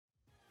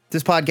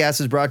This podcast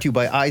is brought to you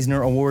by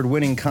Eisner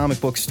Award-winning comic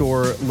book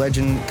store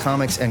Legend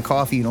Comics and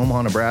Coffee in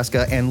Omaha,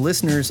 Nebraska, and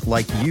listeners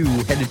like you.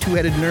 Head to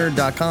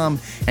twoheadednerd.com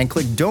and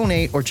click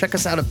donate or check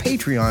us out at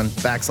Patreon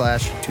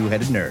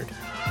 /twoheadednerd.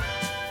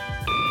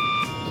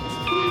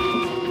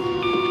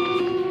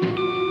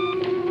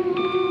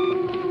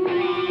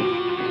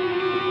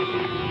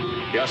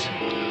 Yes?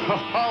 Ho,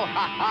 ho,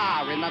 ha,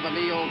 ha. Remember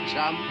me, old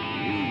chum?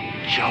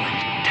 Jolly.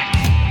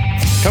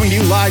 Coming to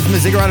you live from the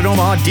Ziggurat at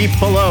Omaha, deep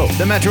below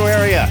the metro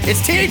area. It's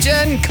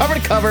THN cover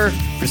to cover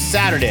for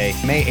Saturday,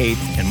 May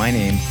 8th, and my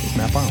name is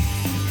Matt Baum.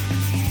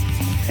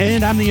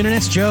 And I'm the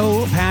Internet's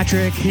Joe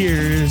Patrick.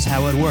 Here's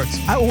how it works.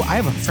 I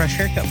have a fresh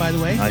haircut, by the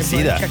way. I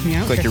see that. Check me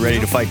out. Like you're ready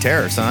to fight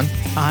terror, son.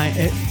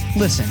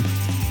 Listen,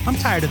 I'm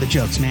tired of the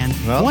jokes, man.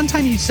 Well, one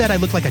time you said I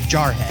look like a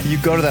jarhead. You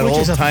go to that which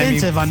old is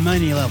offensive on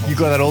many levels. You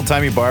go to that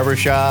old-timey barber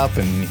shop,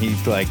 and he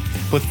like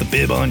puts the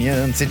bib on you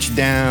and sits you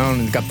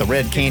down, and got the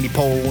red candy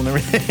pole and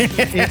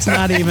everything. It's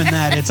not even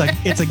that.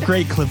 It's a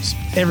great clip.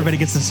 Everybody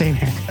gets the same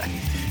haircut.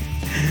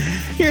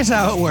 Here's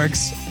how it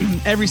works.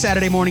 Every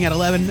Saturday morning at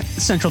 11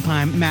 Central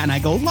Time, Matt and I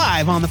go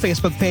live on the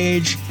Facebook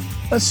page,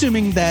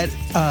 assuming that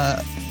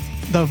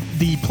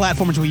the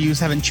platforms we use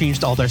haven't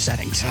changed all their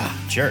settings.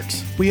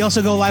 Jerks. We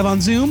also go live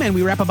on Zoom, and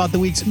we rap about the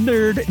week's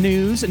nerd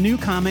news, new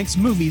comics,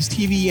 movies,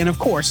 TV, and of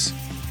course,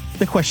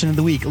 the question of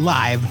the week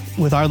live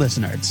with our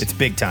listeners. It's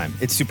big time.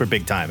 It's super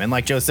big time. And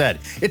like Joe said,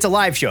 it's a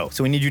live show,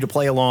 so we need you to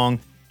play along.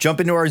 Jump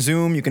into our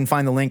Zoom. You can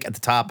find the link at the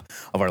top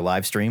of our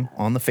live stream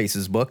on the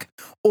Facebook,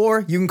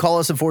 or you can call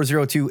us at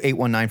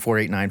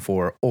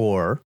 402-819-4894,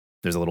 or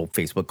there's a little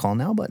Facebook call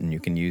now button you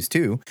can use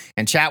too,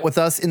 and chat with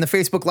us in the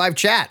Facebook live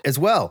chat as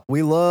well.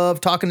 We love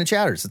talking to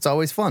chatters. It's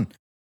always fun.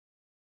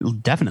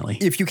 Definitely.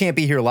 If you can't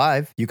be here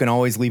live, you can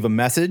always leave a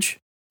message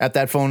at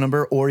that phone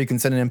number, or you can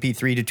send an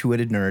MP3 to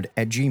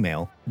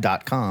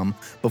twoheadednerd@gmail.com.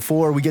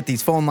 Before we get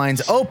these phone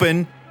lines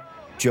open,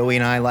 Joey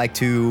and I like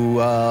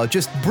to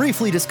just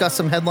briefly discuss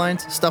some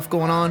headlines, stuff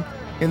going on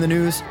in the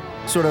news,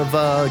 sort of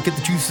get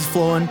the juices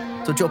flowing.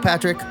 So Joe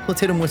Patrick,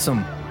 let's hit him with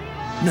some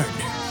nerd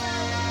news.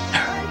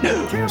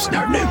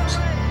 Nerd news.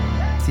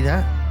 See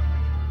that?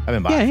 I've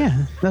been boxing.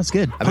 Yeah, that's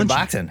good. I've been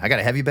boxing. I got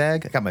a heavy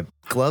bag. I got my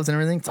gloves and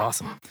everything. It's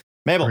awesome.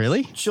 Mabel.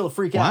 Really? She'll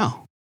freak out.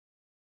 Wow.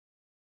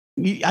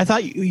 I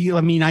thought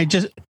I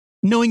just,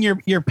 knowing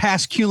your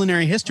past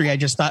culinary history, I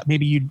just thought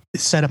maybe you'd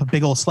set up a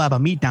big old slab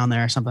of meat down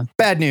there or something.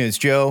 Bad news,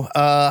 Joe.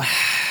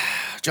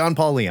 John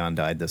Paul Leon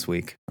died this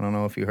week. I don't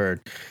know if you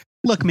heard.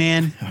 Look,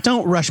 man,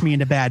 don't rush me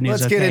into bad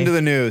news. Let's get into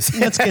the news.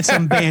 Let's get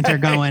some banter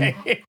going.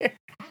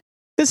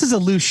 This is a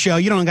loose show.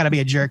 You don't got to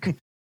be a jerk.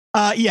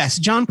 Yes,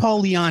 John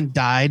Paul Leon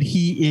died.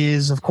 He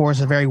is, of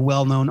course, a very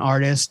well-known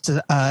artist.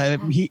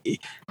 He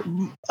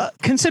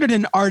considered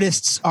an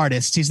artist's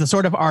artist. He's the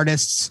sort of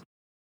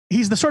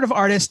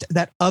artist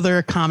that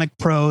other comic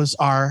pros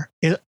are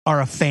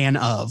a fan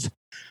of.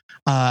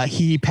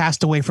 He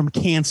passed away from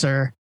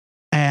cancer,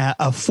 a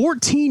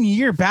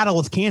 14-year battle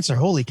with cancer.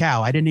 Holy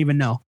cow! I didn't even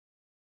know.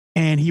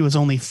 And he was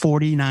only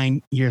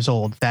 49 years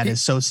old. That is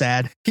so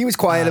sad. He was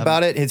quiet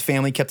about it. His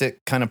family kept it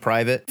kind of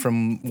private,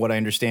 from what I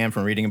understand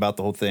from reading about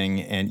the whole thing.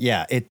 And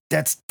yeah,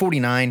 that's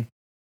 49.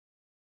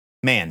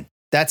 Man,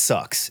 that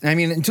sucks. I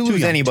mean, to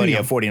lose anybody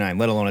at 49,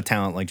 let alone a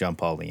talent like John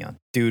Paul Leon.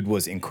 Dude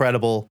was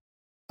incredible.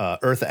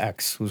 Earth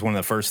X was one of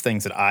the first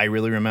things that I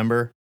really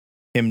remember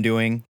him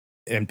doing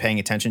and paying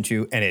attention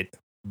to, and it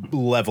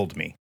leveled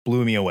me,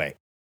 blew me away.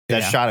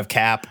 That shot of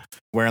Cap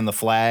wearing the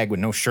flag with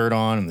no shirt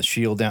on and the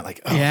shield down,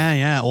 like, oh,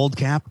 yeah, old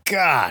Cap.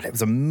 God, it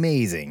was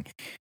amazing.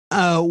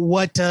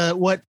 What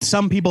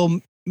some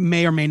people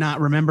may or may not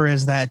remember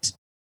is that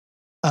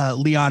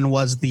Leon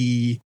was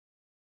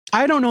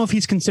I don't know if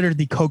he's considered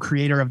the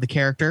co-creator of the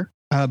character,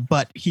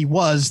 but he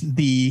was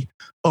the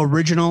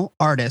original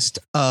artist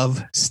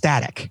of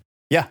Static.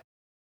 Yeah.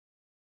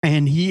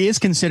 And he is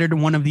considered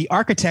one of the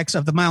architects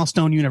of the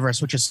Milestone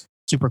universe, which is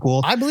super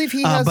cool. I believe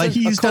he has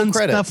he's done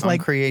stuff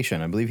like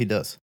creation. I believe he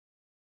does.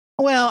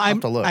 Well, I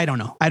don't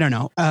know.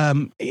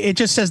 It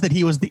just says that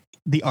he was the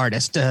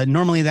artist.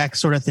 Normally that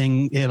sort of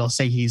thing, it'll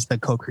say he's the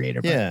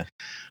co-creator. Yeah.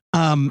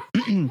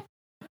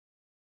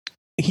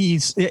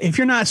 If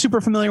you're not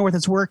super familiar with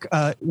his work,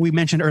 we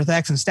mentioned Earth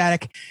X and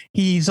Static.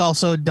 He's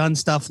also done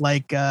stuff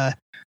like The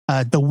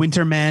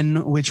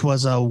Wintermen, which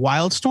was a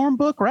Wildstorm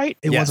book, right?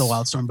 It was a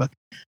Wildstorm book.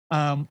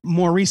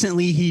 More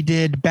recently, he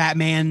did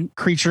Batman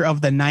Creature of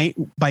the Night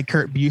by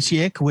Kurt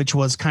Busiek, which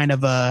was kind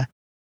of a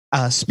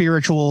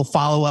spiritual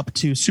follow-up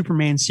to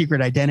Superman's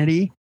Secret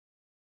Identity.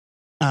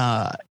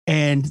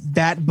 And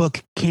that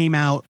book came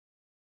out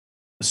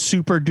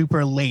super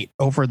duper late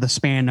over the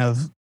span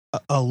of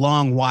a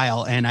long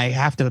while. And I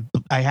have to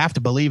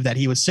believe that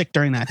he was sick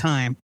during that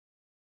time,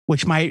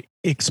 which might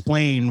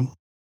explain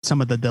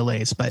some of the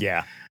delays. But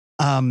yeah,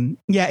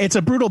 it's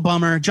a brutal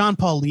bummer. John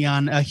Paul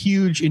Leon, a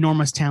huge,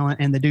 enormous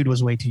talent, and the dude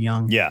was way too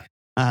young. Yeah.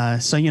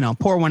 So,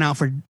 pour one out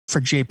for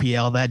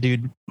JPL. That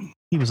dude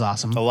He was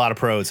awesome. A lot of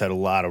pros had a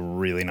lot of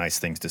really nice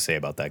things to say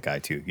about that guy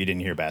too. You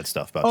didn't hear bad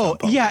stuff about. Oh John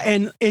Paul. yeah,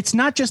 and it's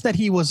not just that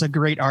he was a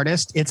great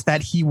artist; it's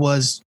that he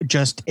was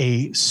just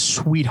a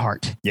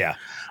sweetheart. Yeah.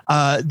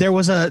 There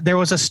was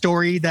a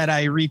story that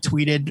I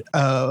retweeted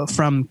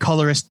from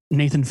colorist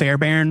Nathan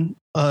Fairbairn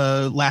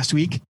last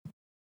week,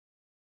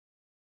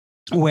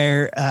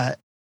 where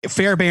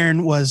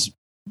Fairbairn was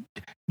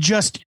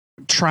just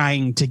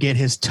trying to get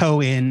his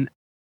toe in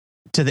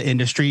to the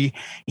industry.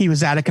 He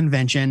was at a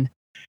convention.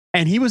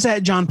 And he was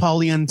at John Paul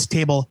Leon's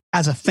table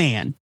as a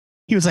fan.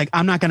 He was like,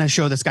 "I'm not going to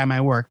show this guy my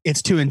work.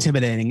 It's too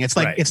intimidating. It's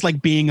like it's like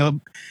being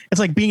an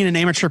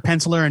amateur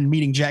penciler and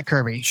meeting Jack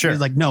Kirby." Sure. He's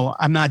like, "No,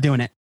 I'm not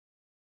doing it."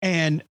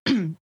 And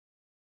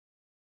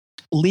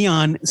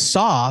Leon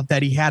saw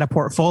that he had a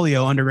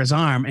portfolio under his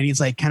arm, and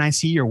he's like, "Can I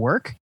see your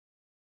work?"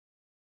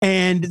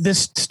 And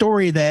this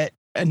story that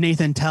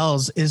Nathan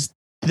tells is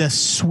the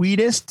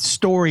sweetest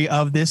story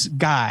of this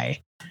guy.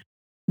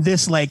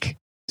 This like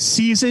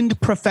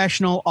seasoned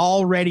professional,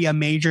 already a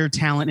major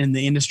talent in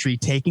the industry,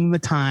 taking the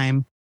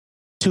time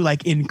to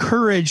like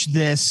encourage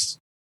this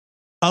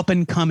up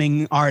and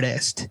coming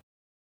artist.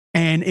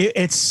 And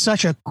it's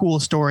such a cool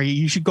story.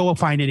 You should go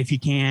find it if you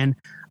can.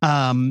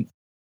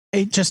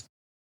 It just,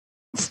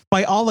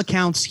 by all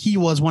accounts, he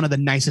was one of the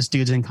nicest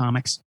dudes in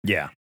comics.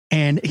 Yeah.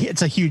 And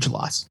it's a huge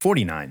loss.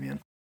 49, man.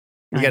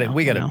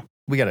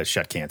 We got to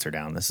shut cancer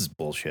down. This is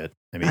bullshit.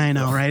 I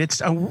know, right?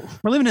 It's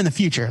we're living in the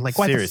future. Like,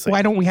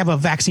 why don't we have a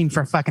vaccine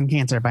for fucking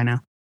cancer by now?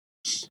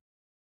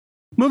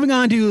 Moving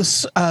on to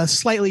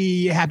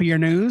slightly happier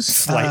news.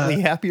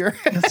 Slightly happier?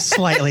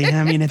 Slightly.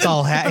 I mean, it's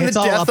all it's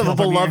all death of a uphill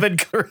from here.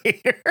 beloved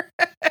creator.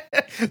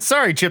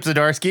 Sorry, Chip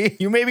Zdarsky.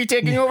 You may be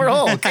taking over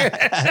Hulk.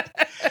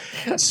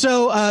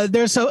 So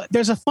there's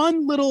a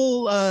fun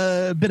little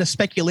bit of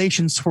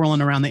speculation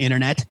swirling around the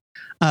internet.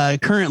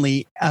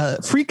 Currently,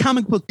 Free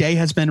Comic Book Day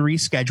has been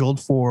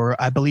rescheduled for,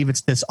 I believe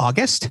it's this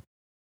August.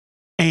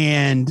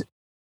 And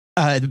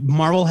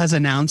Marvel has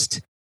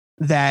announced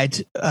that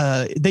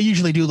they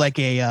usually do like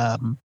a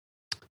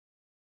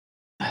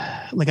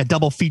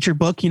double feature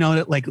book, you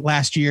know, like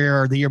last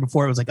year or the year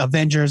before, it was like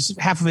Avengers.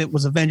 Half of it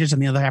was Avengers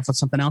and the other half was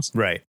something else.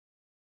 Right.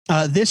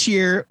 This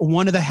year,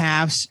 one of the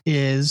halves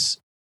is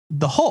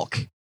the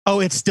Hulk. Oh,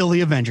 it's still the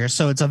Avengers.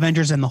 So it's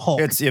Avengers and the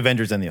Hulk. It's the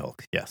Avengers and the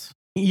Hulk. Yes.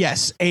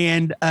 Yes.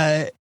 And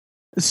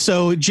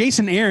so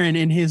Jason Aaron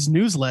in his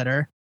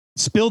newsletter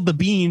spilled the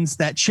beans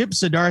that Chip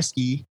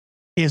Zdarsky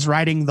is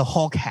writing the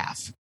Hulk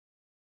half.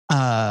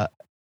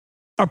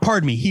 Or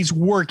pardon me, he's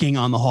working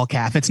on the Hulk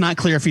half. It's not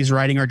clear if he's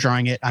writing or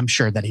drawing it. I'm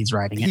sure that he's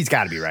writing it. He's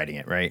got to be writing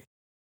it, right?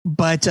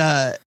 But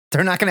they're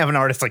not going to have an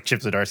artist like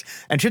Chip Zdarsky.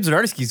 And Chip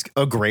Zdarsky's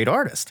a great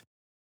artist.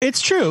 It's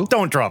true.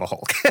 Don't draw the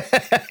Hulk.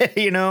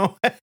 You know?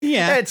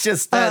 Yeah. It's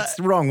just, that's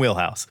the wrong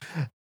wheelhouse.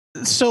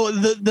 So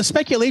the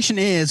speculation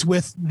is,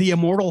 with the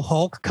Immortal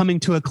Hulk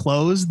coming to a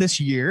close this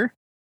year,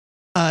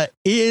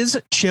 is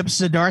Chip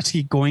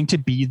Zdarsky going to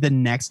be the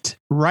next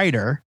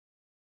writer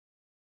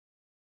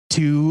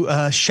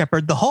to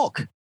shepherd the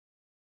Hulk,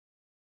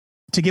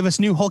 to give us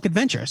new Hulk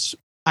adventures?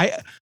 I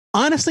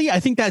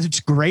think that's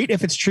great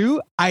if it's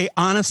true. I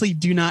honestly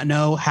do not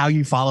know how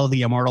you follow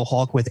the Immortal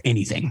Hulk with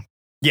anything.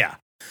 Yeah.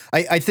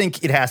 I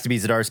think it has to be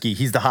Zdarsky.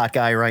 He's the hot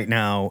guy right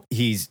now.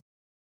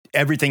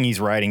 Everything he's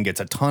writing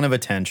gets a ton of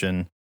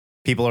attention.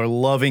 People are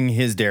loving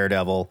his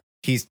Daredevil.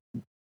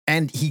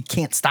 And he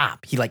can't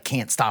stop. He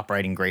can't stop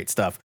writing great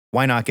stuff.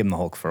 Why not give him the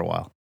Hulk for a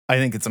while? I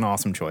think it's an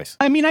awesome choice.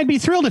 I mean, I'd be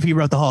thrilled if he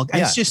wrote the Hulk.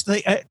 Yeah. It's just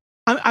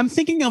I'm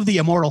thinking of the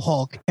Immortal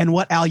Hulk and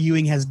what Al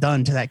Ewing has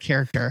done to that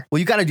character. Well,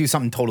 you got to do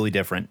something totally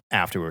different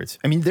afterwards.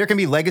 I mean, there can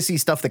be legacy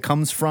stuff that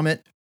comes from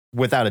it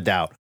without a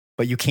doubt,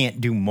 but you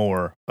can't do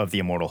more of the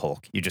Immortal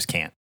Hulk. You just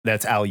can't.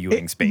 That's Al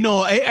Ewing's baby.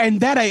 No, and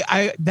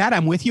that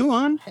I'm with you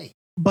on. Hey.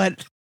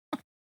 But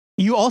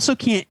you also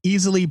can't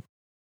easily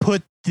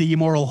put the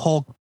Immortal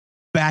Hulk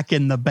back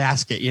in the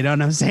basket. You know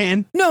what I'm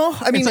saying? No,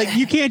 I mean, it's like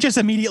you can't just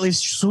immediately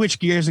switch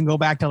gears and go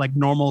back to like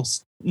normal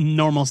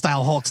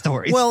style Hulk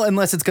stories. Well,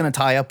 unless it's going to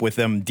tie up with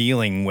them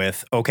dealing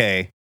with,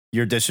 okay,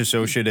 your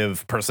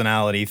dissociative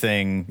personality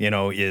thing, you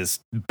know, is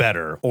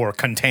better or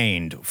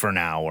contained for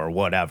now or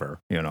whatever,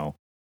 you know.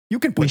 You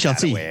can put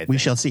that away, we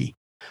shall see.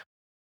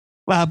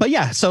 But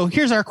yeah, so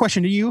here's our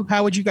question to you.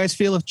 How would you guys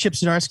feel if Chip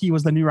Zdarsky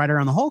was the new writer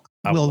on the Hulk?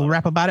 We'll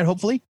rap about it,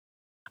 hopefully.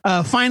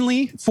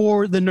 Finally,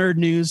 for the nerd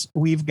news,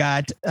 we've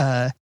got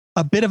a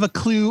bit of a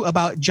clue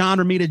about John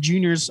Romita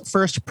Jr.'s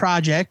first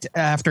project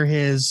after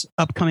his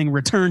upcoming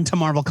return to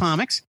Marvel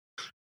Comics.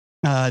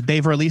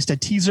 They've released a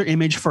teaser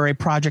image for a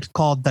project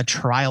called The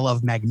Trial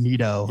of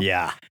Magneto.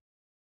 Yeah.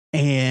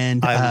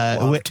 And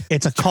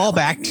it's a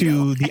callback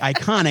to the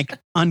iconic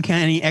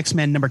Uncanny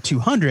X-Men number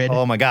 200.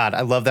 Oh my God.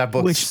 I love that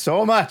book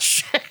so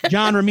much.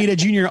 John Romita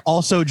Jr.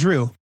 also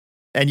drew.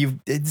 And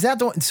is that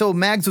the one? So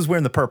Mags was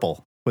wearing the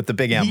purple with the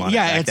big M on it.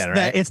 Yeah,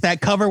 right? It's that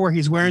cover where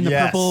he's wearing the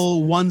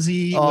purple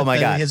onesie. Oh my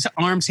God. His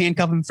arms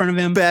handcuffed in front of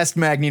him. Best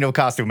Magneto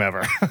costume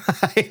ever.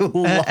 I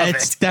love it.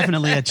 It's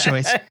definitely a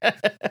choice.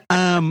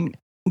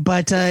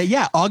 But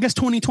yeah, August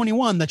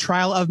 2021, the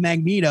trial of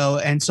Magneto.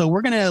 And so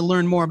we're going to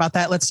learn more about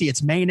that. Let's see.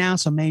 It's May now.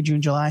 So May,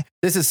 June, July.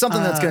 This is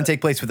something that's going to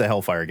take place with the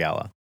Hellfire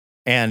Gala.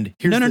 And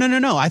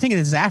no. I think it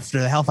is after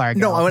the Hellfire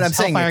Gala. No, what I'm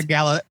saying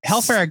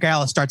Hellfire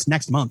Gala starts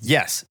next month.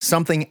 Yes,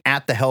 something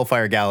at the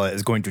Hellfire Gala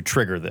is going to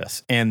trigger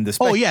this. And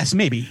the yes,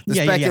 maybe. The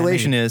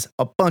speculation is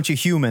a bunch of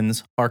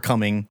humans are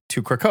coming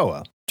to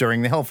Krakoa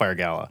during the Hellfire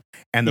Gala.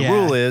 And the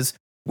rule is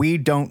we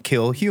don't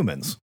kill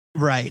humans.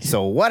 Right.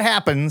 So what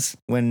happens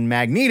when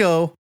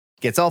Magneto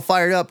gets all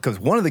fired up because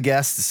one of the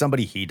guests is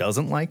somebody he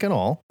doesn't like at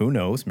all? Who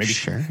knows? Maybe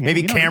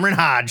maybe Cameron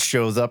Hodge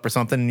shows up or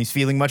something and he's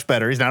feeling much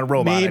better. He's not a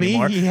robot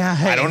anymore. Yeah.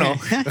 I don't know.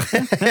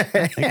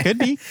 It could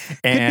be.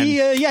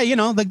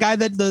 The guy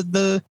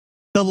that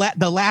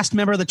the last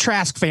member of the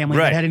Trask family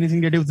that had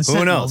anything to do with the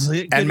Sentinels. Who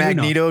knows? And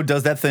Magneto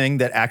does that thing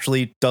that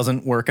actually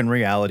doesn't work in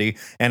reality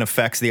and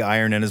affects the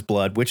iron in his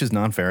blood, which is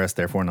non-ferrous,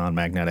 therefore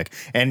non-magnetic,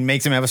 and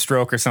makes him have a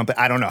stroke or something.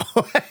 I don't know.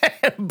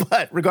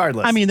 But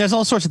regardless. I mean, there's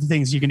all sorts of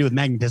things you can do with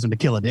magnetism to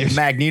kill a dude.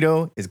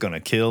 Magneto is going to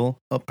kill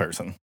a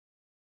person.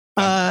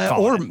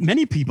 Or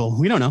many people.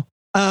 We don't know.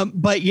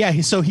 But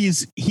yeah, so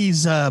he's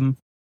in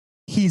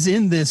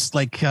this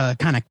like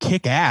kind of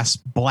kick-ass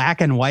black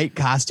and white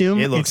costume.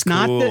 It looks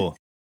cool.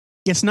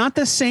 It's not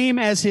the same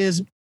as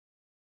his,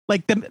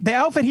 like the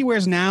outfit he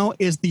wears now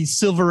is the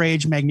Silver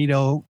Age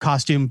Magneto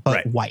costume,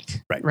 but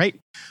white. Right.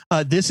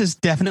 This is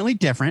definitely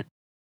different.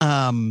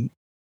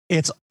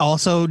 It's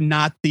also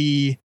not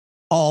the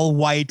all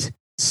white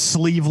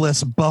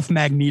sleeveless buff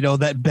Magneto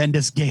that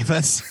Bendis gave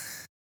us.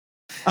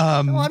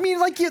 Well, I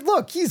mean, like,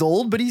 look, he's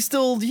old, but he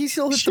still hits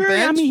the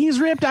bench. I mean, he's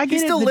ripped. I get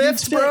it. He still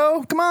lifts,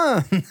 bro. Come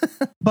on.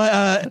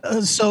 But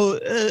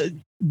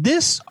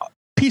this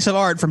piece of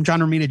art from John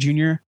Romita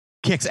Jr.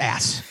 kicks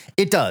ass.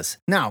 It does.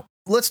 Now,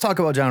 let's talk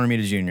about John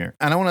Romita Jr.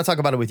 And I want to talk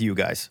about it with you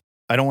guys.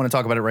 I don't want to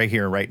talk about it right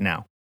here, right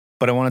now,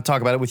 but I want to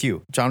talk about it with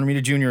you. John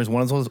Romita Jr. is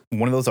one of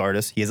those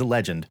artists. He is a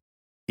legend.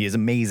 He is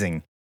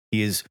amazing.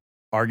 He is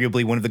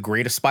arguably one of the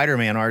greatest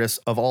Spider-Man artists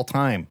of all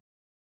time.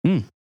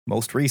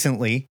 Most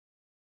recently,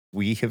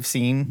 we have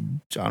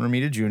seen John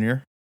Romita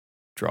Jr.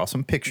 draw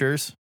some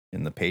pictures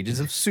in the pages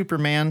of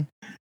Superman.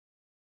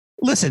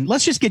 Listen,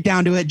 let's just get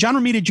down to it. John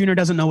Romita Jr.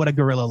 doesn't know what a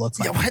gorilla looks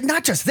like. Yeah,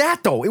 not just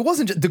that, though. It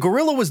wasn't the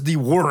gorilla was the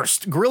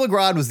worst. Gorilla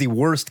Grodd was the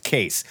worst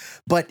case,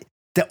 but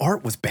the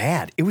art was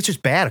bad. It was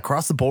just bad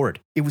across the board.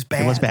 It was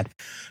bad. It was bad.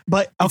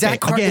 But okay,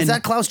 is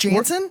that Klaus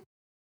Janson?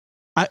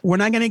 We're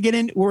not going to get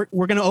in. We're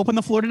going to open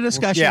the floor to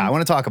discussion. Yeah, I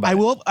want to talk about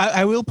it.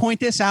 I will point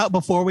this out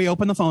before we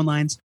open the phone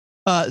lines.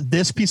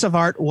 This piece of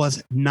art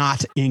was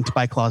not inked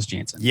by Klaus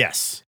Janson.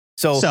 Yes.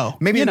 So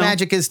maybe the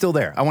magic is still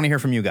there. I want to hear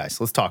from you guys.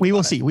 Let's talk. We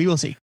will see.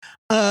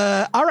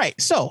 All right.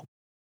 So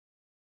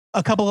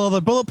a couple of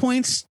other bullet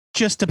points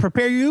just to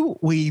prepare you.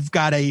 We've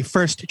got a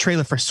first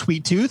trailer for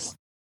Sweet Tooth.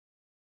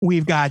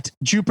 We've got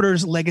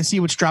Jupiter's Legacy,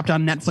 which dropped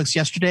on Netflix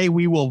yesterday.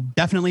 We will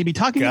definitely be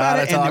talking about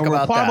it, and there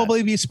will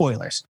probably be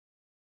spoilers.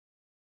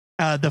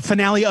 The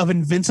finale of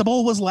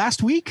Invincible was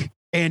last week,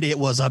 and it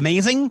was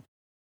amazing.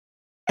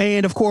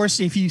 And of course,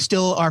 if you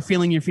still are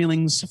feeling your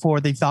feelings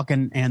for the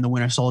Falcon and the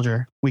Winter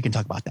Soldier, we can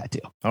talk about that too.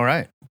 All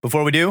right.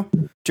 Before we do,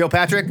 Joe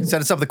Patrick, set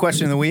us up the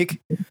question of the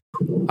week.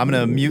 I'm going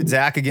to mute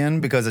Zach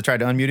again because I tried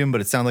to unmute him, but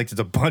it sounded like there's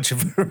a bunch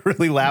of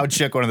really loud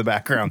shit going in the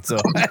background. So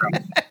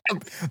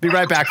be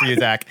right back for you,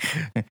 Zach.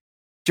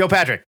 Joe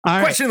Patrick,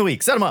 question of the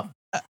week. Set him up.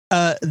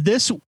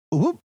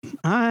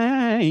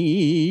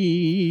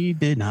 I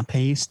did not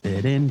paste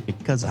it in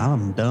because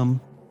I'm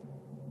dumb.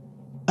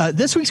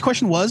 This week's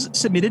question was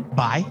submitted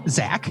by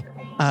Zach.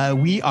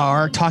 We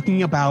are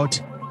talking about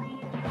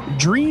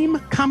dream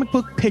comic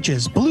book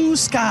pitches, blue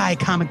sky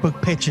comic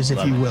book pitches,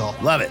 if you will.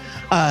 Love it.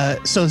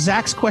 So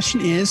Zach's question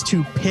is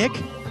to pick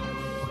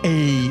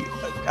a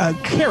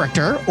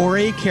character or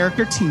a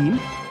character team,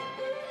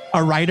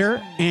 a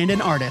writer and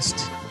an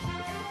artist,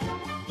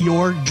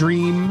 your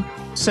dream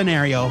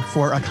scenario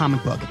for a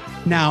comic book.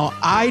 Now,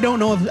 I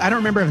don't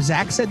remember if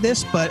Zach said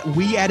this, but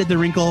we added the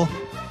wrinkle,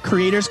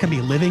 creators can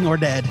be living or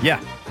dead.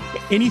 Yeah.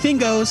 Anything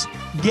goes.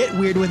 Get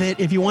weird with it.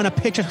 If you want to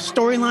pitch a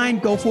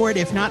storyline, go for it.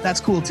 If not, that's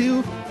cool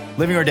too.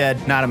 Living or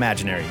dead, not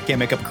imaginary. Can't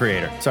make up a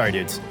creator. Sorry,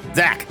 dudes.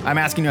 Zach, I'm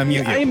asking you to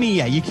unmute you. I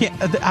mean, you can't.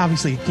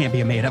 Obviously, it can't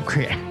be a made-up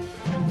creator.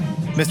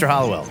 Mr.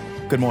 Hollowell,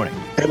 good morning.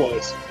 Hey,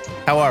 boys.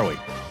 How are we?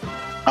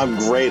 I'm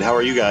great. How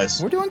are you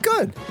guys? We're doing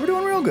good. We're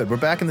doing real good. We're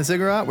back in the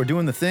ziggurat. We're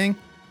doing the thing.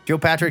 Joe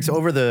Patrick's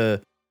over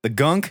the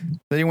gunk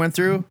that he went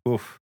through.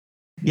 Oof.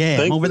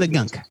 Yeah, I'm over the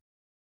gunk.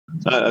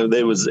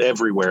 It was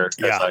everywhere,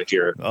 as I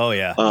hear. Oh,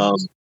 yeah.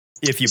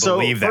 If you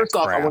believe that. First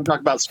off, I want to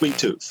talk about Sweet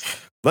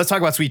Tooth. Let's talk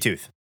about Sweet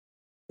Tooth.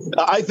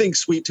 I think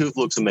Sweet Tooth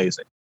looks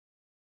amazing.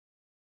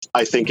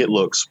 I think it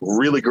looks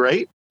really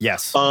great.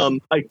 Yes.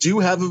 I do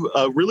have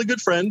a really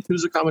good friend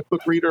who's a comic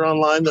book reader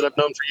online that I've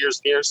known for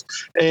years and years,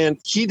 and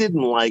he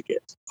didn't like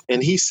it.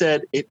 And he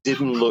said it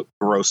didn't look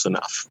gross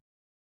enough.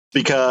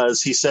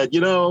 Because he said,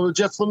 Jeff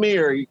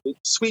Lemire,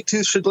 Sweet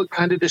Tooth should look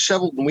kind of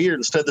disheveled and weird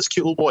instead of this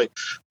cute little boy.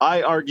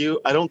 I argue,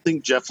 I don't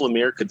think Jeff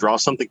Lemire could draw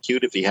something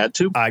cute if he had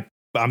to. I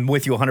I'm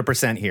with you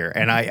 100% here.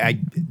 And I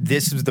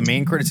this is the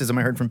main criticism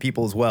I heard from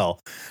people as well,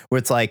 where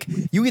it's like,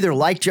 you either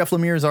like Jeff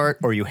Lemire's art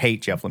or you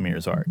hate Jeff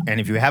Lemire's art. And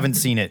if you haven't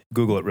seen it,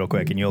 Google it real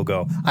quick and you'll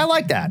go, I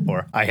like that,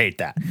 or I hate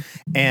that.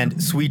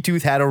 And Sweet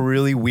Tooth had a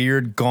really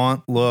weird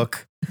gaunt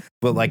look,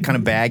 but like kind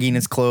of baggy in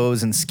his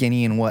clothes and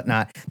skinny and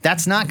whatnot.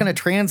 That's not going to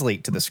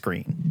translate to the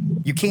screen.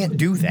 You can't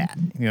do that,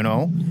 you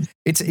know?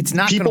 It's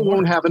not going to People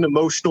won't have an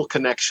emotional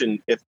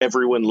connection if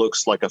everyone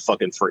looks like a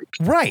fucking freak.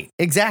 Right,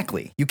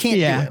 exactly. You can't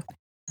do it.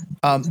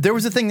 There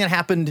was a thing that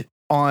happened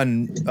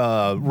on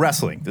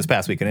wrestling this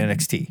past week in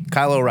NXT.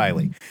 Kyle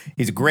O'Reilly,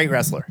 he's a great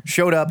wrestler,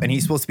 showed up and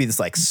he's supposed to be this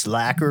like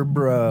slacker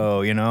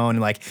bro, you know, and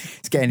like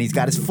he's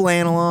got his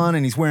flannel on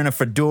and he's wearing a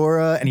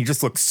fedora and he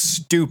just looks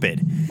stupid.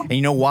 And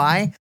you know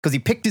why? Because he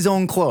picked his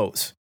own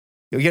clothes.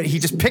 He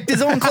just picked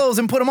his own clothes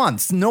and put them on.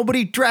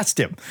 Nobody dressed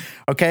him.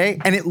 Okay.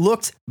 And it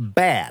looked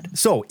bad.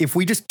 So if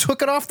we just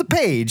took it off the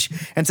page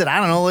and said, I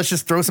don't know, let's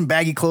just throw some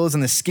baggy clothes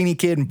on this skinny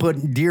kid and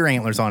put deer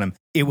antlers on him,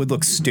 it would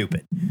look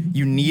stupid.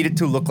 You need it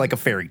to look like a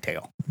fairy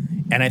tale.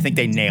 And I think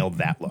they nailed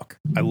that look.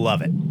 I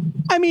love it.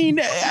 I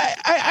mean,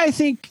 I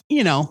think,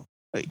 you know,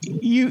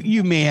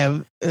 you may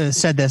have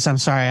said this. I'm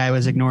sorry. I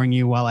was ignoring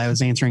you while I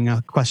was answering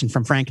a question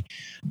from Frank.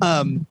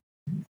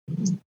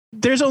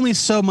 There's only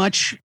so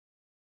much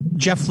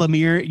Jeff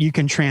Lemire you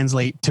can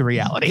translate to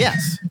reality.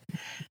 Yes.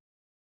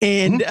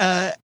 And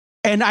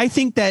I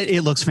think that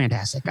it looks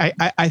fantastic.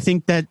 I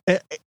think that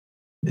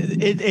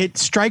it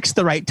strikes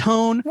the right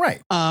tone.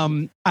 Right.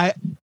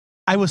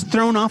 I was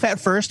thrown off at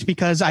first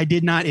because I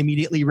did not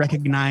immediately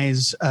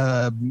recognize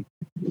a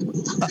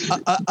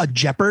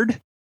Jeopard.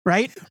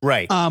 Right.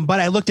 But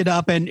I looked it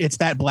up and it's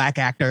that black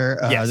actor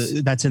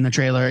that's in the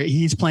trailer.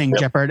 He's playing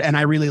Jeopard and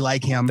I really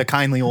like him. The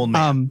kindly old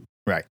man.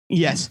 Right.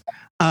 Yes.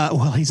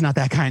 Well, he's not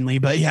that kindly,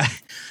 but yeah.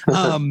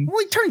 Well,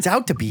 he turns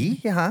out to be.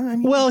 Yeah. I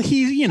mean, well,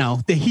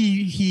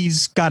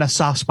 he's got a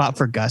soft spot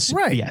for Gus.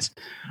 Right. Yes.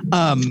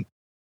 I'm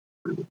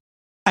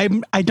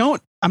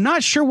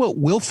not sure what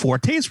Will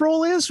Forte's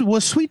role is.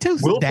 Was Sweet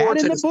Tooth's dad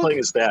in the book? Playing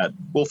his dad.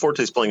 Will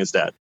Forte's playing his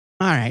dad.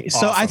 All right.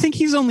 So Awesome. I think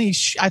he's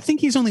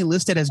only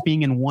listed as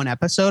being in one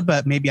episode,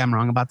 but maybe I'm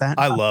wrong about that.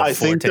 I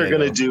think they're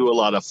going to do a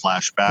lot of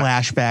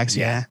flashbacks.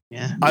 Yeah.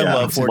 I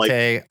love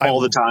Forte. Like all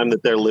the time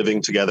that they're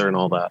living together and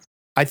all that.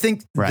 I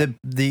think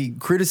the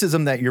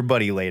criticism that your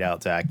buddy laid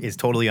out, Zach, is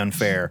totally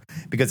unfair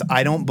because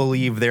I don't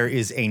believe there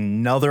is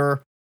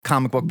another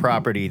comic book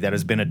property that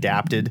has been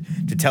adapted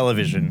to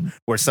television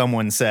where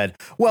someone said,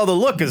 well, the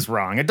look is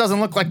wrong. It doesn't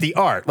look like the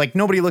art. Like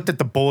nobody looked at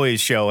the Boys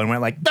show and went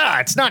like,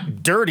 it's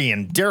not dirty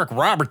and Derek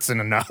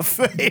Robertson enough.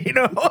 You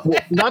know, well,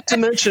 not to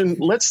mention,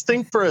 let's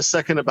think for a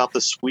second about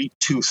the Sweet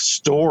Tooth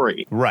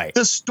story. Right.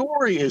 The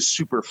story is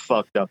super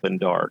fucked up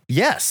and dark.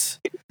 Yes.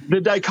 The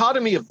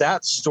dichotomy of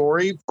that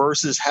story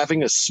versus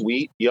having a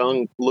sweet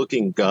young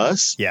looking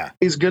Gus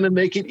is going to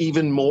make it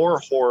even more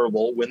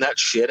horrible when that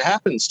shit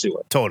happens to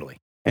him. Totally.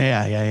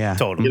 Yeah.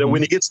 Totally. You know,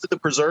 when he gets to the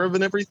preserve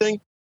and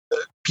everything,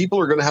 people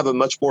are going to have a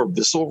much more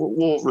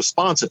visceral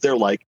response if they're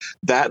like,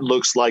 that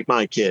looks like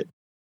my kid.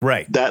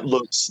 Right. That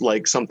looks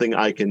like something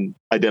I can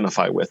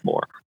identify with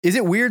more. Is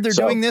it weird they're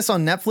doing this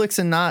on Netflix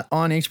and not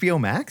on HBO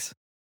Max?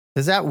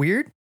 Is that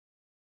weird?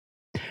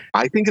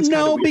 I think it's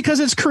because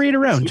it's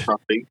creator owned.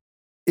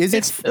 Is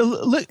it?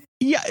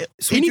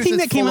 Anything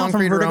that came out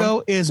from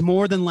Vertigo is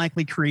more than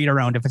likely creator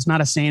owned. If it's not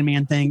a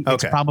Sandman thing,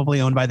 it's probably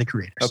owned by the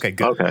creators. Okay,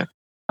 good. Okay.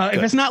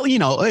 If it's not,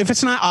 if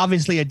it's not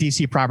obviously a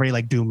DC property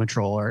like Doom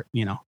Patrol or,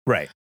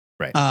 Right.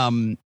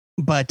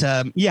 But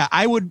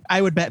I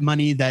would bet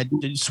money that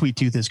Sweet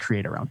Tooth is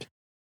creator owned.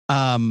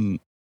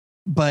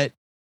 But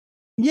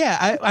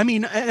yeah, I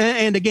mean,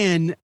 and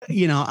again,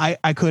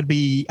 I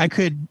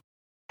could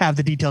have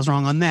the details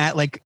wrong on that.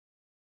 Like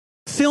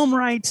film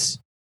rights,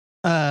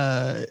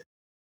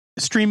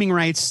 streaming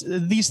rights,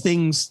 these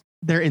things,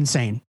 they're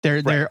insane.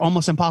 They're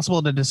almost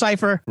impossible to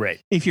decipher.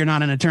 Right. If you're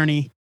not an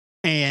attorney.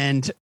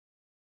 And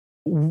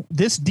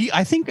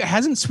I think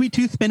hasn't Sweet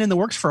Tooth been in the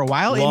works for a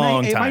while?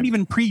 It might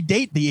even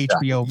predate the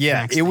HBO.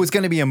 Yeah, it was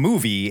going to be a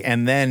movie,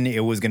 and then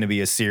it was going to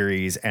be a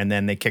series, and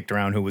then they kicked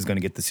around who was going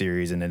to get the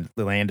series, and then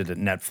it landed at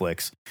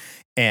Netflix.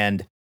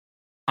 And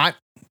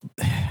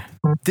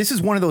this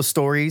is one of those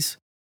stories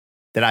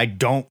that I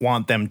don't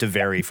want them to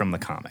vary from the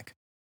comic.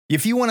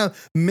 If you want to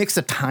mix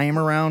a time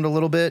around a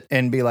little bit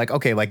and be like,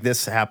 okay, like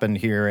this happened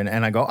here,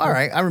 and I go, all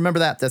right, I remember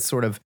that. That's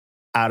sort of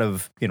out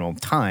of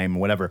time,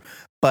 whatever.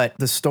 But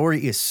the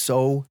story is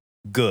so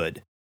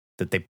good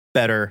that they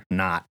better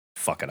not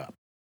fuck it up.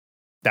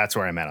 That's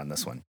where I'm at on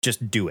this one.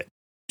 Just do it.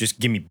 Just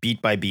give me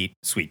beat by beat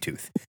Sweet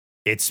Tooth.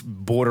 It's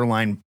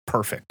borderline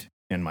perfect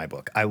in my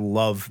book. I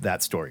love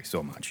that story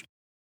so much.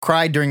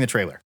 Cried during the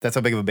trailer. That's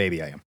how big of a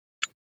baby I am.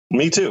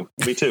 Me too.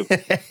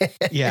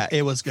 Yeah,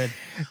 it was good.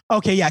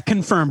 Okay, yeah,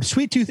 confirmed.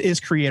 Sweet Tooth is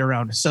creator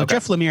owned. So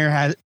Jeff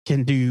Lemire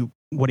can do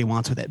what he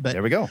wants with it. But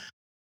there we go.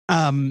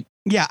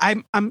 Yeah,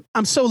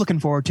 I'm so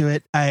looking forward to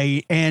it.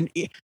 And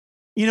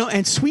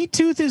Sweet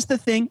Tooth is the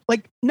thing.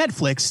 Like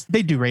Netflix,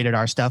 they do rated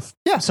R stuff.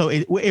 Yeah. So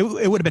it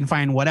would have been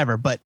fine, whatever.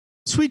 But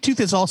Sweet Tooth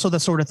is also the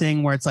sort of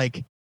thing where it's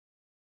like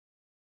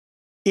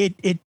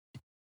it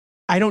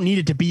I don't need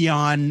it to be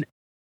on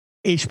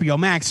HBO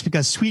Max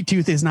because Sweet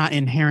Tooth is not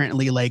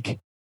inherently like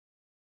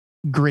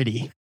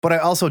gritty. But I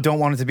also don't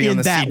want it to be on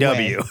the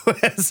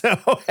CW. So,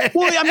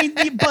 well, I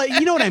mean, but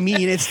you know what I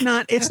mean? It's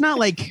not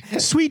like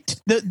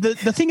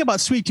the thing about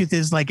Sweet Tooth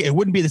is like, it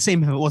wouldn't be the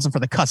same if it wasn't for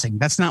the cussing.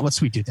 That's not what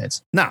Sweet Tooth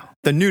is. No,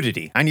 the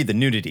nudity. I need the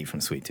nudity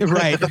from Sweet Tooth.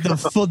 Right.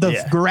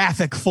 The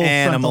graphic full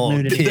Animal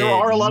frontal nudity. There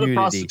are a lot nudity. of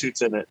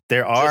prostitutes in it.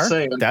 There are.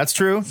 That's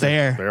true.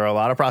 Fair. There are a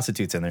lot of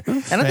prostitutes in there. And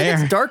I think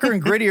it's darker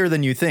and grittier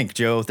than you think,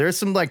 Joe. There's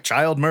some like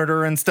child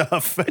murder and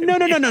stuff. No.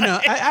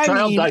 I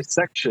Child mean,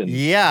 dissection.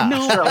 Yeah.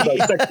 No. Child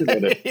dissection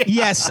in it.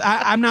 Yes,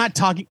 I'm not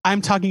talking.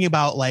 I'm talking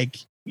about like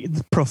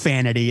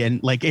profanity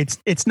and like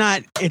it's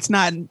not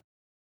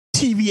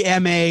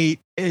TVMA.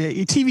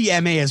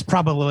 TVMA is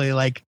probably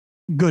like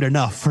good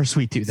enough for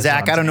Sweet Tooth.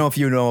 Zach, I don't know if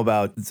you know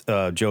about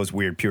Joe's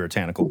weird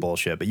puritanical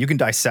bullshit, but you can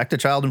dissect a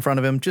child in front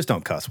of him. Just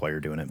don't cuss while you're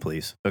doing it,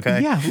 please.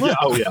 Okay? Yeah. Look,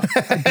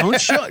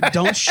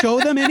 don't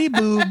show them any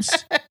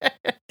boobs.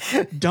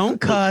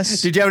 Don't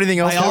cuss. Did you have anything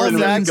else for us,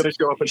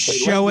 Zach?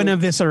 Show an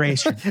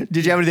evisceration.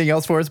 Did you have anything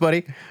else for us,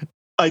 buddy?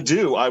 I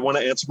do. I want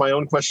to answer my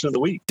own question of the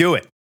week. Do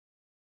it.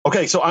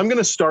 Okay, so I'm going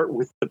to start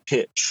with the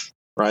pitch,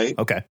 right?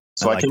 Okay.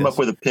 So I came up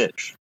with a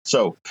pitch.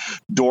 So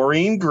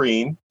Doreen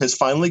Green has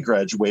finally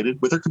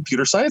graduated with her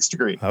computer science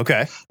degree.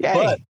 Okay. Yay.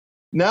 But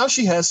now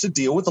she has to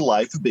deal with the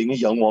life of being a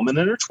young woman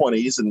in her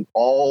 20s and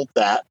all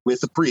that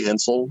with a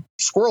prehensile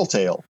squirrel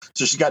tail.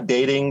 So she's got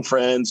dating,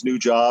 friends, new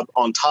job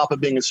on top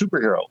of being a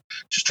superhero.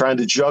 She's trying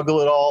to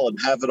juggle it all and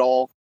have it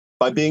all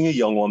by being a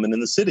young woman in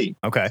the city.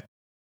 Okay.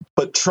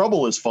 But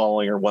trouble is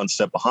following her one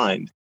step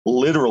behind,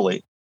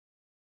 literally.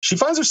 She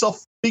finds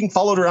herself being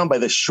followed around by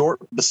this short,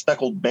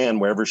 bespectacled man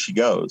wherever she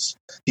goes.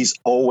 He's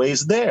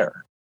always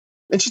there.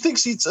 And she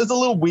thinks it's a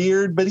little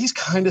weird, but he's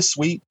kind of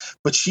sweet.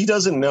 But she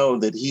doesn't know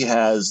that he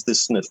has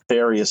this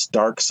nefarious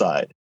dark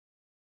side.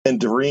 And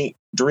Doreen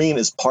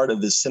is part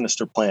of his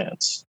sinister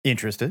plans.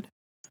 Interested.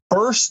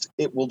 First,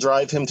 it will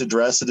drive him to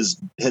dress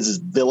as his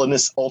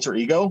villainous alter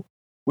ego,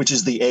 which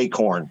is the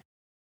Acorn.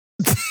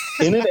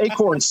 In an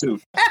acorn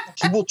suit,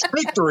 he will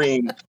trick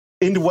Doreen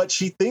into what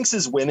she thinks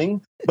is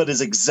winning, but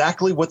is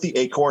exactly what the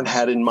acorn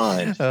had in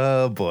mind.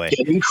 Oh, boy.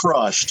 Getting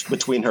crushed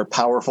between her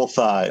powerful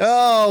thighs.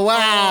 Oh,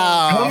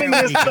 wow. Coming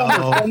this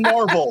summer from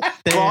Marvel,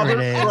 There Robert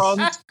it is.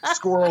 Crumb's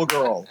Squirrel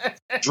Girl.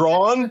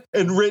 Drawn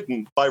and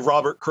written by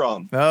Robert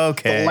Crumb.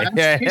 Okay. The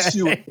last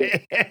issue of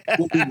it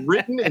will be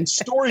written and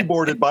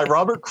storyboarded by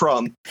Robert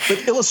Crumb,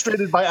 but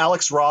illustrated by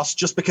Alex Ross,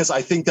 just because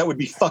I think that would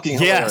be fucking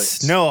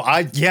hilarious. Yes. No,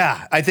 I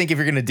think if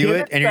you're going to do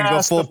it and you're going to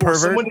go full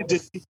pervert, someone to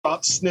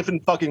stop sniffing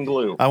fucking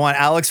glue. I want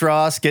Alex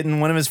Ross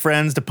getting one of his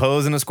friends to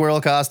pose in a squirrel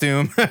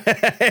costume.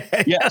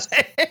 Yes.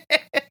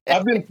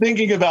 I've been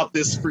thinking about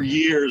this for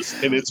years,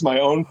 and it's my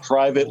own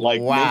private,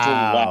 mental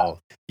laugh.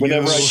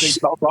 Whenever I think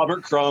about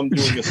Robert Crumb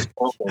doing a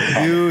squirrel.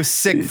 You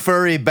sick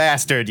furry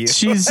bastard. You.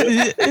 She's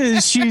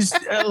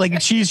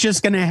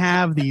just gonna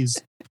have these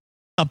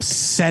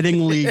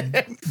upsettingly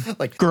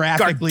like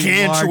graphically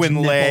gargantuan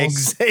large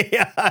legs.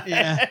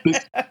 Yeah.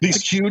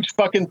 These huge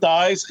fucking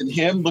thighs, and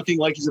him looking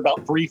like he's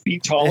about 3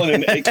 feet tall in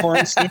an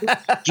acorn suit,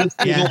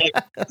 just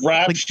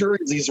rapture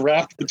as he's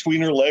wrapped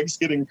between her legs,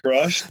 getting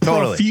crushed.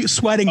 Totally.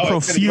 Sweating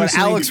profusely. But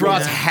Alex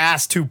Ross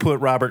has to put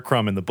Robert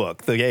Crumb in the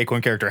book. The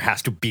acorn character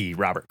has to be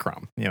Robert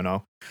Crumb, you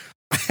know?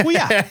 Well,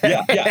 yeah.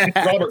 Yeah,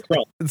 it's Robert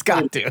Crumb. It's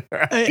got to.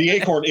 The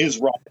acorn is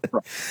Robert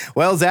Crumb.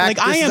 Well, Zach,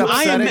 I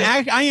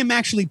am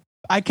actually,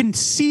 I can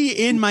see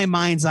in my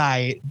mind's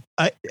eye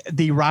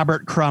the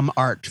Robert Crumb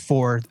art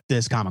for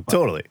this comic book.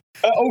 Totally.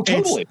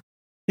 Totally.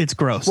 It's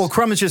gross. Well,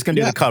 Crumb is just going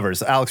to do the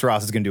covers. Alex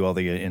Ross is going to do all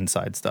the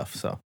inside stuff.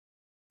 So.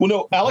 Well,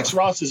 no, Alex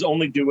Ross is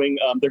only doing,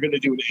 they're going to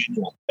do an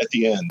annual at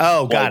the end.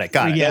 Oh, got it.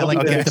 Yeah, like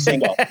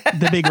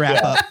the big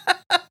wrap up.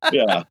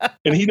 Yeah.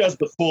 And he does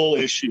the full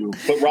issue.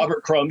 But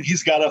Robert Crumb,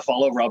 he's got to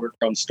follow Robert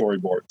Crumb's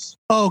storyboards.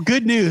 Oh,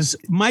 good news.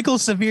 Michael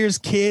Severe's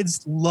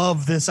kids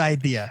love this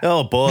idea.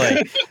 Oh,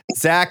 boy.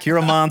 Zach, you're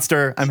a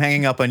monster. I'm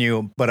hanging up on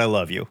you, but I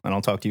love you. And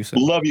I'll talk to you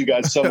soon. Love you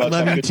guys so much.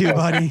 Love you too,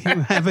 buddy.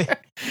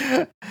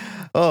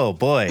 Oh,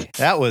 boy.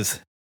 That was...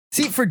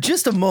 See, for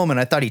just a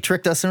moment, I thought he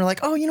tricked us, and we're like,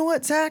 oh, you know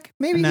what, Zach?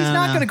 Maybe he's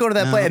not going to go to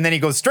that place. And then he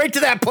goes straight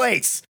to that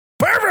place.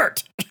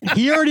 Pervert!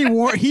 He already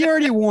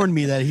warned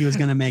me that he was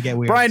going to make it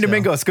weird. Brian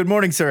Domingos, good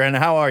morning, sir, and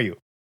how are you?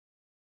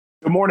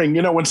 Good morning.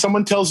 You know, when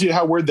someone tells you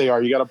how weird they are,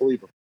 you got to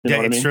believe them. You know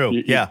what I mean? True.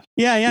 You Yeah.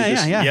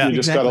 You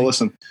just got to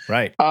listen.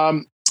 Right.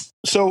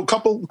 So a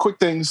couple quick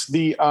things.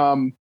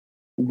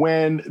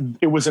 When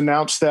it was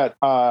announced that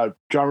John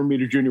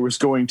Romita Jr. was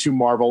going to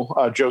Marvel,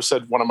 Joe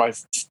said one of my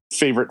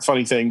favorite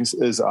funny things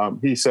is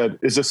he said,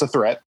 "Is this a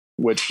threat?"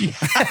 Which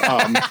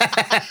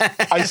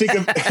I think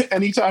of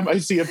anytime I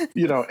see it,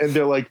 and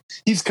they're like,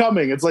 "He's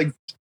coming." It's like,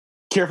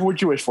 careful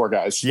what you wish for,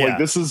 guys. Yeah. Like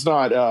this is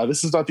not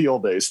the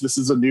old days. This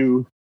is a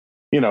new,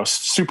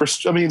 super.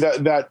 I mean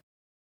that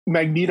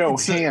Magneto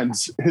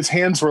his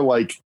hands were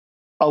like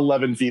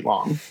 11 feet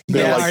long.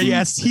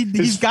 Yes.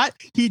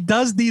 He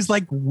does these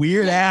like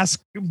weird ass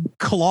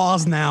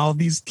claws now,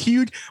 these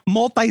huge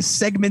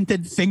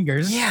multi-segmented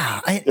fingers.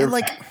 Yeah.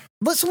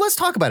 let's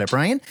talk about it,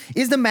 Brian.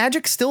 Is the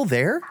magic still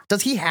there?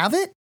 Does he have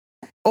it?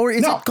 Or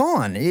is it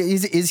gone?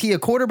 Is he a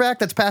quarterback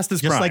that's past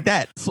his prime? Just like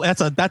that.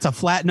 That's a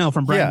flat no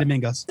from Brian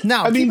Domingos.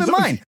 Now, keep in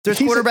mind, there's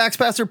quarterbacks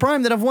past their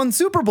prime that have won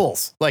Super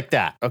Bowls like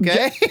that.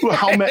 Okay, well,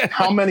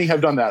 how many have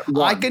done that?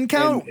 One. I can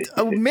count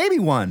maybe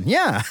one.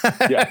 Yeah.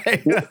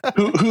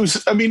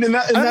 Who's? I mean, I'm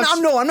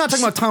not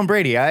talking about Tom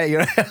Brady.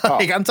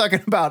 I'm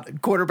talking about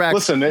quarterbacks.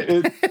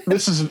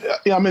 Listen,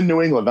 I'm in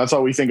New England. That's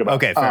all we think about.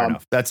 Okay, fair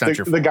enough. That's not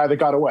your fault. The guy that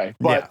got away.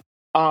 But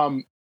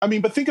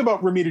but think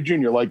about Romita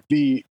Jr. Like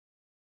the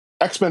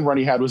X-Men run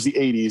he had was the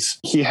 80s.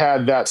 He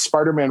had that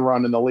Spider-Man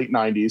run in the late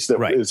 90s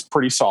that is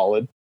pretty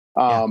solid.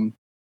 And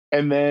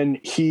then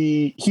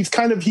he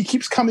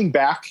keeps coming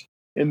back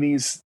in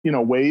these,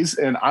 ways.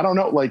 And I don't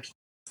know, like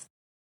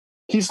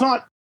he's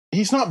not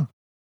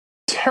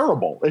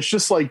terrible. It's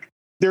just like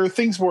there are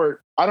things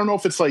where I don't know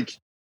if it's like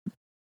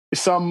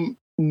some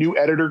new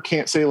editor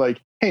can't say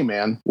like, hey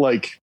man,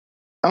 like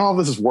I don't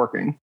know if this is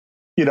working.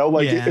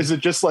 Is it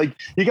just like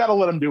you got to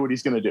let him do what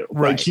he's going to do?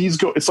 Right. Like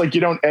it's like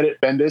you don't edit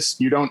Bendis,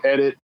 you don't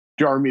edit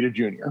John Romita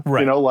Jr.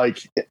 Right.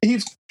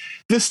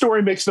 This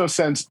story makes no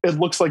sense. It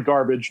looks like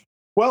garbage.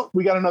 Well,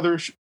 we got another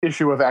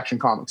issue of Action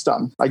Comics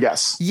done, I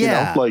guess.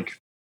 Yeah.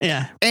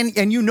 And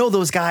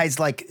those guys,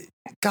 like,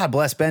 God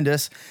bless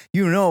Bendis.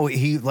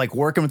 He like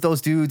working with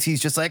those dudes.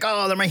 He's just like,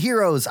 oh, they're my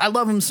heroes. I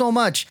love them so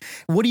much.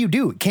 What do?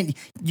 You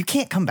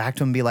can't come back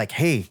to him and be like,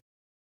 hey,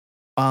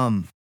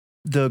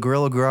 the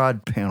Gorilla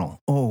Grodd panel.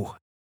 Oh,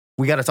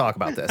 we got to talk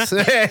about this. For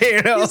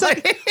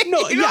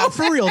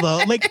real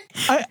though. Like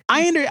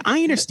I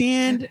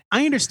understand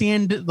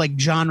like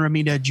John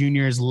Romita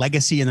Jr.'s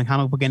legacy in the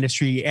comic book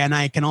industry, and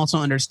I can also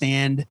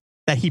understand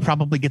that he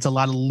probably gets a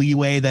lot of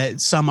leeway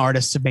that some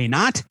artists may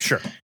not.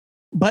 Sure,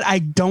 but I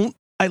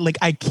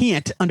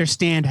can't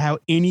understand how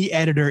any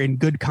editor in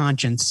good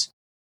conscience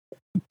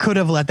could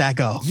have let that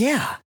go.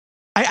 Yeah.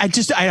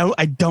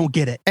 I don't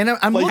get it. And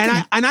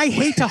I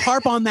hate to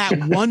harp on that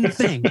one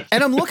thing.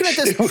 And I'm looking at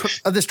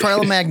this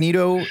Trial of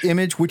Magneto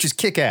image, which is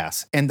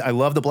kick-ass. And I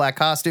love the black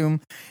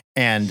costume,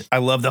 and I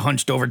love the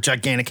hunched over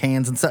gigantic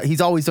hands and stuff. He's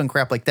always done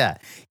crap like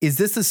that. Is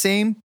this the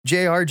same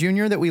JR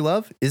Jr. that we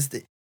love? Is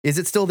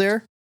it still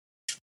there?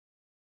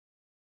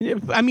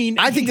 I mean,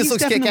 I think this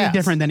looks kick-ass.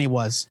 Different than he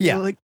was.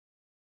 Yeah.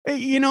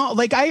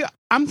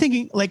 I'm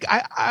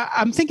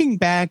thinking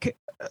back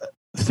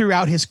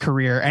throughout his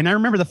career, and I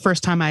remember the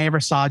first time I ever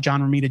saw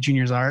John Romita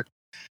Jr.'s art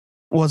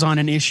was on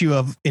an issue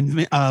of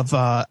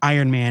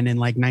Iron Man in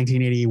like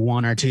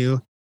 1981 or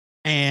 2,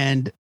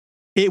 and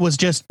it was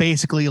just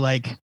basically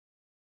like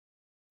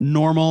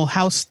normal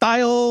house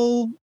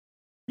style,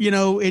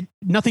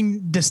 nothing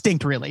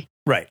distinct really.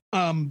 Right.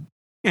 And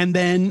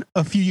then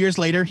a few years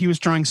later, he was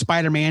drawing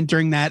Spider-Man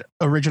during that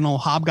original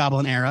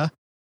Hobgoblin era.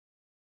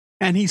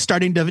 And he's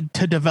starting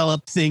to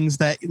develop things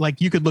that like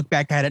you could look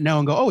back at it now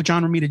and go, oh,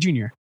 John Romita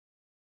Jr.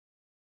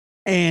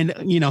 And,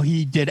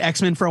 he did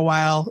X-Men for a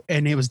while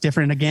and it was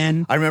different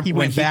again. I remember he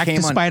went back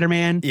to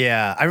Spider-Man.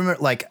 Yeah. I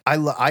remember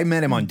I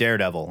met him on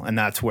Daredevil, and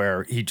that's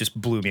where he just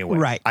blew me away.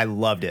 Right. I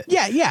loved it.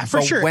 Yeah,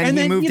 for sure. When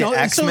he moved to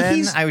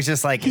X-Men, I was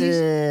just like,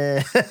 he's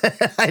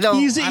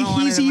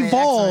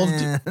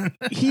evolved.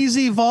 He's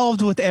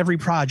evolved with every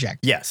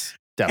project. Yes.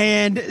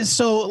 Definitely. And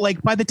so like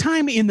by the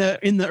time in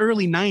the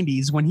early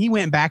 90s, when he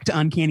went back to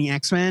Uncanny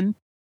X-Men,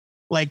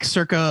 like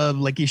circa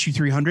like issue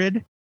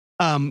 300,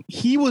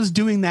 he was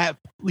doing that,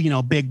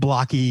 big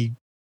blocky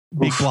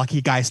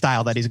guy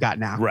style that he's got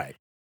now. Right.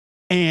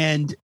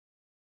 And,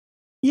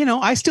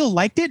 I still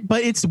liked it,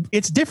 but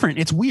it's different.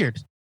 It's weird.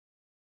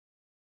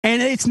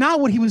 And it's not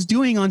what he was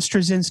doing on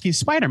Straczynski's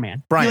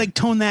Spider-Man. Brian. He like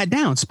toned that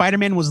down.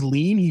 Spider-Man was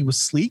lean. He was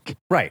sleek.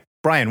 Right.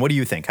 Brian, what do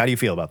you think? How do you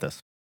feel about this?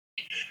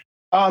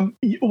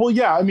 Well,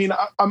 yeah, I mean,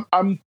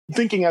 I'm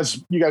thinking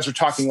as you guys are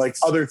talking, like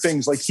other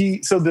things, like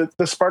the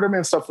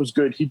Spider-Man stuff was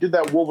good. He did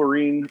that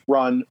Wolverine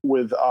run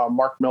with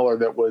Mark Miller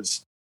that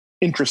was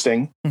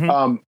interesting.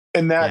 Mm-hmm.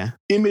 And that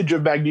image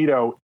of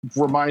Magneto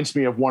reminds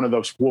me of one of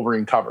those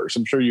Wolverine covers.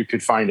 I'm sure you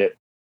could find it.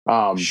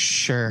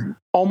 Sure.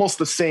 Almost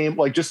the same.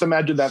 Like just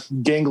imagine that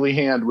gangly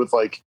hand with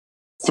like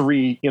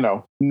 3,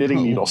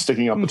 knitting needles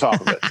sticking up the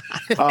top of it.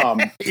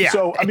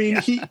 So, I mean,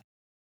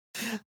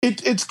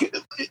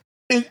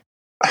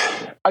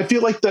 I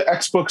feel like the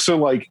X books are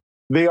like,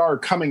 they are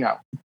coming out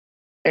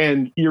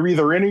and you're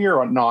either in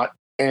or not.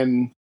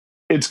 And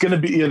it's going to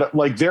be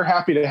like, they're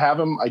happy to have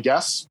him, I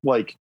guess.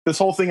 Like this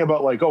whole thing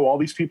about like, oh, all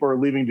these people are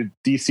leaving to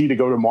DC to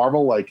go to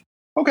Marvel. Like,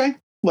 okay.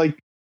 Like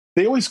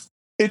they always,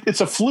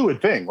 it's a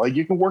fluid thing. Like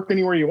you can work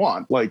anywhere you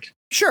want. Like,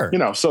 sure.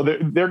 So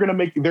they're going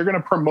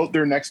to promote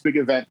their next big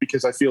event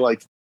because I feel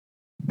like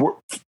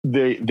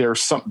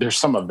there's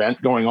some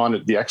event going on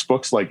at the X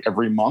books like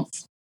every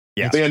month.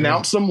 Yeah, they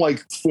announce them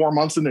like 4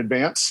 months in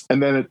advance,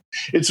 and then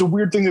it's a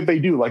weird thing that they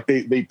do. Like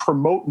they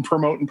promote and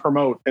promote and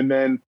promote, and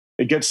then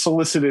it gets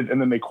solicited, and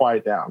then they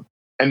quiet down,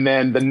 and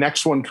then the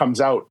next one comes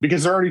out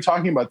because they're already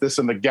talking about this,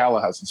 and the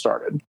gala hasn't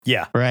started.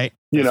 Yeah, right.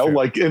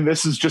 And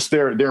this is just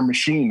their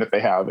machine that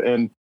they have,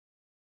 and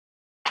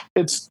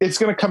it's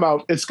going to come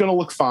out. It's going to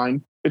look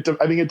fine. I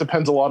think it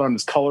depends a lot on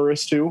his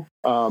colorist too.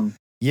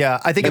 Yeah,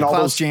 I think if and all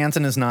Klaus those-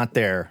 Janson is not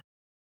there,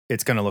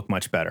 it's going to look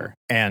much better.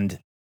 And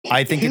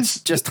I think it's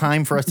just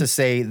time for us to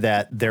say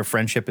that their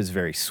friendship is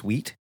very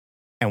sweet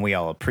and we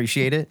all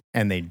appreciate it.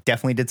 And they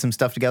definitely did some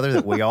stuff together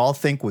that we all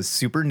think was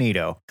super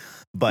neato.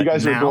 But You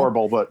guys are now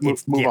adorable, but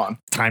it's- move yeah, on.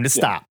 Time to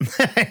stop.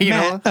 You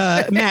know,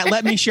 Matt,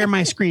 let me share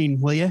my screen,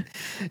 will you?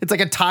 it's like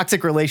a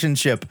toxic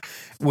relationship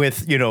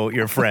with,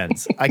 your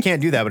friends. I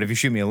can't do that, but if you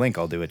shoot me a link,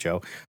 I'll do it,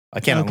 Joe. I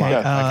can't Okay,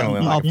 unlock. I can only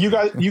unlock.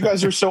 You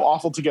guys are so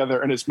awful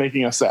together, and it's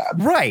making us sad.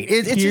 Right.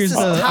 It's Here's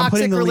just a I'm toxic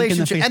putting the link in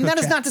the relationship. And that Facebook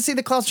is chat. not to say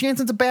that Klaus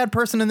Jansen's a bad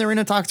person and they're in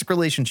a toxic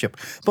relationship.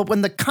 But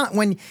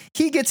when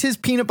he gets his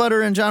peanut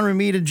butter and John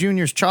Romita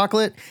Jr.'s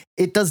chocolate,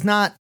 it does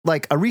not,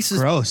 like, a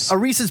Reese's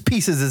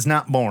Pieces is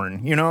not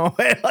born,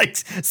 like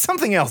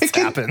something else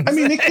happens. I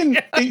mean,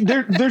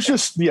 there's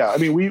just, I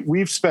mean,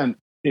 we've spent,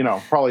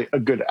 probably a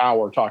good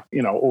hour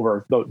talking,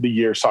 over the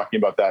years talking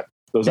about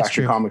those That's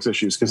Action true. Comics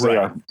issues, because they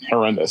are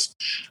horrendous.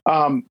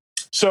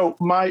 So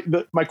my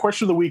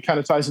question of the week kind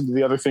of ties into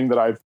the other thing that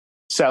I've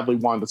sadly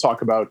wanted to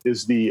talk about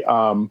is the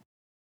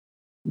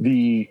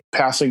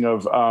passing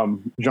of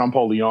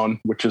Jean-Paul Leon,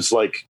 which is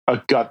like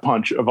a gut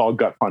punch of all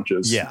gut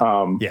punches.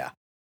 Yeah.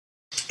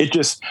 It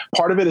just,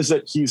 part of it is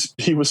that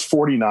he was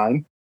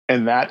 49,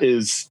 and that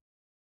is,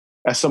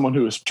 as someone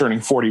who is turning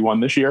 41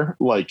 this year,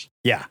 like,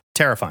 Yeah.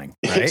 Terrifying.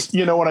 Right.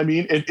 you know what I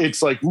mean?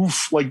 It's like,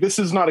 oof, like this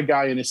is not a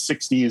guy in his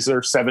 60s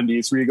or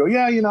 70s where you go,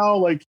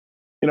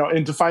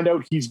 and to find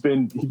out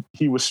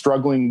he was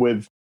struggling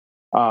with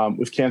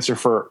cancer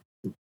for,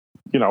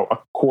 a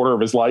quarter of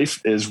his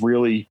life is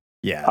really,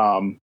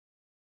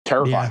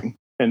 terrifying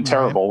and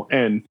terrible.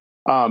 And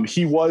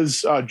he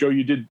was, Joe,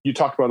 you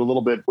talked about a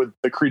little bit with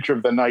the Creature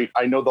of the Night.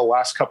 I know the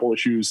last couple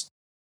issues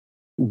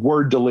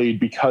were delayed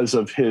because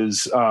of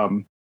his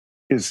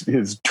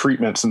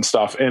treatments and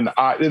stuff. And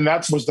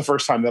that was the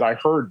first time that I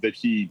heard that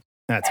he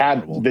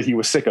that he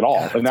was sick at all.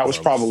 Yeah, and that was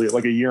horrible. probably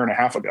like a year and a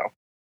half ago.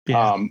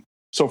 Yeah.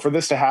 So for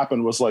this to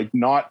happen was like,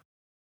 not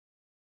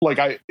like,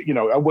 I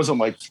wasn't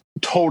like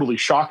totally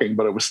shocking,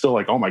 but it was still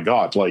like, oh my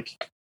God,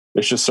 like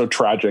it's just so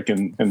tragic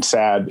and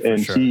sad.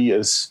 And sure. he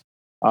is,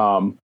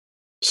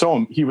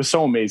 he was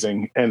so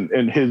amazing. And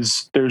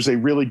there's a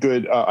really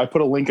good, I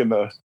put a link in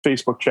the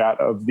Facebook chat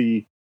of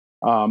the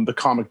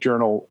Comic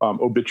Journal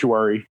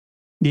obituary,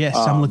 Yes,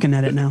 I'm looking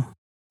at it now.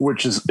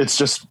 which is, it's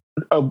just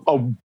a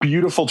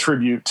beautiful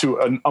tribute to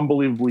an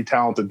unbelievably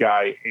talented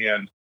guy.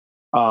 And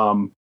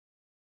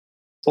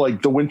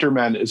like The Winter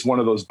Men is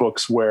one of those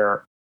books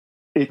where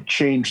it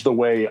changed the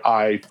way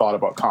I thought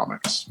about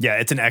comics. Yeah.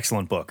 It's an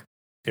excellent book.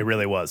 It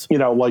really was.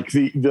 Like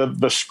the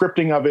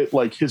scripting of it,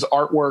 like his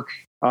artwork.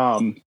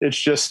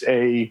 It's just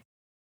it's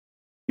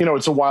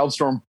a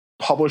Wildstorm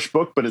published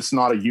book, but it's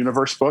not a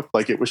universe book.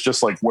 Like it was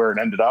just like where it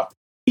ended up.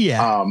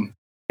 Yeah.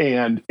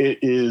 And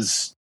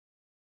it's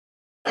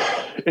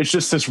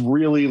just this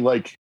really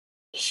like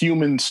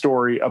human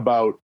story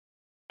about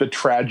the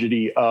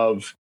tragedy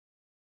of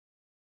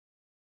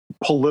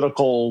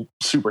political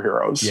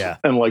superheroes. Yeah.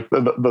 And like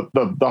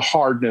the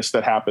hardness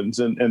that happens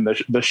and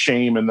the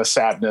shame and the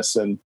sadness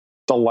and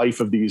the life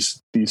of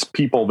these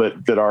people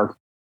that are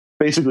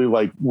basically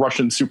like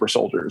Russian super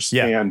soldiers.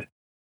 Yeah.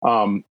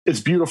 And it's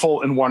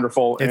beautiful and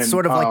wonderful. It's and,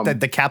 sort of like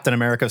the Captain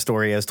America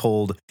story as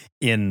told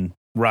in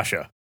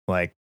Russia,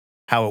 like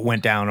how it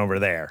went down over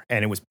there,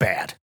 and it was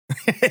bad.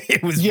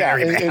 It was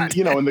very bad.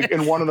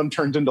 And one of them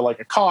turns into like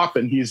a cop,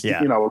 and he's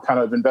kind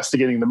of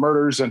investigating the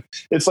murders, and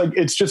it's like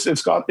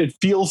it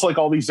feels like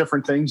all these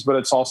different things, but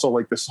it's also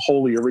like this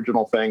wholly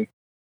original thing.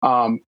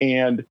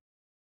 And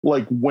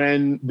like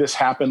when this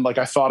happened, like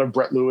I thought of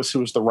Brett Lewis, who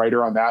was the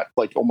writer on that,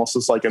 like almost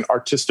as like an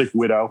artistic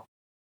widow.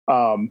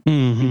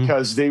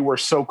 Because they were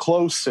so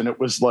close, and it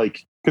was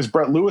like, because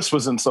Brett Lewis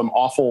was in some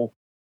awful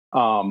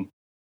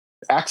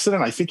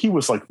accident. I think he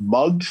was like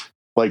mugged,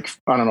 like,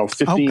 I don't know,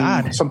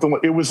 15, something.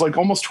 It was like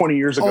almost 20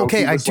 years ago.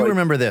 Okay, I do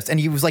remember this. And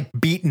he was like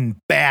beaten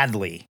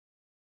badly.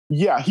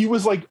 Yeah, he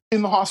was like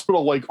in the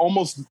hospital, like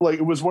almost like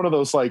it was one of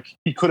those, like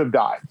he could have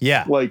died.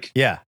 Yeah. Like,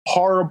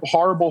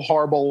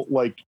 horrible,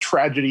 like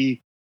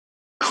tragedy,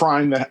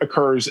 crime that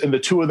occurs. And the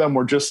two of them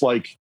were just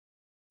like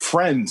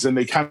friends, and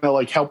they kind of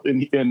like helped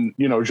and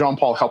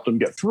Jean-Paul helped him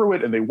get through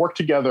it, and they worked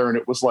together. And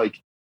it was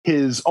like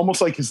his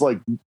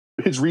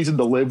reason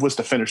to live was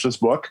to finish this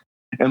book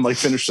and like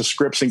finish the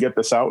scripts and get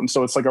this out. And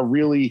so it's like a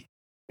really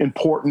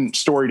important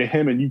story to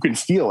him, and you can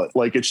feel it.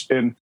 Like it's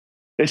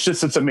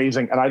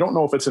amazing. And I don't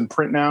know if it's in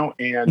print now.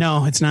 And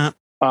no, it's not.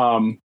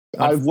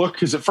 I looked,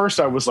 because at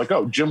first I was like,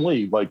 oh, Jim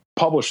Lee like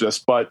published this,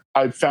 but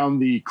I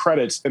found the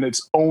credits and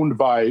it's owned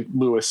by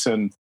Lewis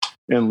and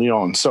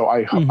Leon. So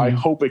I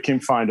hope it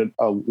can find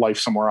a life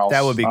somewhere else.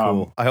 That would be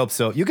cool. I hope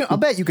so. I'll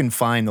bet you can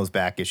find those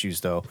back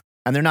issues though.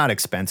 And they're not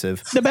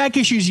expensive. The back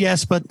issues,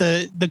 yes, but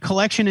the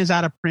collection is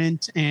out of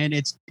print, and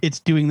it's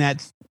doing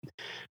that.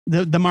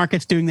 The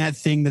market's doing that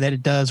thing that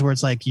it does, where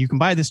it's like you can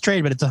buy this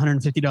trade, but it's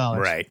 $150.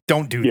 Right.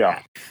 Don't do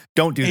that.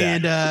 Don't do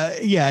that.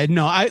 And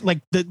I like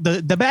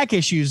the back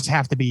issues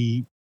have to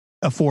be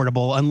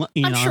affordable,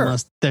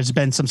 unless there's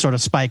been some sort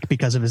of spike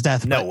because of his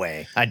death. No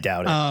way. I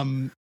doubt it.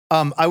 Um,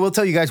 I will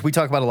tell you guys, we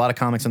talk about a lot of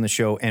comics on the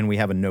show, and we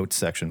have a notes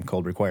section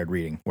called Required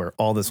Reading where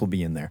all this will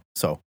be in there.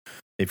 So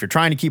if you're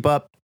trying to keep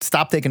up,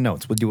 stop taking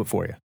notes. We'll do it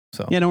for you.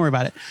 So yeah, don't worry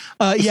about it.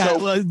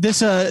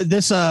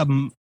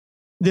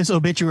 This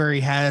obituary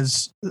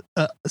has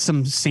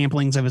some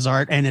samplings of his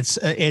art, and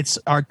it's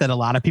art that a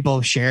lot of people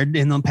have shared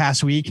in the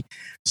past week.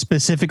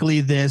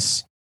 Specifically,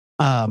 this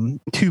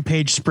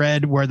 2-page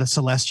spread where the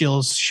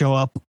Celestials show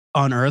up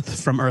on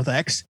Earth from Earth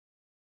X,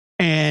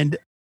 and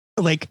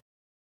like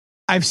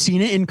I've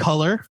seen it in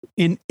color,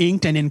 in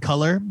inked and in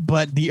color,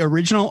 but the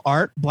original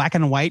art, black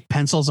and white,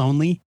 pencils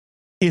only,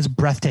 is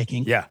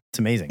breathtaking. yeah, it's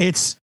amazing.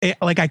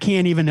 Like I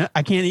can't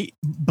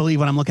believe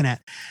what I'm looking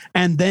at.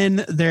 And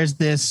then there's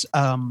this.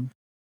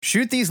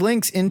 Shoot these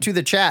links into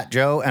the chat,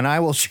 Joe, and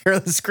I will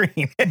share the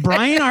screen.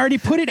 Brian already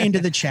put it into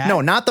the chat.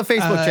 No, not the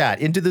Facebook chat,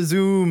 into the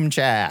Zoom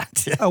chat.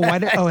 It's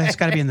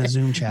got to be in the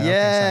Zoom chat.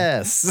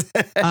 Yes.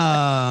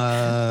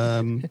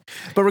 Okay,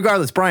 But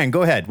regardless, Brian,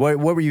 go ahead. What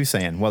were you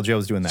saying while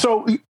Joe's doing that?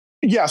 So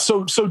yeah,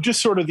 so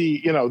just sort of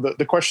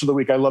the question of the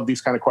week. I love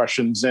these kind of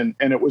questions, and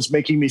it was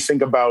making me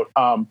think about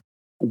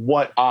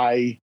what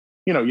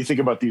you think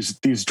about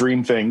these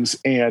dream things,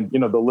 and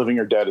the living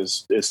or dead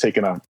is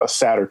taking a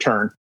sadder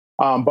turn.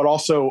 But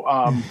also,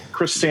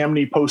 Chris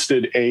Samney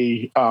posted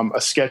a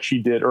sketch he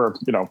did, or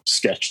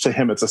sketch. To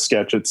him, it's a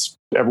sketch. It's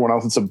everyone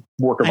else. It's a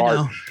work of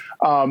art.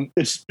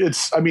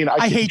 It's. I mean,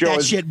 I hate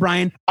that shit,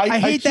 Brian. I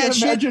hate that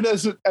shit. I can't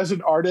imagine as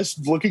an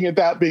artist looking at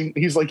that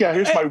he's like, yeah,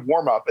 here's my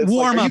warm up.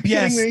 Warm up,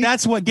 yes,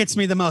 that's what gets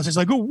me the most. It's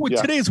like,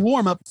 today's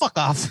warm up. Fuck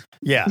off.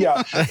 Yeah,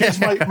 yeah. Here's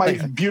my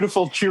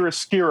beautiful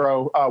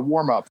chiaroscuro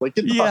warm up. Like,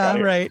 get the fuck out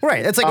of here.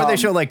 Right. It's like when they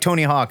show like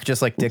Tony Hawk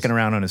just like dicking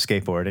around on a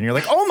skateboard, and you're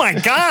like, oh my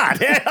god.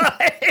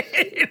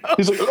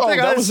 He's like,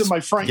 that was in my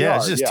front yard. Yeah,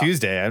 it's just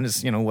Tuesday. I'm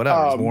just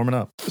whatever, just warming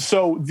up.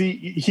 So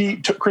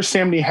Chris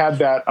Samney had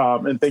that,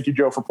 and thank you,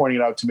 Joe, for pointing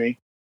it out to me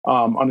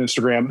on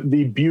Instagram.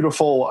 The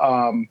beautiful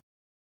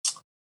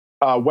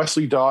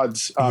Wesley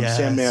Dodds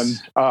Sandman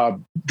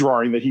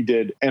drawing that he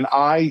did, and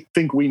I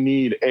think we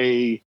need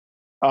and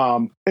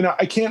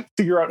I can't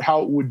figure out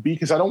how it would be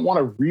because I don't want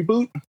to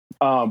reboot,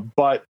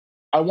 but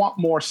I want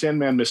more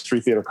Sandman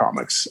Mystery Theater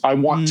comics. I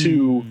want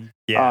to.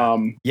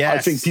 Yes. I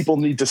think people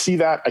need to see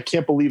that. I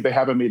can't believe they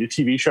haven't made a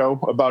TV show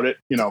about it.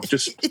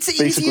 It's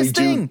the easiest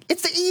thing.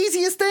 It's the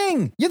easiest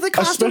thing. You're the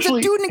costume's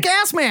a dude in a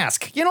gas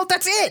mask.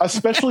 That's it.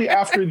 Especially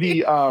after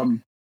the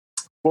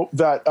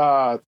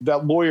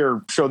that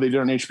lawyer show they did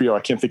on HBO. I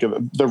can't think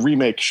of the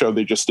remake show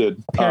they just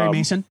did. Perry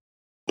Mason.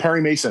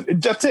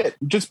 That's it.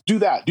 Just do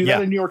that. Do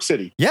that in New York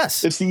City.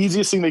 Yes, it's the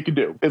easiest thing they could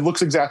do. It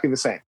looks exactly the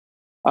same.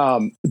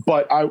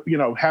 But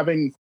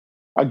having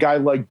a guy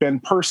like Ben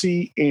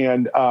Percy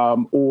and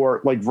or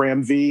like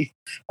Ram V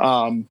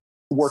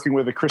working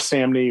with a Chris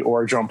Samney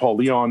or John Paul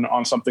Leon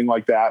on something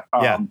like that,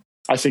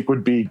 I think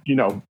would be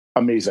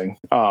amazing.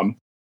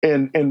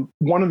 And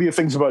one of the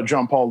things about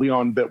John Paul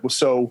Leon that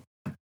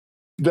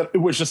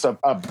it was just a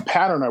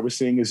pattern I was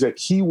seeing is that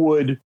he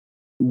would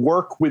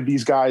work with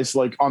these guys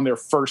like on their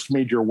first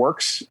major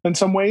works in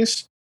some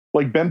ways.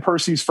 Like Ben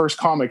Percy's first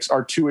comics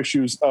are 2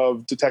 issues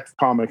of Detective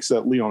Comics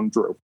that Leon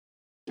drew.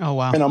 Oh,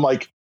 wow. And I'm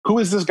like, who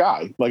is this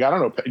guy? Like, I don't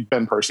know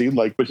Ben Percy,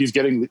 but he's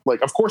getting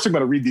of course I'm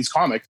going to read these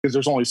comics because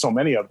there's only so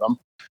many of them.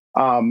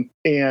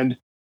 And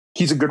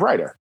he's a good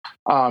writer.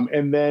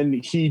 And then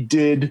he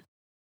did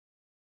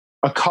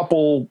a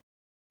couple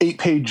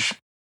 8-page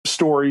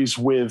stories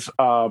with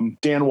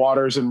Dan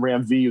Waters and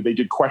Ram V. They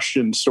did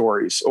question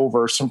stories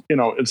over some,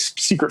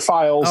 Secret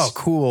Files. Oh,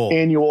 cool.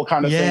 Annual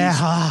kind of things.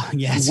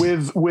 Yes.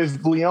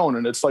 With Leon.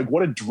 And it's like,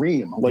 what a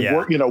dream.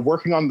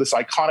 Working on this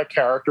iconic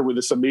character with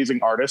this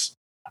amazing artist.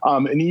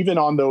 And even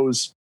on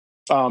those,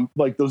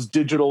 those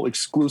digital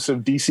exclusive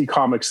DC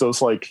comics,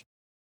 those like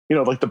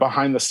the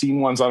behind the scene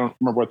ones, I don't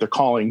remember what they're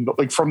calling, but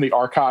like from the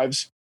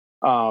archives,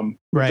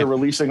 they're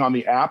releasing on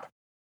the app.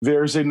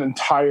 There was an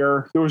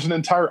entire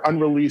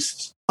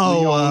unreleased.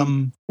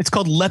 It's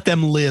called Let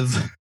Them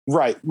Live.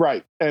 Right.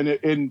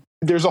 And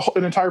there's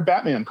an entire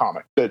Batman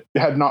comic that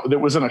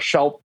was in a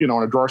shelf, in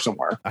a drawer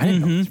somewhere. I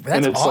didn't know. That's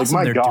and it's awesome. Like,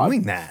 my they're God.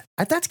 doing that.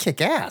 That's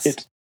kick ass.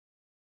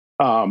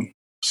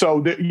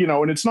 So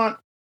and it's not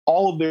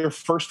all of their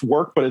first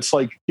work, but it's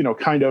like,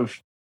 kind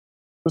of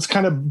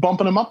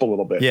bumping them up a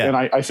little bit. Yeah. And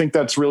I think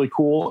that's really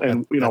cool.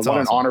 And, what awesome.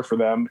 an honor for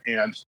them.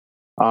 And,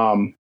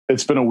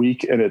 it's been a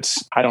week and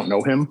I don't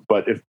know him,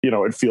 but it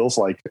feels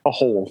like a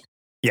whole,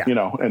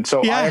 and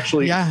so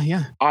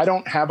I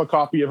don't have a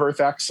copy of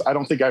Earth X. I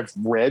don't think I've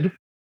read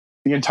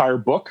the entire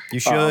book. You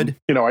should.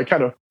 I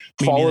kind of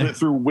followed it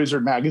through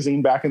Wizard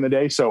magazine back in the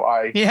day. So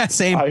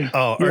same.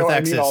 Earth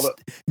X is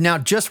now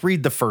just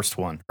read the first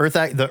one.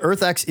 The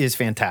Earth X is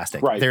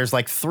fantastic. Right. There's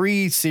like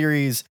 3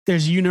 series.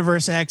 There's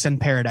Universe X and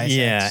Paradise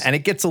X. And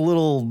it gets a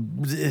little,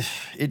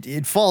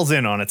 it falls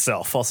in on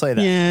itself. I'll say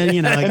that. Yeah.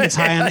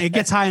 It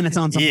gets high on its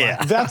own supply.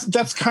 Yeah.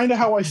 That's kind of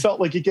how I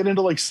felt. Like you get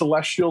into like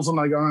Celestials and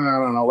I go, I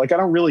don't know. Like I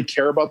don't really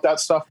care about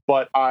that stuff,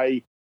 but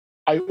I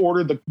I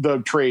ordered the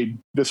trade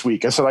this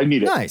week. I said I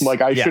need it. Nice.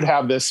 Like I Yeah. should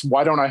have this.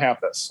 Why don't I have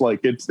this?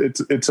 Like it's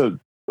a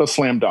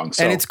slam dunk.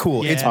 So And it's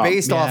cool. It's Yeah.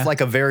 based off Yeah.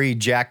 like a very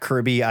Jack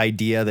Kirby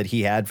idea that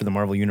he had for the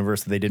Marvel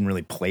Universe that they didn't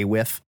really play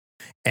with.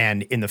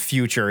 And in the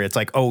future, it's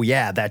like, oh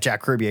yeah, that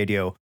Jack Kirby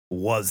idea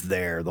was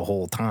there the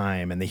whole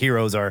time. And the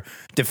heroes are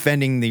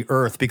defending the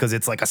Earth because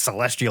it's like a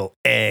celestial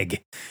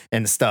egg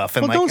and stuff.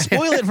 And Well, like, don't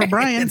spoil it for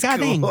Brian. it's God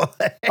dang. cool.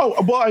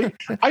 oh well,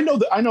 I know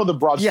the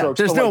broad Yeah, strokes.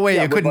 there's but, no like, way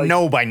yeah, you with, couldn't like,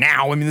 know by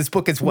now. I mean, this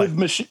book is what, with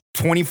machine.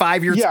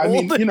 25 years Yeah, I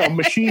old? mean,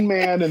 Machine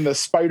Man and the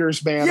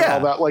Spiders Man and Yeah. all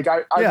that. Like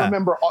I Yeah.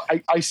 remember,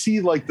 I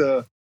see like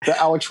the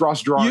Alex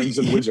Ross drawings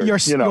and Wizard.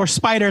 Your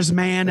Spiders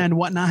Man and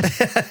whatnot.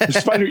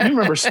 Spider. You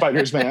remember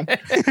Spiders Man?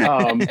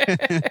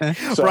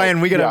 So, Brian,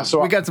 we got yeah,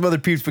 we got some other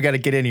peeps we got to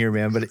get in here,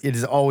 man. But it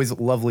is always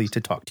lovely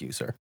to talk to you,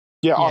 sir.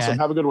 Yeah, awesome.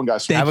 Yeah. Have a good one,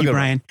 guys. Have Thank a you, good one.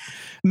 Brian.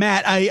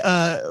 Matt,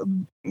 I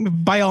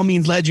by all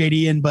means let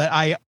JD in, but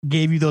I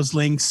gave you those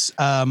links.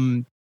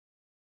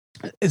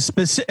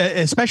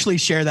 Especially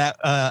share that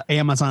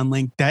Amazon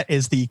link. That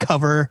is the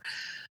cover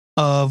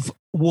of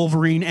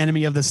Wolverine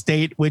Enemy of the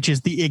State, which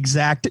is the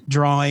exact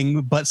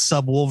drawing but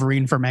sub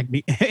Wolverine for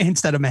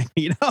instead of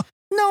Magneto.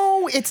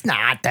 No, it's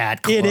not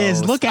that close. It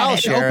is. Look at I'll it.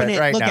 share Open it.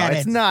 right Look now. at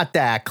It's it. not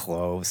that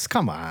close.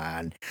 Come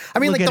on. I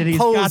mean, Look like at it. the He's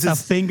got pose the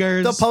is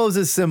fingers. the pose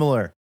is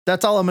similar.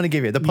 That's all I'm going to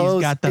give you. The He's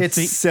pose, got the it's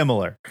fi-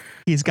 similar.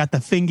 He's got the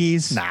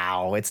fingies.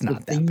 No, it's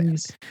not The that bad.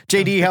 things.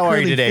 JD, The how are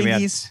you curly today,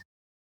 man? fingies.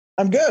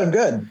 I'm good. I'm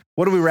good.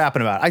 What are we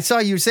rapping about? I saw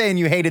you saying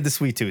you hated the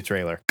Sweet Tooth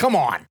trailer. Come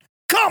on.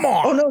 Come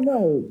on.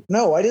 Oh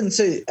no! I didn't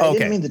say. I Okay.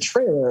 didn't mean the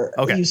trailer.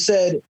 Okay. You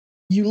said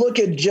you look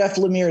at Jeff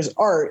Lemire's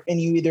art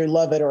and you either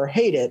love it or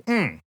hate it.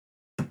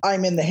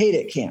 I'm in the hate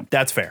it camp.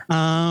 That's fair.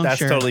 Oh, That's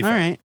sure. totally fair. All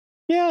right.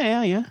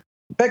 Yeah.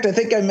 In fact, I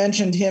think I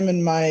mentioned him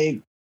in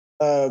my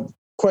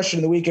question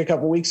of the week a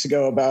couple weeks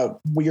ago about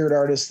weird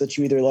artists that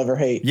you either love or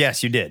hate.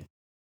 Yes, you did.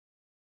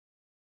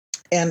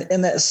 And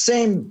in that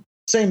same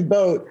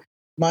boat,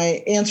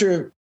 my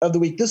answer of the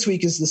week this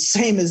week is the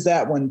same as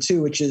that one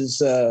too, which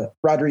is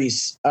Rod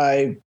Reese.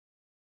 I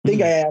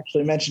think I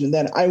actually mentioned it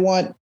then. I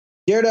want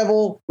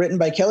Daredevil, written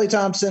by Kelly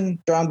Thompson,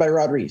 drawn by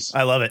Rod Reese.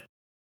 I love it.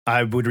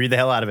 I would read the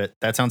hell out of it.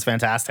 That sounds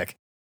fantastic.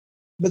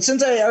 But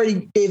since I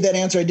already gave that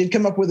answer, I did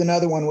come up with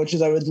another one, which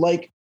is I would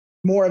like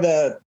more of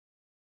a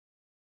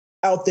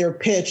out there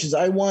pitch. Is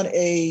I want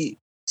a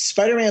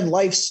Spider-Man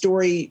life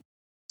story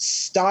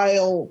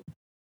style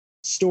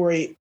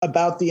story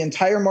about the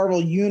entire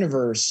Marvel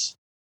universe,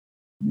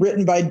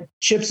 written by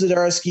Chip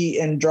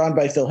Zdarsky and drawn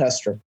by Phil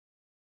Hester.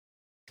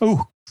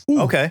 Ooh.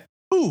 Okay.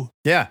 Ooh.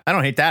 Yeah, I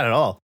don't hate that at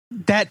all.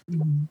 That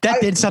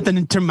did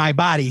something to my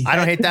body. I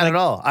don't hate that at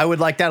all. I would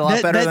like that a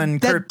lot better than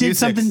Kurt did Busiek's.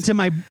 something to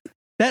my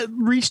that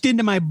reached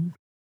into my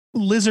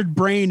lizard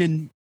brain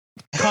and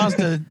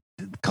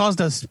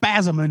caused a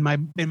spasm in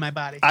my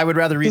body. I would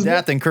rather read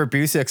that than Kurt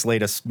Busiek's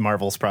latest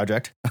Marvel's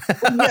project.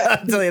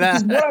 I'll tell you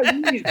that. What I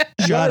need-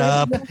 Shut what I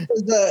up. need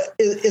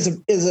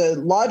is a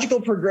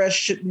logical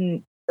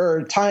progression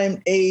or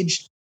time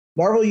aged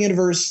Marvel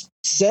universe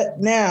set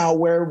now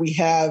where we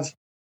have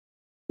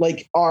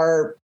like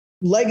our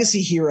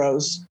legacy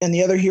heroes and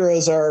the other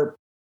heroes are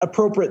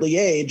appropriately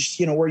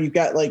aged, where you've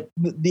got like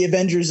the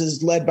Avengers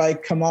is led by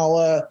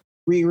Kamala,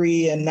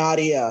 Riri, and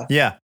Nadia,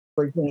 Yeah,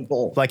 for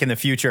example. like in the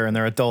future and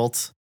they're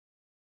adults.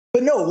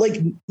 But no,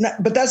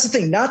 but that's the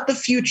thing, not the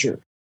future.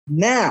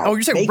 Now. Oh,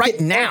 you're saying Make right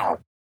it now.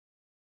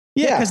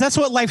 Yeah, Yeah. because that's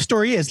what life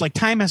story is. Like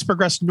time has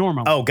progressed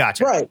normal. Oh,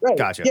 gotcha. Right.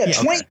 Gotcha. Yeah, Okay.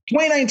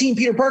 2019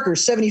 Peter Parker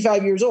is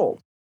 75 years old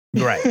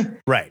Right.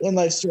 in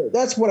life story.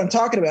 That's what I'm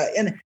talking about.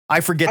 And I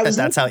forget I that was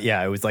that's how,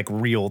 it was like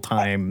real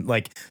time.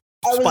 Like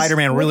I was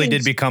Spider-Man really looking-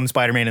 did become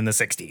Spider-Man in the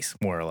 60s,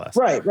 more or less.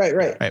 Right.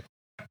 Right.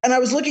 And I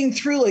was looking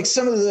through like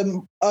some of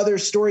the other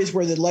stories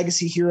where the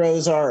legacy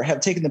heroes have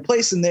taken the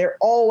place, and they're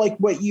all like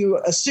what you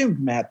assumed,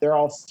 Matt. They're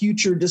all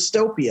future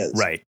dystopias.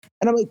 Right.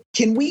 And I'm like,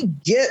 can we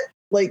get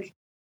like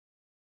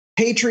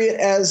Patriot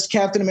as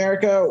Captain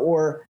America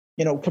or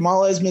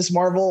Kamala as Miss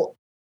Marvel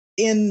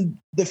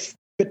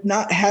but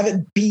not have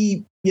it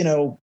be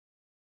Old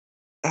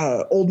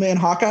Man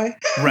Hawkeye?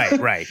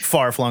 Right.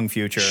 Far-flung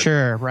future.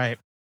 Sure, right.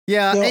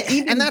 Yeah, So and,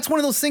 even- and that's one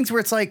of those things where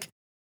it's like,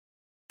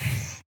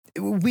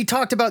 we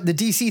talked about the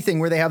DC thing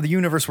where they have the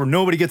universe where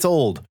nobody gets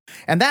old,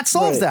 and that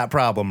solves Right. that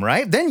problem,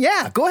 right? Then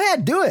yeah, go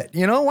ahead, do it.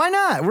 Why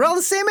not? We're all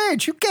the same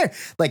age. Who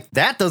cares? Like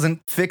that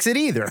doesn't fix it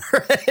either.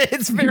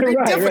 It's very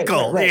Right,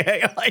 difficult. right.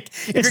 Yeah, like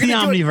if It's you're the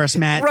gonna do it- omniverse,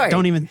 Matt. Right.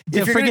 Don't even If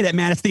you're forget gonna- it,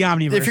 Matt. It's the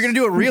omniverse. If you're gonna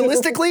do it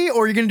realistically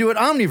or you're gonna do it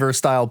omniverse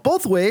style,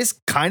 both ways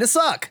kind of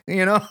suck. So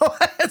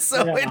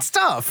Yeah. it's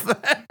tough.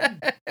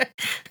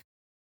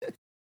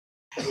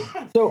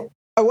 So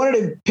I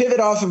wanted to pivot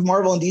off of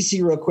Marvel and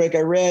DC real quick. I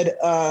read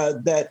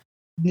that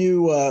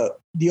new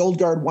The Old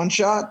Guard one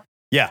shot.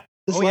 Yeah.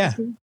 This Oh, last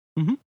yeah. week.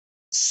 Mhm.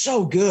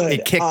 So good.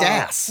 It kicked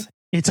ass.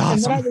 It's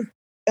And then, awesome.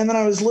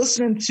 I was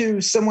listening to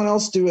someone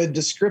else do a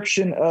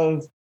description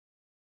of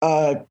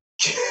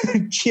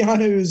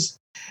Keanu's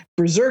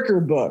Berserker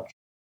book.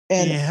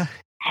 And Yeah.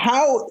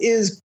 how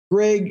is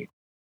Greg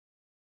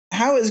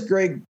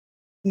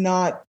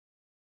not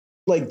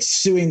like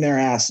suing their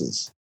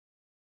asses?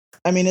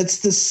 I mean, it's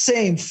the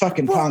same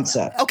fucking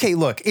concept. Okay,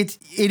 look, it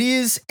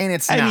is and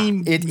it's not. I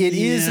mean, it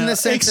is in the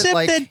sense except that,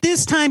 like, that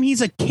this time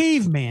he's a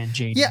caveman,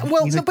 JD. yeah,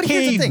 well, he's no, a but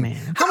here's the thing.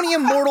 caveman. How many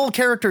immortal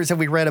characters have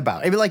we read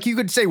about? I mean, like, you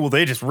could say, well,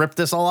 they just ripped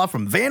this all off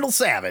from Vandal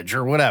Savage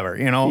or whatever,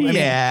 you know?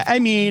 I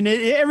mean,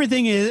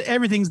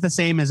 everything's the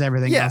same as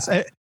everything Yeah. else.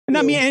 And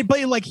I mean,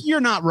 but like,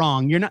 you're not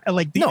wrong. You're not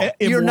like the No,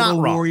 you're not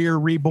immortal wrong. warrior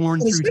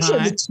reborn And through especially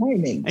time. the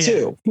timing Yeah.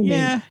 too. I mean,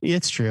 Yeah,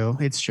 it's true.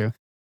 It's true.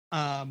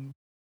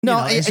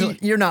 No, you know, so-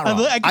 you're not wrong.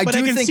 but I do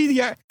can think see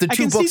the the I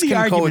two can see books the can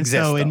arguments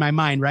coexist, though in though. my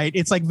mind, right?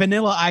 It's like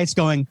Vanilla Ice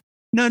going,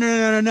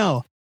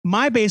 no.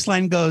 My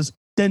baseline goes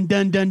dun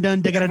dun dun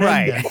dun dun dun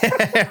right.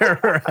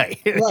 dun. Right.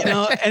 You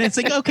know, and it's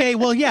like, okay,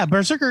 well, yeah,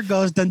 Berserker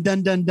goes dun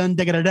dun dun dun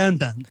dun dun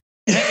dun.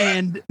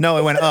 And No,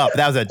 it went up.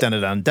 That was a dun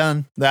dun dun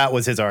dun. That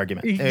was his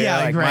argument. yeah,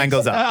 Like, right. mine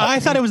goes up. I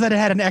thought it was that it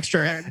had an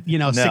extra,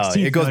 no,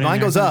 16. it goes. Mine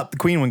goes up. The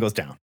queen one goes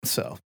down.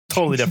 So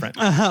totally different.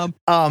 But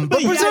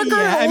But yeah, Berserker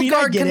yeah, I and mean, I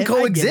Old Guard get can it, I get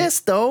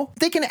coexist, though.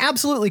 They can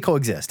absolutely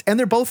coexist, and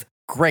they're both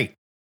great.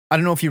 I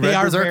don't know if you They read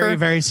are Berserker. very,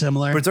 very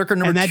similar. Berserker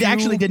number and that 2.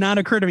 actually did not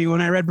occur to me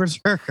when I read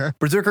Berserker.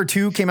 Berserker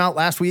 2 came out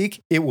last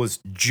week. It was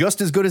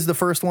just as good as the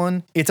first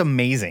one. It's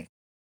amazing.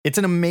 It's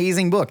an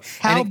amazing book.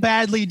 How And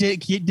badly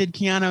did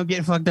Keanu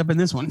get fucked up in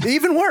this one?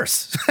 even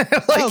worse.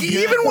 God.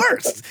 Even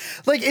worse.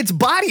 Like, it's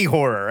body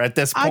horror at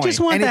this point. I just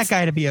want And that it's-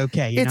 guy to be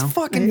okay. You it's know?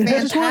 fucking I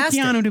just want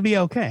fantastic. Keanu to be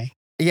okay.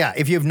 Yeah,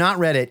 if you have not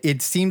read it,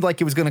 it seemed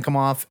like it was going to come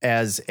off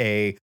as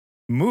a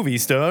movie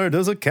star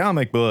does a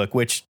comic book,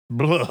 which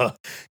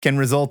can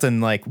result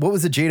in, like, what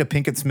was the Jada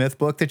Pinkett Smith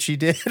book that she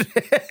did?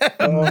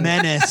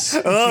 Menace.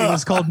 It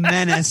was called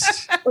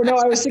Menace. Or no,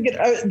 I was thinking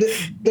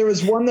there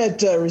was one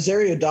that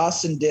Rosario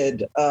Dawson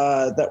did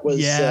that was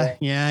Yeah.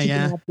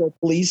 keeping up the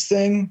police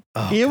thing.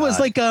 Oh, It was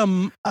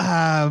God.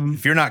 like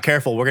If you're not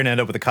careful, we're going to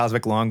end up with a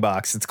cosmic long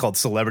box. It's called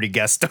Celebrity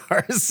Guest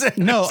Stars.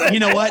 no, you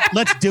know what?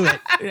 Let's do it.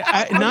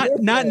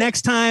 Not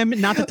next time,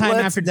 not the time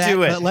Let's after that,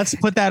 do it. but let's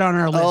put that on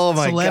our list. Oh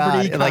my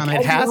Celebrity God. Like, comic.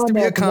 it has to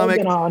be a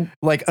comic, On.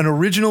 like an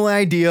original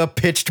idea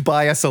pitched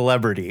by a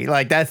celebrity.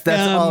 Like, that's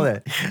all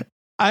it.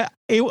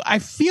 I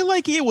feel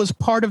like it was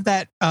part of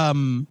that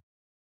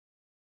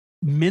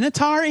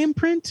Minotaur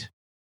imprint,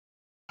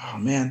 Oh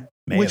man,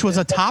 which was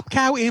a Top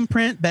Cow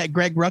imprint that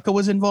Greg Rucka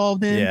was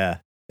involved in. Yeah,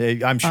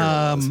 I'm sure.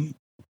 It was.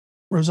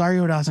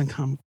 Rosario Dawson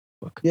comic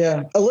book.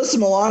 yeah, Alyssa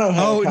Milano.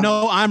 Had a Oh comic.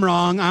 no, I'm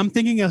wrong. I'm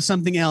thinking of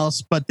something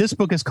else. But this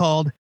book is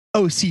called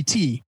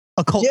OCT,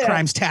 Occult Yeah.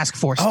 Crimes Task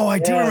Force. Oh, I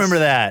do Yes. remember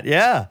that.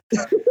 Yeah.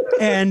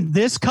 And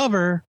this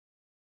cover,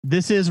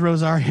 this is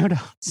Rosario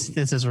Dawson.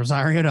 This is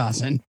Rosario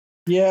Dawson.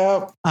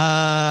 Yeah,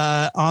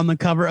 On the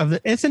cover of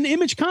it's an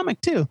Image comic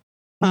too.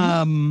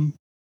 And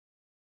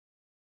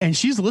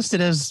she's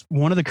listed as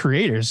one of the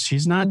creators.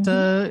 She's not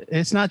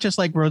it's not just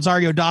like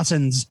Rosario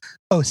Dawson's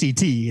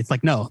OCT. It's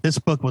like, no, this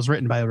book was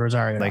written by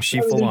Rosario. Like,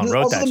 Dawson. she full on There's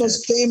wrote also that the shit.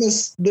 most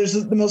famous. There's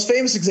the most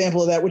famous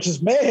example of that, which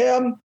is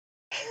Mayhem.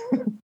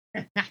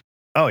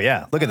 Oh,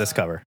 yeah. Look at this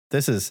cover.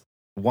 This is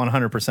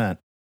 100%. I'm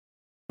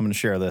going to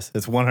share this.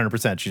 It's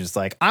 100%. She's just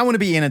like, I want to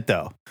be in it,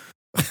 though.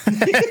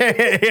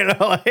 You know,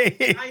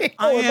 like,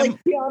 I am like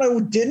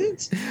Keanu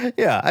didn't.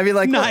 yeah. I mean,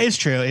 like, no, look, it's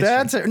true. It's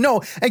that's no,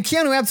 and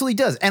Keanu absolutely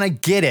does, and I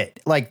get it.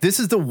 Like, this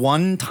is the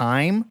one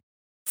time,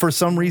 for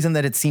some reason,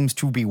 that it seems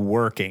to be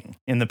working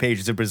in the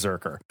pages of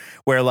Berserker,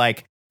 where,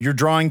 like, you're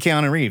drawing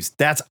Keanu Reeves.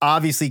 That's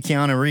obviously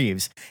Keanu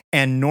Reeves,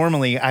 and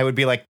normally I would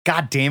be like,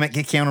 God damn it,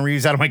 get Keanu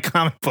Reeves out of my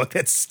comic book.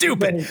 That's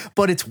stupid, Right.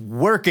 but it's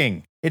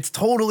working. It's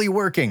totally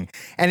working,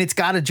 and it's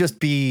got to just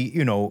be,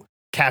 you know,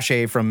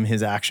 cachet from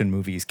his action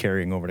movies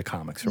carrying over to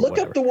comics or Look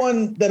whatever. up the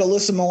one that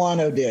Alyssa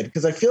Milano did,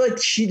 because I feel like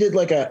she did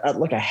like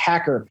a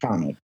hacker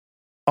comic.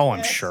 Oh,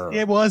 I'm sure.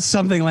 It was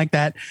something like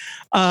that.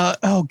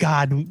 Oh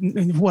God,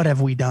 what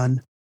have we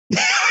done? Yeah,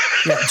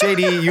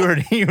 JD,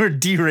 you were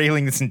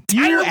derailing this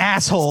entire You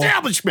asshole.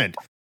 establishment.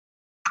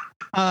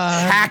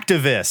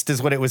 Hacktivist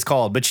is what it was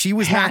called, but she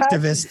was not.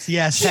 Hacktivist.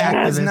 Yes, She was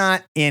hacktivist.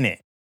 not in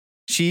it.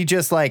 She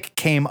just like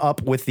came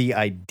up with the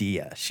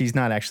idea. She's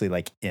not actually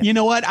like in. You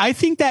know what? I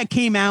think that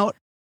came out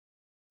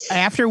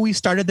after we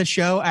started the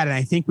show, and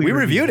I think we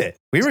reviewed it.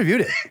 We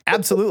reviewed it.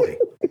 Absolutely.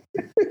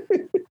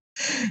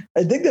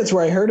 I think that's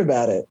where I heard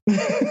about it.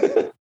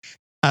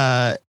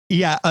 The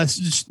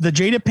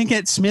Jada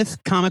Pinkett Smith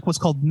comic was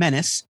called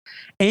Menace,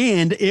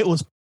 and it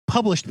was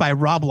published by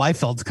Rob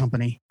Liefeld's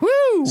company.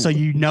 Woo! So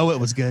you know it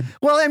was good.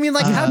 Well, I mean,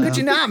 like, how could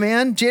you not,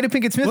 man? Jada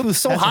Pinkett Smith was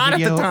so That's a hot at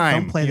video. the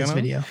time. Don't play you this know?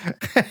 video.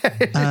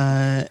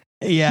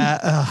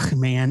 Ugh,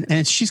 man.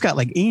 And she's got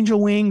like angel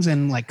wings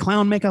and like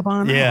clown makeup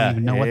on. I Yeah, don't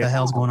even know what yeah. the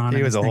hell's going on. It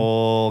in was this a thing.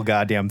 whole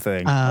goddamn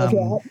thing.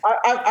 Okay,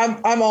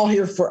 I'm all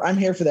here for. I'm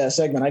here for that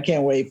segment. I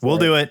can't wait. For We'll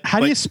do it. How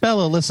do but you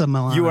spell Alyssa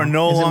Milano? You are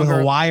no Is it longer-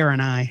 with a Y or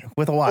an I.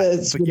 with a Y.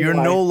 It's But with a you're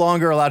Y. no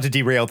longer allowed to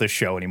derail this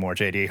show anymore,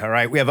 JD. All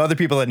right. We have other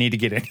people that need to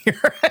get in here.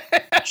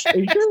 Are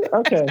you sure?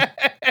 Okay.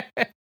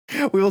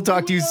 We will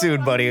talk to you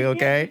soon, buddy.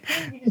 Okay.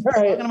 All right.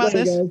 Talking about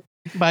later, this?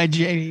 guys. By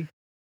JD.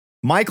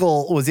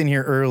 Michael was in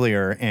here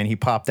earlier and he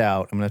popped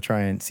out. I'm going to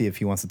try and see if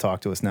he wants to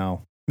talk to us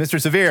now. Mr.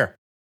 Severe,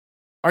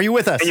 are you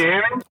with us? Can you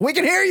hear me? We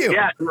can hear you.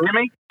 Yeah, can you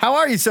hear me? How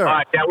are you, sir? All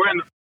right, yeah,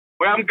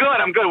 Well, I'm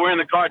good. We're in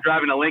the car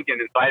driving to Lincoln,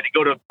 and so I had to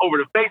go over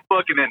to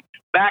Facebook and then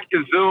back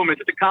to Zoom. It's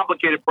just a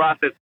complicated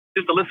process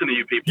just to listen to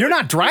you people. You're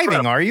not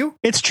driving, are you?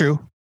 It's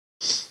true.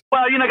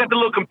 Well, I got the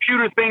little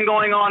computer thing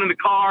going on in the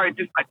car. I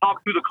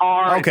talk through the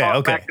car. Okay, it talks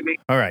okay. Back to me.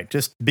 All right,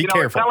 just be It's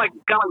careful. kind of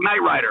like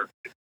Knight Rider.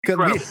 'Cause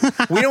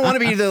we don't want to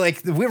be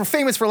we were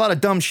famous for a lot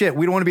of dumb shit.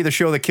 We don't want to be the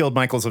show that killed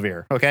Michael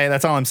Severe. Okay,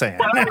 that's all I'm saying.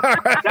 Well,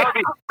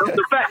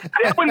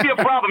 that wouldn't be a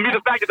problem. It'd be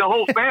the fact that the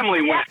whole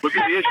family went would be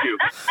the issue.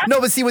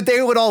 No, but see,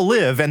 they would all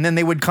live, and then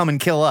they would come and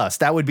kill us.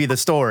 That would be the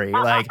story.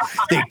 Like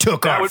they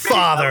took our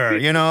father.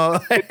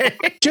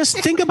 Just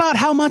think about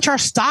how much our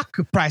stock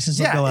prices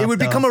would go up. It would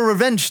though. become a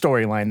revenge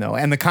storyline though,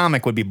 and the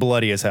comic would be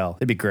bloody as hell.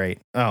 It'd be great.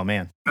 Oh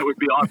man, that would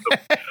be awesome.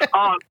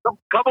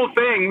 Couple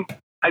things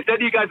I said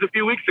to you guys a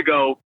few weeks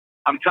ago.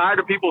 I'm tired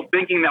of people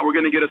thinking that we're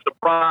going to get a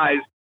surprise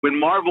when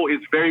Marvel is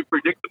very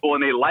predictable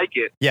and they like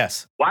it.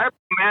 Yes. Why are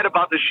we mad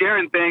about the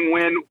Sharon thing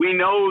when we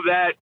know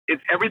that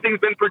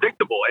everything's been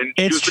predictable? And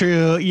it's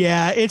true.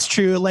 Yeah, it's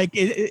true. Like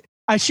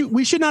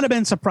we should not have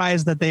been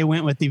surprised that they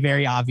went with the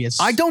very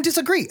obvious. I don't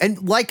disagree. And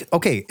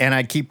and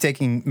I keep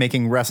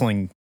making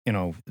wrestling,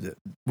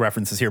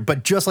 references here,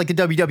 but just like the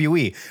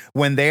WWE,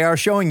 when they are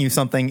showing you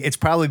something, it's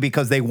probably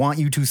because they want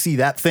you to see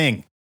that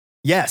thing.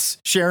 Yes,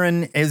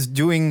 Sharon is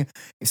doing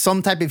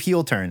some type of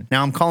heel turn.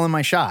 Now I'm calling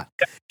my shot.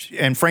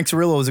 And Frank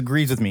Cirillo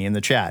agrees with me in the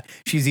chat.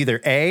 She's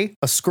either A,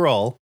 a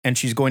Skrull, and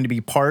she's going to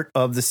be part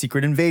of the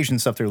secret invasion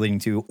stuff they're leading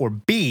to, or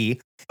B,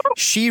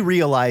 she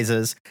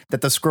realizes that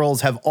the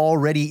Skrulls have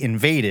already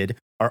invaded,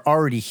 are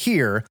already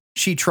here.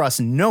 She trusts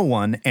no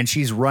one, and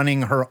she's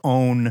running her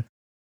own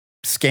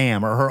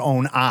scam or her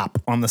own op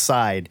on the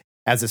side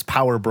as this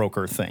power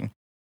broker thing.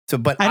 So,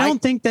 but I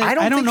don't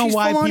know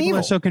why people evil.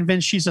 are so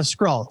convinced she's a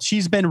Skrull.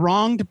 She's been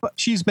wronged.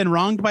 She's been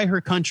wronged by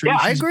her country. Yeah,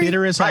 she's I agree.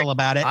 bitter as hell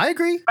about it. I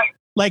agree.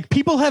 Like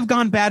people have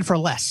gone bad for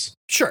less.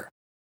 Sure.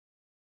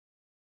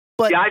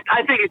 But yeah,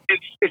 I think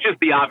it's just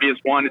the obvious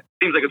one. It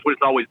seems like it's what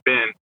it's always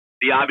been,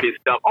 the obvious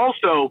stuff.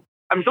 Also,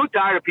 I'm so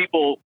tired of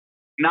people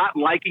not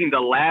liking the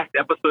last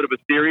episode of a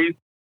series.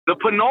 The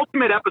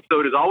penultimate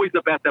episode is always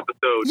the best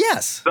episode.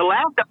 Yes. The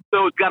last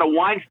episode's got to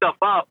wind stuff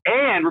up.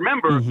 And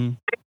remember,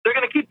 they're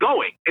going to keep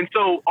going. And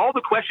so all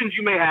the questions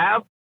you may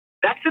have,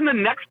 that's in the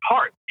next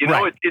part.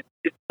 Right. It's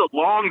a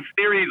long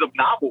series of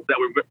novels that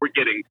we're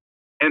getting.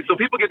 And so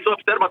people get so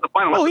upset about the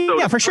final episode. Oh,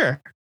 yeah, for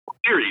sure.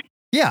 Series.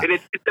 Yeah. And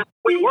it's that's the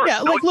way it works. Yeah,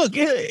 look,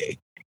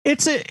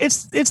 it's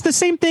the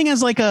same thing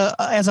as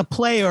as a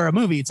play or a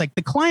movie. It's like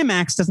the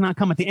climax does not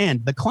come at the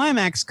end. The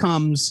climax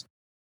comes,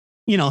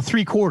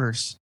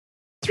 3/4.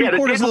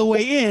 Three-quarters of the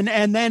way in,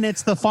 and then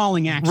it's the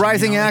falling action.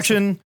 Rising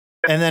action,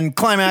 and then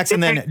climax,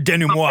 and then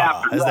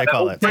denouement, as they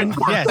call it.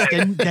 Denouement.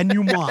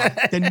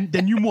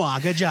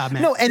 Good job,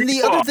 man. No, and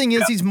the other thing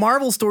is these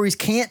Marvel stories you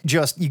can't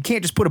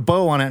just put a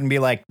bow on it and be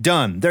like,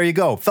 done. There you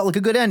go. Felt like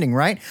a good ending,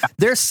 right?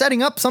 They're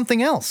setting up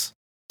something else.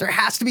 There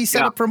has to be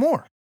set up for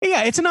more.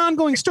 Yeah, it's an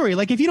ongoing story.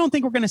 Like if you don't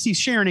think we're going to see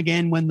Sharon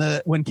again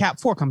when Cap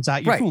 4 comes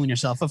out, you're fooling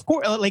yourself. Of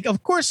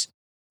course,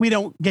 we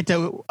don't get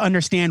to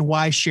understand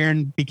why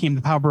Sharon became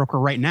the power broker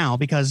right now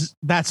because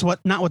that's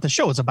not what the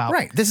show is about.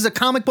 Right. This is a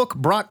comic book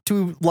brought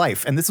to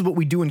life, and this is what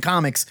we do in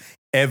comics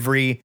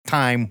every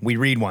time we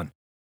read one.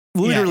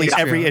 Literally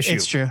every issue.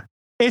 It's true.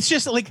 It's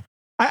just like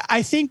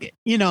I think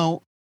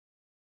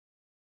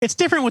it's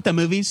different with the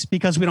movies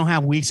because we don't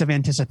have weeks of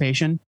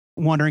anticipation,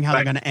 wondering how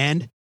they're going to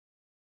end.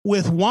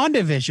 With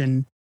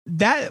WandaVision,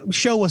 that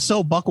show was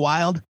so buck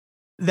wild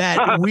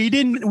that we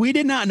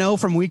did not know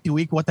from week to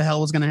week what the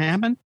hell was going to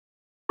happen.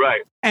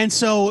 Right. And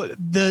so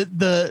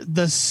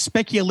the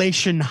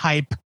speculation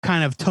hype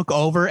kind of took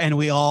over and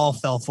we all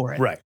fell for it.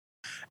 Right.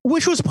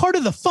 Which was part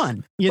of the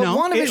fun,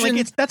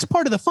 that's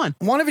part of the fun.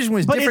 WandaVision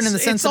was different in the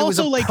sense that it was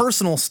a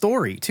personal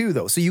story too,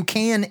 though. So you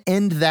can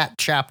end that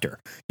chapter.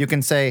 You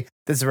can say,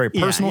 this is a very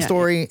personal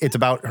story. It's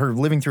about her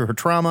living through her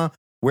trauma,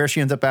 where she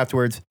ends up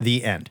afterwards,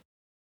 the end.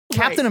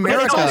 Captain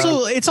America.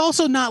 It's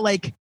also not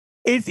like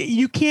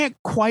you can't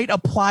quite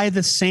apply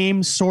the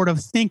same sort of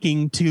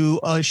thinking to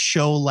a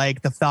show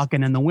like The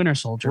Falcon and the Winter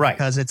Soldier, right?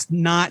 Because it's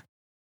not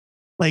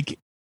like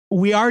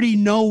we already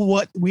know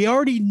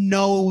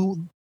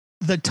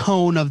the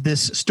tone of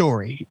this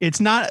story. It's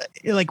not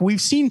like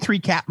we've seen 3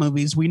 Cap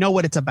movies. We know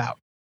what it's about.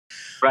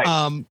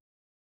 Right.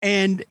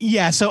 And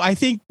yeah, so I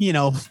think,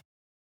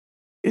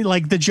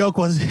 like the joke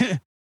was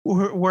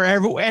where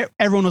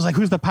everyone was like,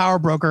 who's the power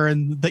broker?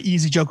 And the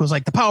easy joke was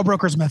like, the power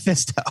broker is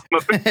Mephisto.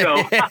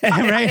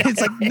 Right?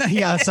 It's like,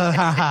 yeah, so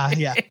haha,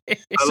 yeah.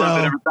 I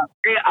love it every time.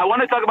 Hey, I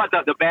want to talk about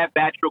the Bad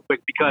Batch real quick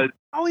because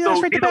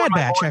that's right, the Bad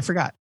Batch. I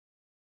forgot.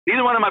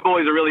 Neither one of my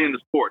boys are really into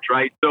sports,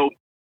 right? So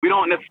we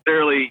don't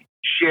necessarily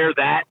share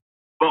that,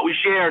 but we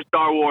share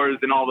Star Wars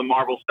and all the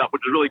Marvel stuff,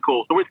 which is really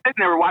cool. So we're sitting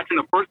there, we're watching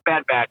the first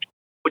Bad Batch,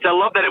 which I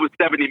love that it was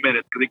 70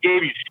 minutes because it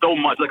gave you so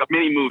much, like a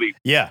mini movie.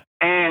 Yeah.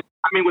 And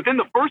I mean, within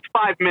the first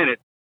 5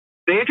 minutes,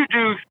 they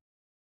introduced,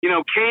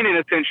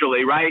 Kanan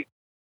essentially, right?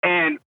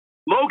 And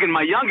Logan,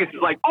 my youngest,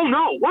 is like, oh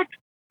no, what?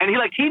 And he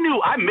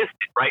knew I missed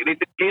it, right? They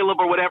said Caleb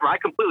or whatever. I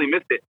completely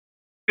missed it.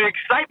 The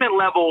excitement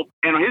level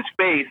and on his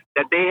face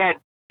that they had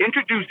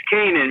introduced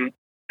Kanan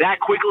that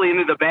quickly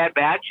into the Bad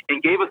Batch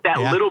and gave us that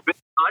little bit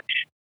of touch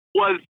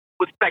was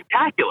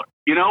spectacular,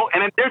 you know?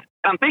 And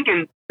I'm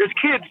thinking there's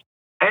kids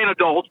and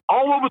adults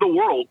all over the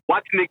world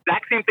watching the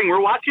exact same thing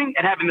we're watching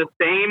and having the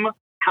same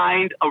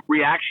kind of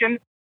reaction.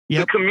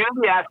 Yep. The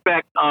community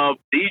aspect of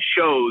these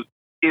shows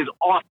is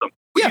awesome.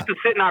 We used to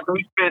sit in our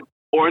basement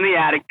or in the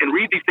attic and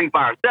read these things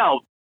by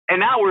ourselves, and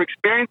now we're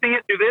experiencing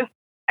it through this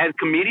as a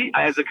community.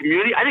 I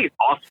think it's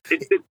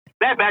awesome.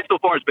 That Batch so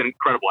far has been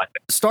incredible, I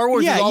think. Star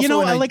Wars is also... you know,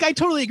 like, I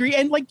totally agree.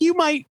 And, like, you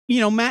might, you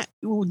know, Matt,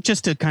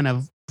 just to kind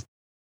of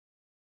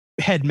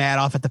head Matt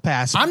off at the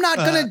pass. I'm not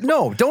going to...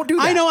 No, don't do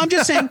that. I know, I'm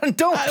just saying...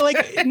 Don't.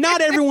 Like,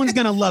 not everyone's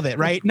going to love it,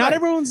 right? Not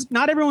everyone's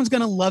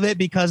going to love it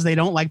because they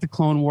don't like the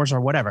Clone Wars or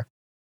whatever.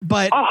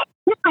 But...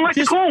 who doesn't like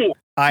the Clone Wars?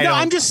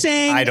 I'm just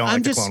saying. I don't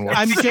like the Clone Wars.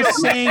 I'm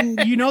just saying.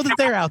 You know that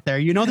they're out there.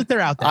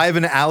 I have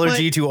an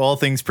allergy to all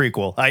things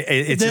prequel.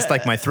 It's just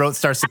like my throat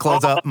starts to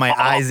close up, my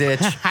eyes itch,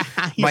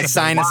 my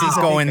sinuses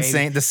go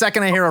insane. The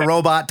second I hear a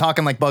robot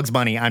talking like Bugs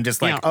Bunny, I'm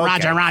just like,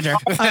 okay. Roger.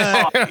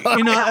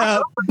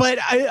 But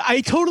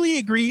I totally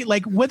agree.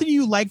 Like, whether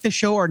you like the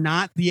show or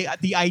not, the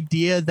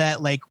idea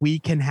that like we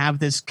can have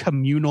this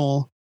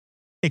communal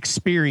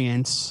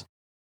experience,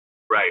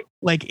 right?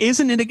 Like,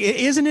 isn't it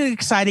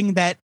exciting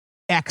that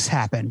X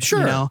happened? Sure.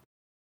 You know?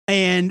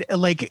 And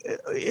like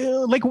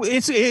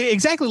it's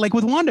exactly like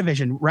with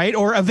WandaVision, right?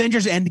 Or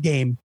Avengers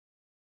Endgame,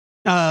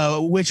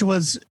 which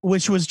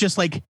was just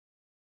like,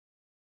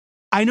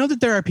 I know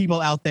that there are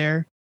people out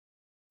there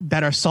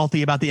that are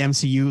salty about the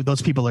MCU.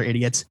 Those people are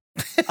idiots.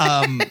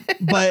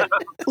 But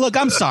look,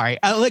 I'm sorry.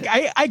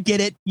 I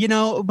get it, you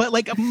know, but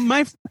like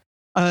my,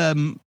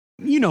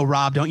 you know,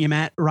 Rob, don't you,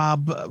 Matt?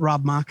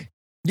 Rob Mock.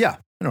 Yeah,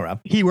 I know Rob.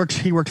 He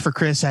worked for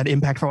Chris at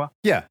Impact for a while.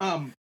 Yeah.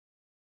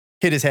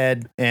 Hit his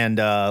head and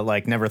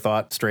like never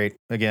thought straight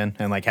again,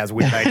 and like has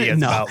weird ideas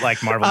about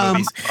like Marvel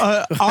movies.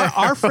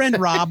 Our friend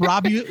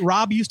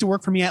Rob used to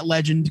work for me at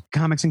Legend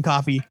Comics and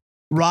Coffee.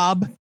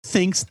 Rob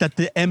thinks that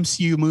the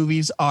MCU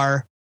movies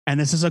are, and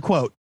this is a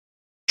quote,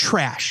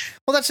 trash.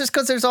 Well, that's just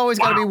because there's always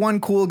got to be one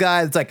cool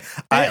guy that's like,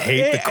 I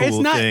hate the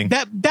cool thing.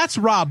 That's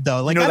Rob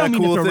though. Like, you know, I don't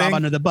mean cool to throw thing? Rob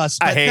under the bus,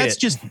 but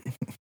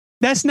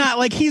that's not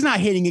like, he's not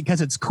hating it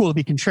because it's cool to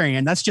be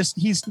contrarian. That's just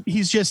he's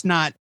just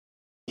not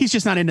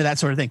into that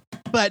sort of thing.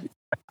 But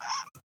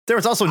there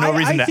was also no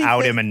reason to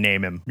out him and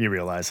name him. You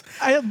realize,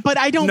 but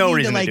I don't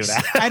mean to like.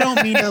 I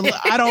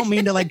don't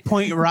mean to like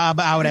point Rob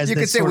out as. You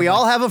could say we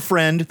all have a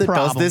friend that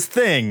does this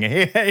thing.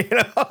 You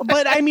know?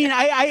 But I mean,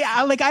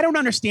 I like, I don't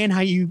understand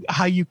how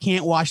you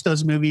can't watch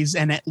those movies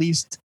and at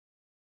least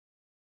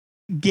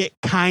get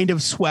kind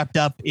of swept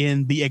up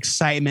in the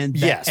excitement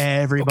that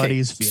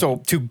everybody's feeling. So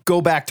to go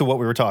back to what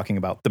we were talking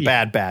about, the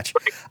Bad Batch,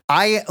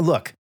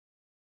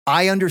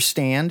 I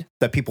understand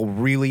that people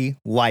really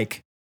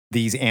like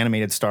these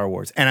animated Star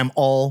Wars, and I'm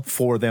all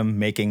for them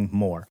making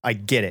more. I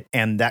get it.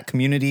 And that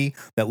community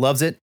that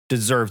loves it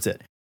deserves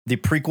it. The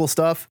prequel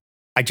stuff,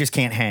 I just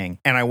can't hang.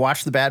 And I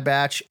watched the Bad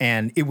Batch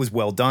and it was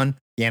well done.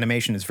 The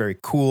animation is very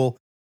cool.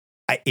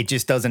 It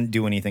just doesn't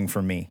do anything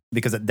for me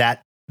because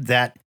that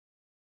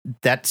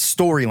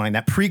storyline,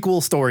 that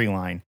prequel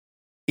storyline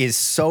is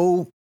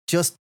so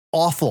just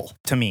awful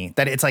to me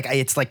that it's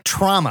like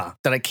trauma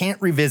that I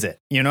can't revisit,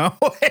 you know?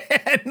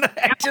 And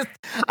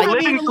Order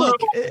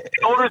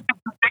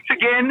 66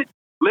 again,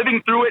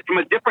 living through it from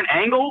a different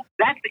angle,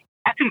 that's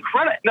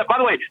incredible. Now, by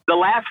the way, the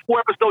last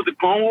 4 episodes of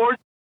Clone Wars,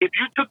 if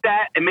you took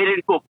that and made it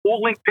into a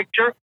full-length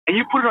picture and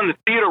you put it on the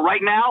theater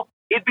right now,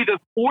 it'd be the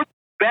 4th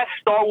best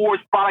Star Wars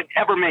product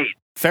ever made.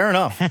 Fair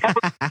enough.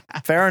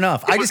 Fair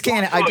enough.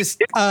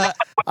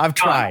 I've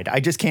tried. I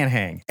just can't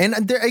hang. And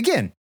there,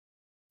 again,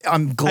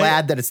 I'm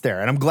glad that it's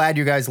there, and I'm glad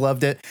you guys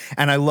loved it.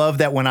 And I love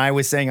that when I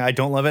was saying I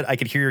don't love it, I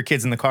could hear your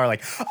kids in the car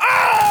like,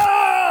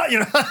 ah, you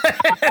know,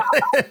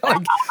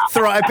 like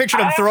I pictured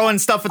them throwing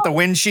stuff at the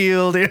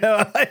windshield, you know.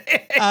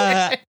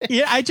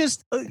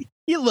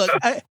 Look,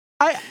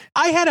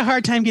 I had a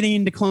hard time getting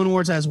into Clone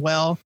Wars as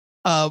well,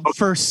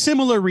 for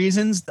similar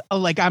reasons.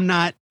 Like,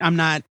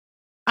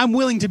 I'm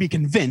willing to be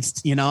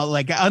convinced, you know,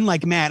 like,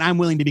 unlike Matt, I'm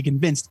willing to be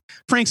convinced.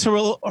 Frank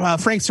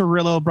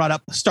Cirillo brought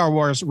up Star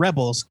Wars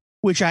Rebels,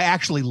 which I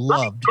actually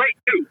loved. Great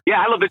too.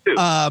 Yeah, I love it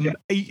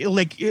too.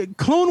 Like,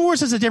 Clone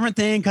Wars is a different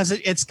thing because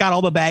it's got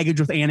all the baggage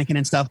with Anakin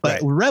and stuff.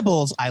 But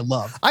Rebels, I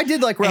love. I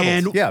did like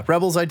Rebels.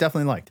 Rebels, I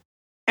definitely liked.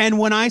 And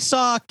when I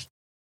saw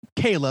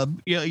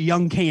Caleb,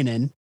 young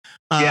Kanan,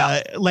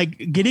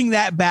 like getting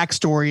that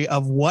backstory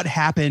of what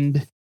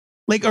happened.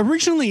 Like,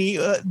 originally,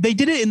 they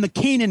did it in the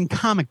Kanan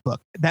comic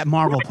book that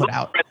Marvel put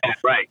out.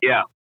 Right.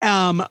 Yeah.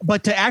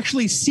 But to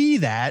actually see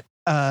that,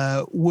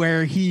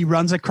 where he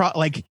runs across,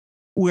 like,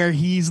 where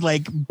he's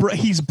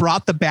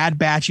brought the Bad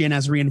Batch in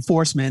as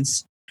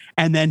reinforcements,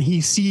 and then he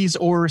sees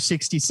Order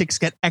 66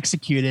 get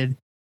executed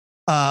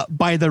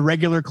by the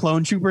regular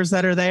clone troopers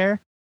that are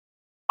there,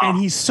 and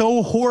he's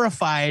so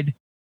horrified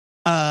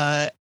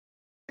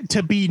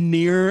to be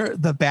near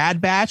the Bad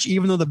Batch,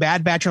 even though the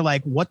Bad Batch are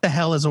like, what the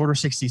hell is Order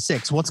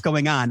 66? What's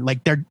going on?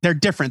 Like, they're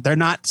different. They're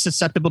not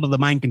susceptible to the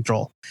mind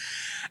control.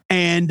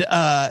 And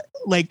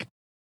like,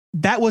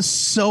 that was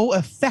so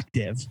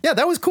effective. Yeah,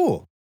 that was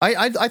cool.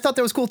 I thought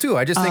that was cool too.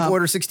 I just think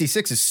Order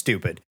 66 is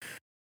stupid.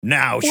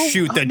 Now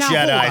shoot the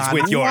Jedis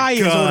with your Why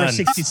gun. is Order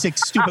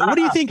 66 stupid? What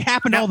do you think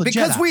happened to all the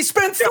Because Jedi? we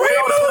spent 3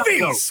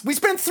 movies. We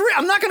spent 3.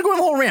 I'm not going to go on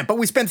the whole rant, but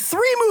we spent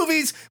 3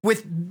 movies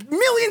with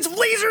millions of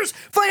lasers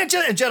flying at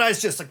Jedi. And Jedi's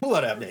just like,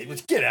 what up, mate?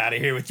 Let's get out of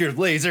here with your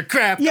laser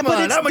crap. Yeah, Come but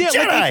on, it's I'm a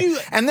still, like,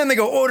 Jedi. And then they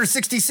go Order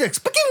 66.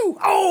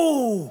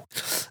 Oh,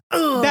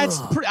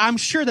 I'm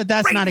sure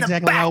that's Right not in the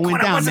exactly how it back went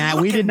when I down, wasn't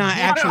Matt. We did looking. not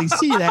actually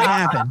see that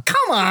happen.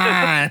 come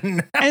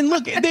on. And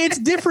look, it's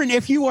different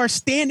if you are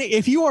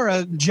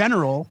a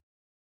general.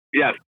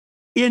 Yes.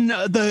 In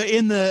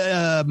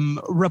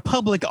the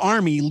Republic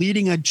Army,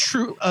 leading a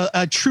troop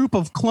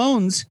of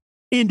clones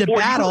into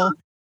battle,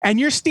 and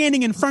you're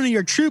standing in front of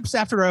your troops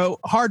after a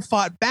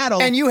hard-fought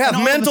battle, And you have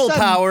all of a mental sudden-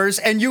 powers,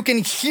 and you can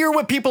hear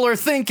what people are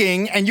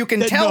thinking, and you can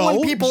tell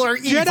when people are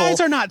evil.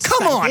 Jedis are not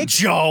Come on, psychic.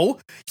 Joe.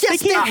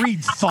 Yes, They can't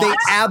read thoughts. They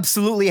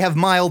absolutely have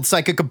mild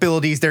psychic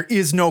abilities. There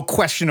is no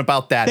question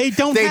about that. They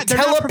don't They have- they're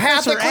not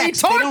Professor telepathically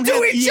X. They talk don't to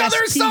have each other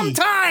ESP.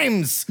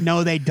 sometimes.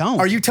 No, they don't.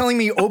 Are you telling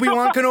me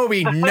Obi-Wan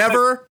Kenobi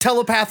never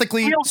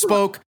telepathically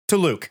spoke to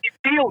Luke?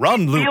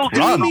 Run, Luke, Do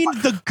you run. mean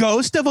the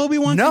ghost of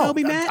Obi-Wan No,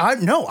 Kenobi, Matt?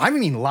 I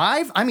mean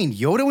live. I mean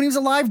Yoda when he was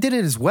alive did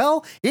it as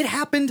well. It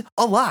happened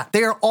a lot.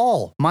 They are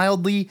all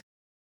mildly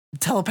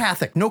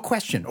telepathic, no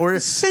question, or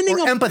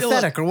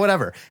empathetic or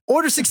whatever.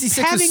 Order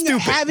 66 is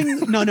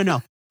stupid.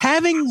 No.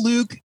 Having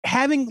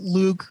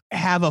Luke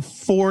have a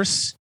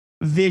Force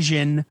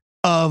vision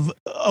of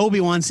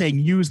Obi-Wan saying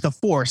use the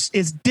Force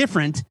is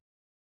different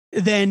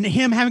than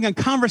him having a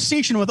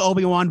conversation with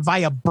Obi-Wan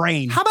via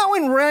brain. How about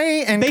when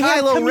Rey and They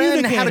have Kylo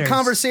Ren had a communicators.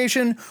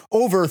 conversation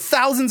over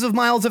thousands of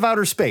miles of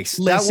outer space?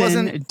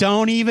 Listen,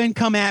 don't even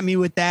come at me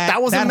with that.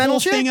 That wasn't mental whole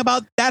shit? thing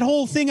about that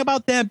whole thing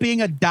about them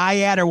being a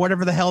dyad or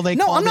whatever the hell they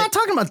No, called I'm not it.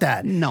 talking about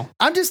that. No.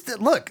 I'm just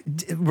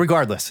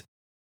regardless.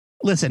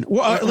 Listen, We're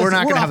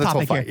not going to have this off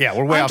whole topic fight. here. Yeah,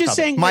 we're way I'm off just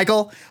topic. saying,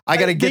 Michael, I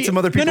got to get some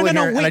other people in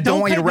here, and I don't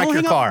want you to wreck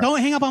your car. Don't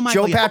hang up on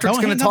Michael. Joe yet. Patrick's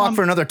Don't going to hang up talk on-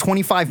 for another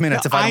 25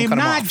 minutes if I don't am cut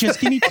him not. off.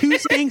 Just give me 2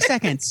 dang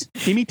seconds.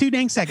 Give me 2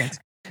 dang seconds.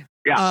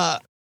 Yeah.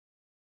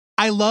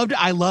 I loved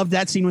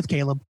that scene with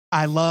Caleb.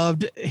 I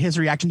loved his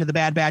reaction to the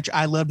Bad Batch.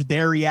 I loved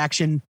their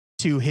reaction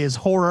to his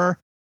horror.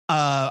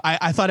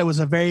 I thought it was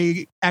a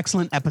very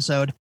excellent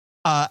episode.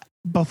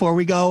 Before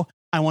we go,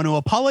 I want to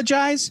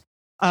apologize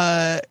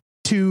to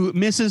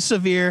Mrs.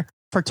 Severe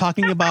for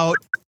talking about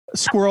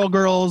Squirrel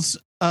Girl's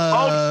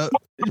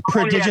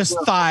prodigious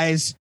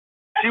thighs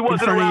She in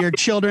wasn't front of around your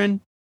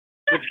children.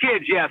 the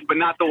kids, yes, but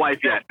not the wife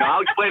yet. No,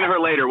 I'll explain to her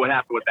later what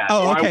happened with that.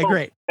 Oh, Or I okay, won't.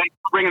 great. Thanks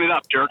for bringing it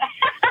up, jerk.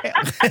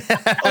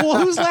 Well,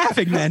 who's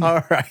laughing then?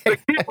 All right. She's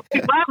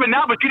laughing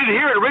now, but she didn't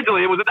hear it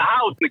originally. It was at the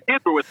house, and the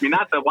kids were with me,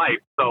 not the wife.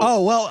 So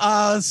Oh,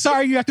 well,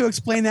 sorry you have to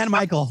explain that,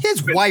 Michael.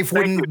 His wife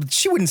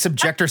wouldn't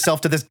subject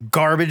herself to this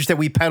garbage that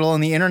we peddle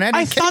on the internet. Are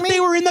I you kidding thought me? they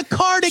were in the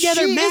car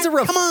together, She Matt. is a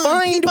Come on,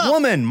 refined keep up.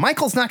 woman.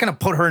 Michael's not going to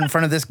put her in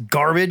front of this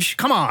garbage.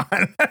 Come on.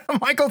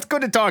 Michael, it's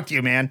good to talk to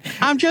you, man.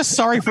 I'm just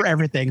sorry for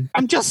everything.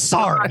 I'm just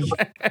sorry. love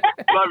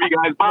you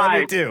guys. Bye.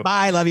 Love you too.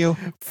 Bye, love you.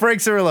 Frank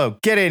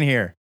Cirillo, get in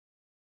here.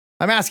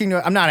 I'm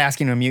not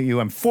asking to mute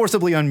you. I'm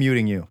forcibly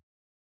unmuting you.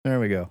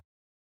 There we go.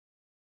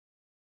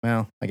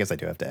 Well, I guess I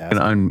do have to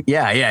ask.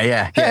 Yeah.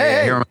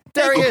 Hey, Here am I.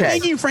 there he is.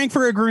 Thank you, Frank,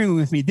 for agreeing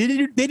with me.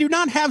 They do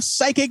not have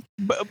psychic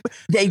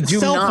They do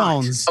cell not.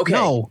 phones. Okay.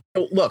 No.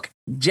 So, look,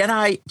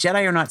 Jedi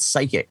are not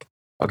psychic.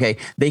 Okay.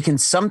 They can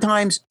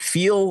sometimes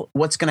feel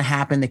what's going to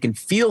happen. They can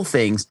feel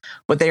things,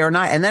 but they are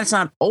not, and that's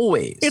not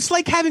always. It's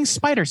like having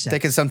spider sense. They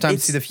can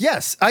sometimes see It's- the.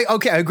 Yes. I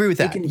agree with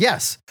that. can-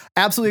 Yes.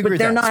 Absolutely agree but with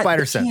they're that. not.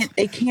 Spider they sense. can't,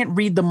 they can't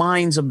read the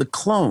minds of the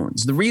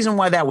clones. The reason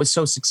why that was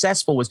so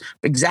successful was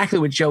exactly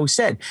what Joe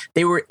said.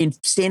 They were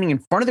standing in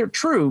front of their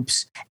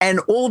troops, and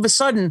all of a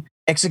sudden,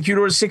 execute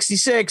Order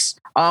 66.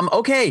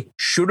 Okay,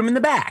 shoot him in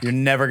the back. You're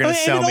never going to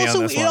And sell it me also-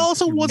 on this it one.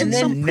 also wasn't You're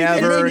some never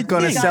premeditated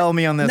going to thing. sell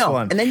me on this no,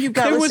 one. and then you've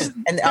got There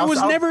listen, and was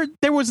I'll- never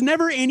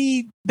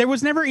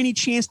any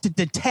chance to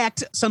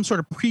detect some sort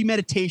of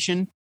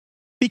premeditation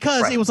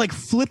because Right. it was like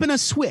flipping a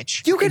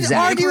switch. You could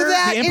Exactly. argue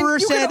that. The Emperor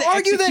you said, could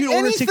argue that "Execute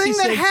Order anything that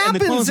 66," and the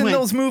happens clones in went,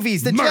 those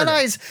movies, the "Murder."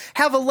 Jedis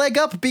have a leg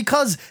up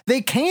because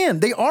they can.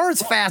 They are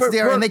as fast as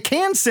they are, and they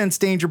can sense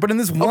danger. But in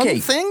this one Okay.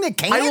 thing, they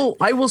can't.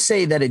 I will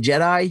say that a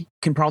Jedi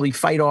can probably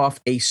fight off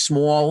a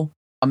small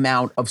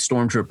amount of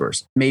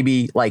stormtroopers,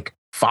 maybe like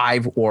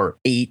 5 or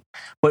 8.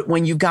 But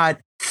when you've got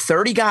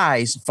 30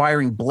 guys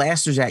firing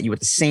blasters at you at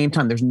the same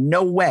time, there's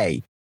no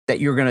way that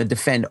you're going to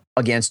defend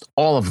against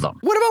all of them.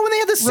 What about when they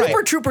had the super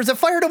Right. troopers that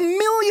fired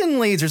 1,000,000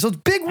 lasers, those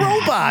big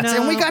robots,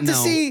 and we got to no.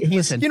 see,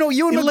 Listen, Ewan like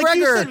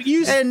you McGregor said-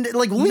 you- and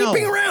like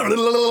leaping No. around.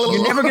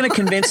 You're never going to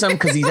convince him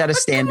because he's at a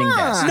standing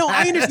desk. No,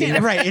 I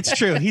understand. Right, it's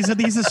true. He's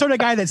the sort of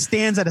guy that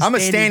stands at a I'm a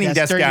standing standing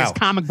desk during guy. his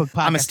comic book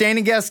podcast. I'm a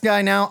standing guest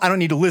guy now. I don't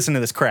need to listen to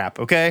this crap.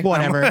 Okay,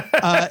 Whatever.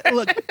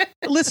 Look,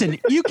 listen.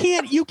 You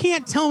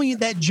can't tell me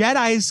that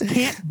Jedis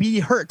can't be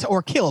hurt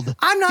or killed.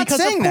 I'm not because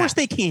saying of that. course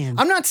they can.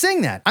 I'm not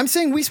saying that. I'm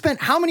saying we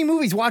spent how many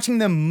movies watching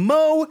them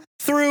mow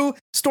through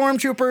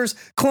stormtroopers,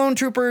 clone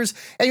troopers.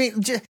 I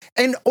mean,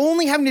 and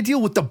only having to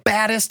deal with the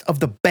baddest of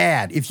the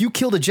bad. If you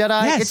killed a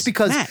Jedi, it's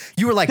because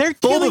you were like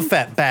Boba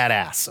Fett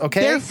badass.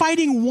 Okay, they're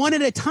fighting one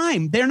at a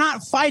time. They're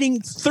not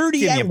fighting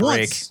 30 at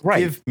once. Right.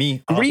 Give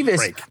me a Grievous.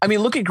 break. I mean,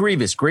 look at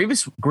Grievous.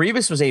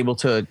 Grievous was able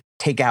to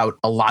take out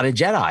a lot of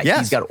Jedi. Yes.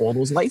 He's got all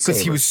those lightsabers. Because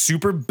he was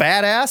super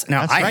badass.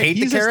 Now, That's I right. hate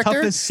He's the as character.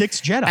 tough as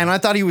 6 Jedi. And I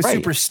thought he was Right.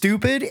 super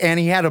stupid, and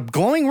he had a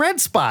glowing red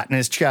spot in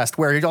his chest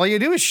where all you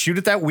do is shoot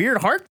at that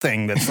weird heart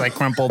thing that's like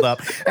crumpled up,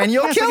 and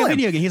you'll That's kill like a him.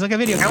 video game. He's like a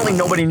video game. Apparently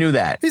nobody knew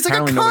that. He's like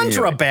Apparently a nobody knew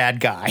Contra it. bad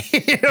guy.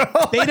 You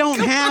know? They don't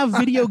have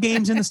video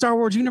games in the Star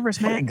Wars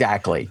universe, man.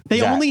 Exactly.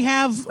 They only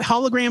have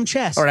hologram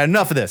chess. All right,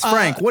 enough of this.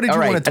 Frank, what did you all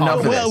right, want to talk enough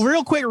of about? this.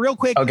 Well, real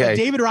quick. Okay.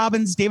 David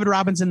Robbins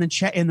in the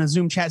chat, in the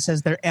Zoom chat,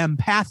 says they're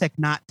empathic,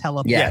 not telepathic.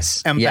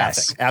 Yes. Empathic.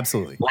 Yes.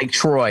 Absolutely. Like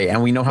Troy,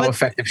 and we know how But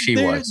effective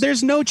she was.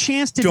 There's no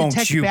chance to Don't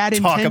detect you bad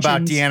talk intentions.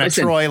 about Deanna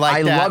Listen, Troy like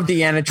I that. love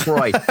Deanna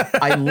Troy.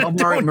 I love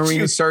Don't Marina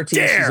you Sirtis.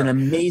 dare. She's an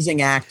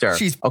amazing actor.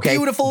 She's okay?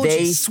 beautiful, They,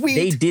 she's sweet.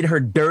 They did her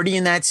dirty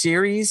in that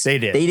series. They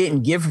did. They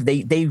didn't give.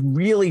 They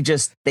really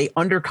just they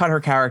undercut her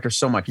character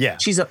so much. Yeah.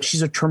 She's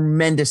a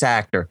tremendous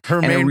actor. Her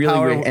and main a really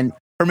power- good, and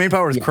Her main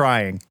power is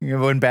crying. You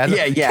know, when bad.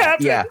 Yeah,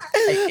 Captain, yeah.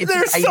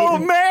 They're so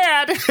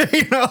mad.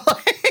 You know.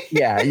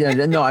 yeah.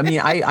 No, I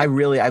mean, I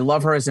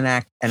love her as an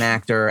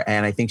actor,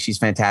 and I think she's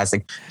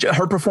fantastic.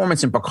 Her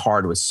performance in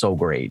Picard was so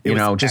great. It You was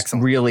know, just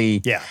excellent. really,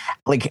 Yeah.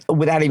 like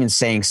without even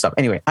saying stuff.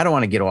 Anyway, I don't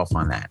want to get off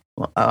on that.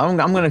 I'm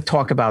going to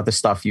talk about the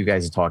stuff you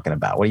guys are talking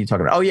about. What are you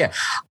talking about? Oh yeah,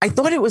 I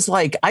thought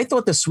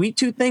the Sweet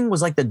Tooth thing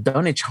was like the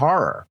Dunwich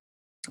Horror,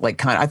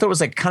 like I thought it was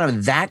like kind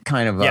of that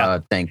kind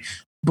of thing.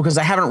 Because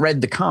I haven't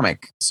read the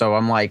comic, so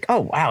I'm like,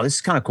 oh wow, this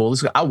is kind of cool.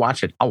 I'll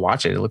watch it.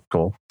 It looked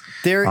cool.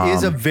 There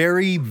is a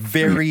very,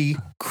 very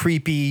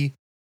creepy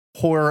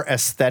horror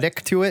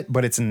aesthetic to it,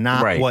 but it's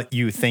not what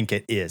you think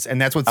it is.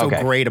 And that's what's so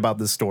great about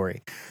this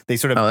story. They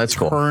sort of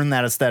turn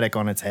that aesthetic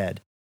on its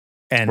head.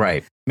 And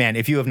man,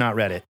 if you have not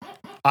read it,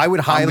 I would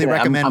highly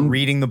recommend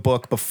reading the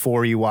book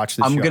before you watch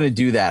the show. I'm going to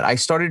do that. I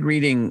started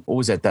reading, what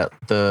was it?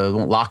 The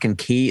Lock and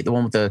Key, the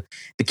one with the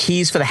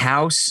keys for the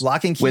house.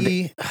 Lock and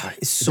Key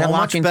is so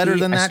much better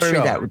than that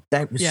show.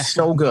 That was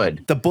so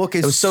good. The book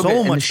is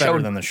so much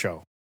better than the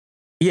show.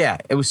 Yeah,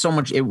 it was so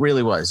much. It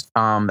really was.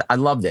 I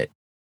loved it.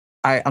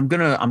 I'm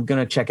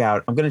gonna check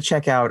out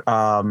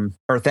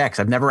Earth X.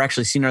 I've never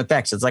actually seen Earth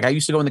X. It's like I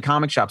used to go in the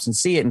comic shops and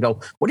see it and go,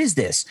 "What is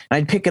this?" And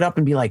I'd pick it up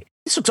and be like,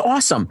 "This looks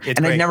awesome,"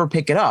 and I'd never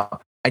pick it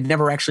up. I'd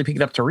never actually pick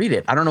it up to read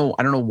it. I don't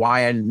know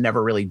why I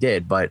never really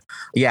did, but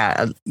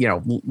yeah, you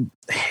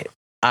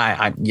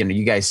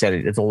guys said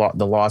it. It's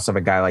the loss of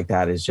a guy like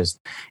that is just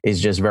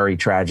very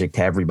tragic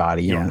to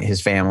everybody. You know,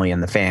 his family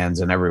and the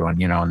fans and everyone.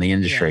 You know, in the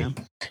industry.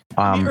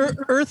 Yeah.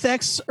 Earth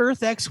X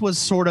was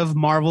sort of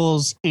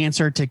Marvel's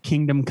answer to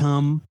Kingdom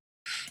Come.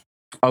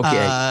 Okay,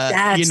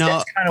 that's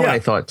kind of what I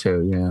thought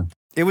too. Yeah.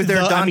 It was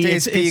their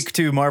Dante's Peak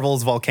to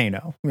Marvel's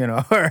Volcano, you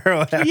know.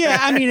 Yeah,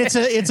 I mean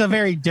it's a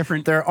very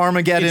different. Their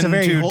Armageddon to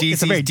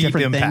DC's Deep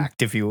Impact,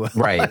 thing. if you will.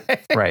 Right.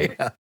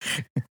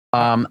 Yeah.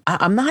 And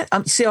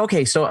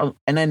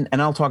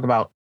I'll talk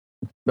about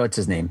what's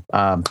his name,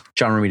 John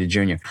Romita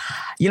Jr.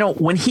 You know,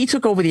 when he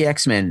took over the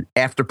X-Men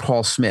after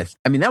Paul Smith,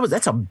 I mean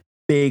that's a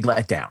big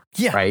letdown.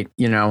 Yeah. Right.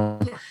 You know,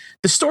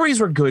 the stories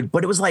were good,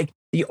 but it was like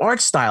the art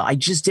style. I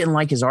just didn't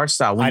like his art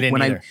style.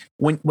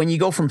 When you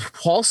go from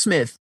Paul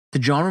Smith to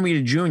John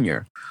Romita Jr.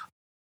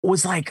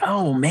 was like,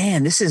 oh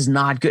man, this is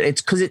not good.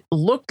 It's because it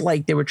looked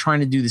like they were trying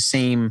to do the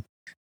same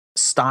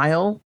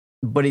style,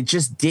 but it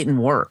just didn't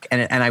work.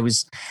 And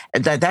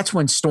that's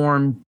when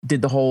Storm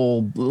did the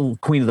whole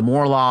Queen of the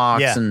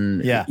Morlocks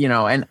you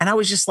know, and I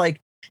was just like,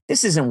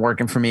 this isn't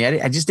working for me.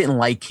 I just didn't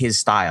like his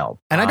style.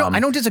 And I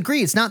don't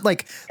disagree. It's not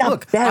like,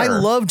 look, I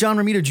love John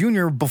Romita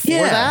Jr. before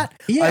that.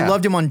 Yeah. I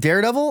loved him on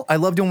Daredevil. I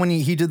loved him when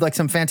he did like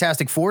some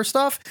Fantastic Four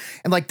stuff.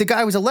 And like the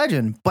guy was a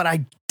legend, but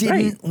I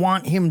didn't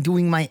want him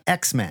doing my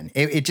X-Men.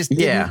 It just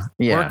didn't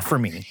work for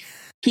me.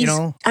 You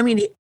know? I mean,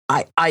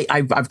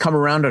 I've come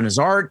around on his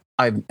art.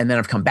 And then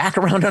I've come back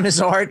around on his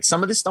art.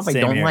 Some of this stuff I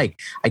don't like.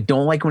 I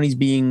don't like when he's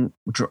being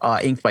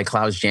inked by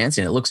Klaus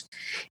Janson.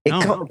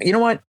 You know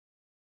what?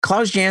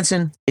 Klaus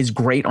Janson is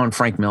great on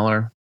Frank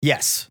Miller.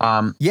 Yes.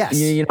 Yes.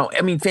 You know,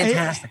 I mean,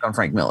 fantastic on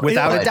Frank Miller.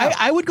 Without a doubt.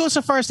 I would go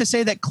so far as to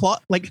say that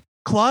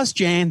Klaus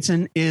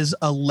Janson is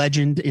a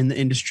legend in the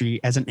industry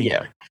as an inker.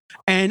 Yeah.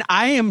 And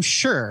I am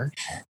sure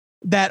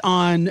that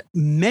on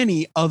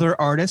many other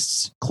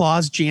artists,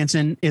 Klaus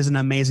Janson is an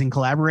amazing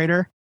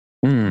collaborator.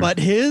 But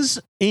his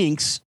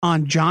inks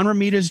on John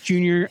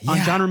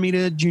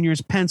Romita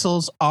Jr.'s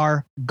pencils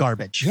are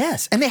garbage.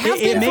 Yes, and they have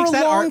been makes for a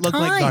that long art look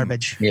time. like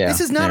garbage. Yeah. This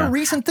is not a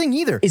recent thing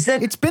either. It's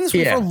been this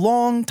way for a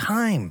long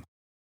time.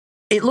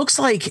 It looks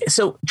like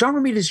John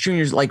Romita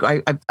Jr.'s like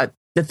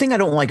the thing I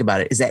don't like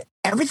about it is that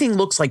everything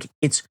looks like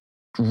it's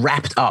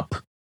wrapped up.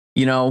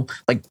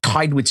 like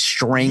tied with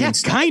string. Yeah, and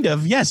stuff. kind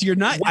of. Yes, you're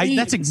not.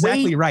 That's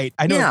exactly right.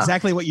 I know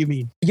exactly what you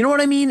mean. You know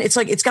what I mean? It's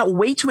like it's got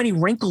way too many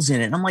wrinkles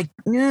in it. And I'm like,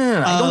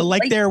 yeah, I don't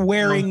like they're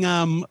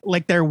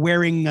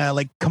wearing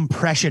like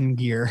compression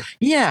gear.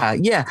 Yeah.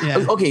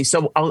 Okay,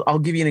 so I'll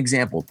give you an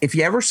example. If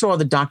you ever saw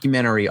the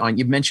documentary on,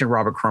 you mentioned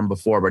Robert Crumb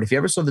before, but if you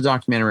ever saw the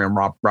documentary on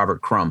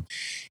Robert Crumb,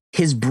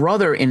 his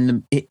brother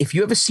if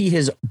you ever see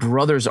his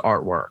brother's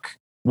artwork,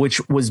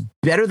 which was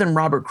better than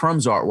Robert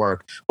Crumb's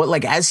artwork. But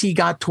like, as he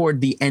got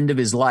toward the end of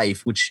his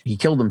life, which he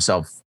killed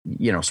himself,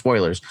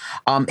 spoilers,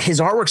 his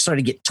artwork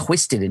started to get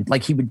twisted, and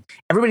like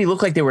everybody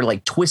looked like they were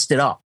like twisted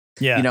up.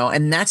 Yeah.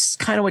 And that's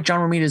kind of what John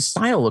Romita's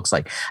style looks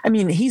like. I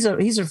mean, he's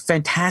a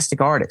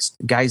fantastic artist,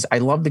 guys. I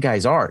love the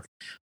guy's art,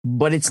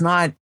 but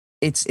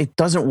it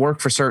doesn't work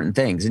for certain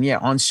things. And yeah,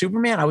 on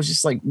Superman, I was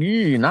just like,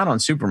 not on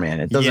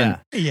Superman. It doesn't,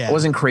 I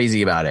wasn't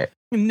crazy about it.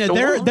 No,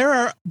 So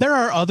there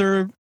are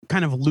other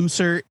kind of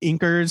looser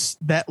inkers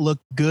that look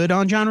good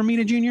on John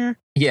Romita Jr.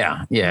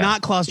 Yeah.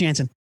 Not Klaus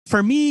Janson.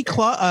 For me,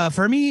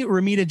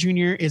 Romita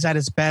Jr. is at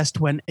his best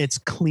when it's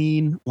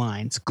clean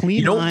lines.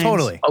 Lines.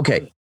 Totally.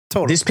 Okay.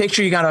 Totally. This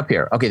picture you got up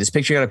here.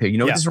 You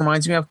know what this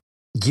reminds me of?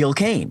 Gil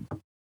Kane.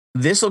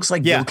 This looks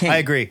like Gil Kane. I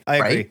agree.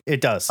 Right? It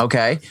does.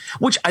 Okay.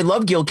 Which I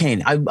love Gil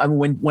Kane.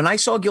 When I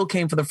saw Gil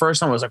Kane for the first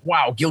time, I was like,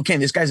 wow, Gil Kane,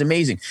 this guy's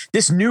amazing.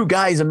 This new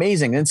guy is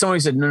amazing. And somebody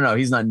said, no,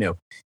 he's not new.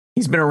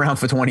 He's been around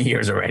for 20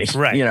 years already.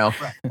 Right.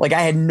 Like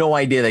I had no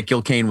idea that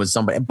Gil Kane was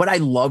somebody, but I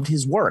loved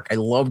his work. I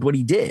loved what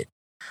he did.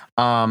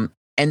 And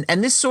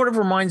this sort of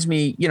reminds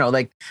me,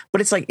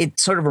 but it's like, it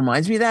sort of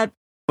reminds me of that,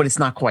 but it's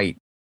not quite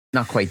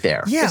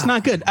there. Yeah. It's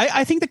not good.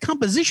 I think the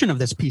composition of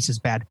this piece is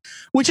bad,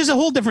 which is a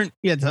whole different.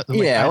 I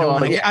don't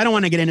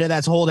want to get into that.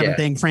 It's a whole different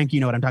thing. Frank,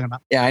 you know what I'm talking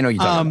about. Yeah, I know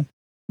you're talking about.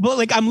 But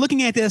like, I'm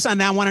looking at this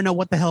and I want to know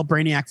what the hell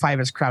Brainiac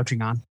 5 is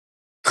crouching on.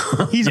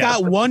 He's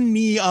got one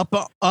knee up,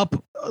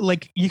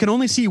 like you can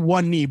only see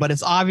one knee, but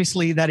it's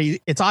obviously that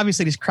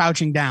he's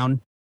crouching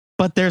down,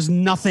 but there's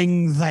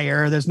nothing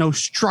there. There's no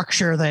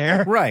structure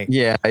there. Right.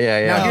 Yeah.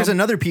 Now here's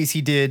another piece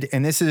he did,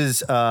 and this is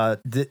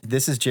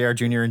JR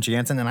Jr. and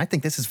Jansen, and I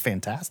think this is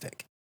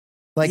fantastic.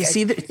 Like, you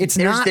see, it's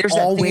not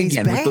always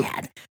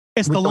bad.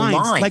 It's the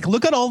lines. Like,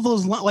 look at all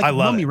those like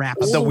mummy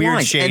wraps. The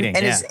weird shading.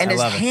 And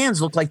his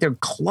hands look like they're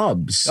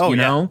clubs. Oh, you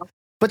know.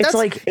 But it's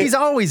like he's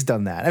always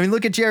done that. I mean,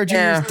 look at JR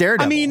Jr.'s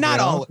Daredevil. I mean, not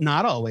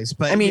always,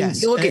 but I mean,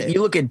 yes. you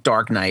look at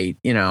Dark Knight,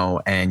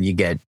 and you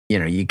get,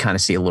 you kind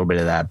of see a little bit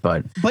of that.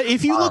 But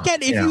if you look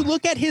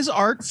at his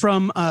art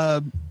from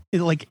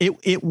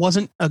it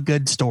wasn't a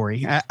good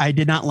story. I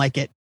did not like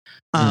it.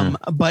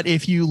 But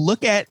if you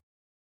look at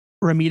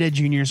Romita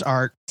Jr.'s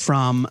art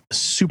from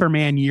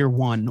Superman Year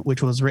One,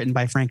 which was written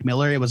by Frank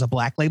Miller, it was a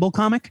Black Label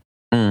comic.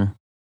 The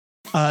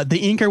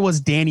inker was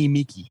Danny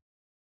Miki.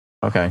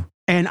 Okay.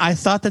 And I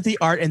thought that the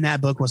art in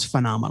that book was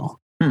phenomenal.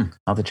 I'll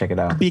have to check it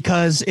out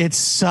because it's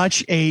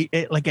such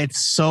it's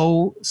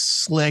so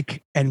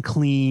slick and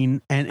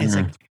clean, and it's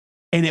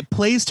and it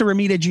plays to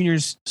Romita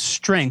Jr.'s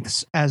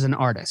strengths as an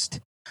artist.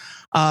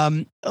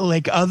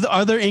 Like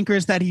other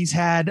inkers that he's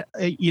had,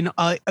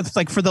 it's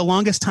like for the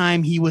longest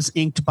time he was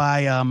inked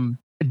by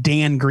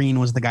Dan Green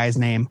was the guy's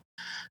name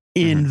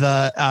in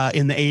the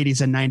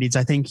 80s and 90s.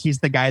 I think he's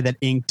the guy that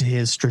inked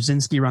his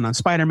Straczynski run on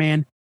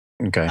Spider-Man.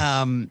 Okay.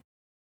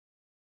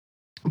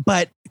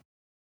 But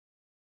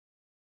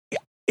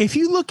if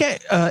you look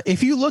at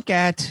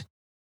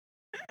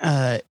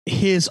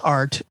his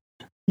art,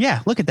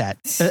 look at that.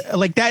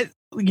 Like that,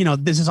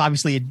 this is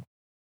obviously a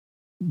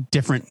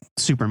different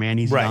Superman.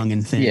 He's young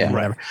and thin and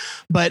whatever.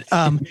 But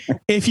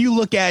if you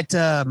look at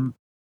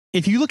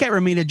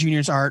Romita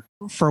Jr.'s art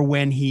for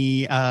when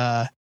he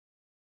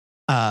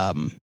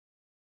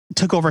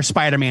took over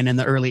Spider-Man in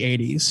the early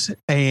 80s,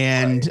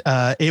 and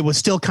it was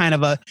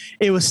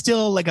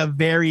still like a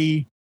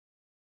very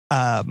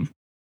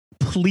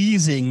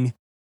pleasing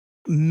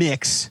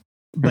mix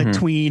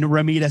between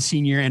Romita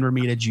Sr. and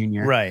Romita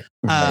Jr. Right.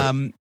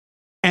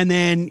 And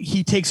then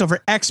he takes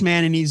over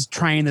X-Men and he's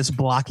trying this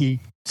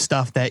blocky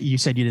stuff that you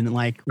said you didn't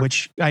like,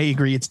 which I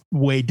agree, it's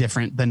way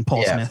different than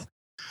Paul Smith.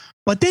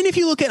 But then if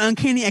you look at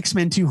Uncanny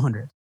X-Men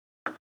 200,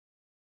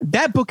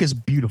 that book is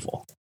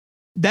beautiful.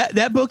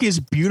 That book is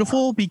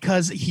beautiful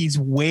because he's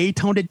way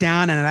toned it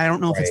down, and I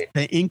don't know if it's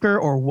the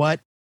inker or what.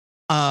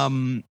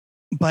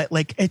 But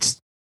like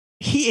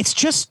it's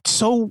just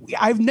so,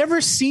 I've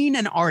never seen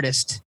an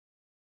artist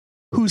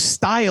whose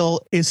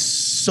style is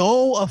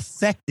so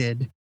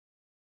affected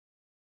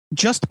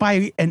just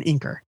by an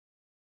inker.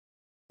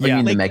 You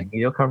mean the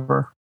Magneto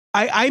cover?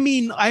 I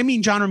mean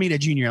John Romita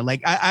Jr.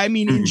 Like I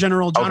mean in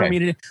general, John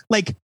Romita,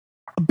 like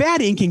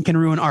bad inking can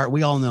ruin art.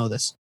 We all know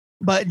this.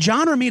 But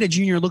John Romita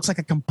Jr. looks like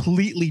a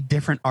completely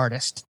different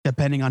artist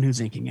depending on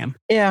who's inking him.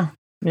 Yeah.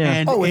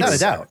 And without a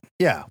doubt.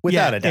 Yeah,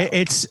 without a doubt.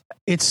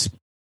 It's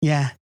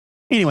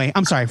Anyway,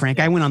 I'm sorry, Frank.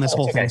 I went on this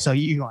whole thing, so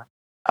you go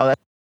on.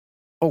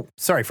 Oh,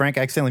 sorry, Frank.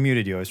 I accidentally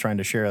muted you. I was trying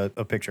to share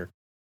a picture.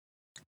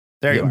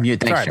 There you are.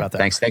 Thanks, Sorry Joe. about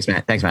that. Thanks,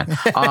 Matt. Thanks, Matt.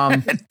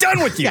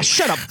 Done with you. Yeah,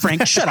 shut up,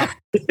 Frank. Shut up.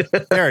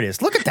 There it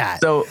is. Look at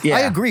that. So yeah, I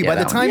agree. yeah, By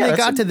the that time one. they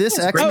got to this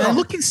that's great. X-Men,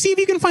 Look and see if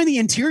you can find the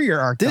interior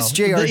art. This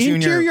though. JR the Jr.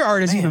 interior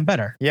art is man. even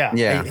better. Yeah.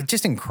 Yeah.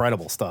 Just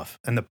incredible stuff.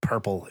 And the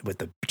purple with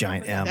the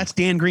giant M. That's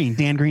Dan Green.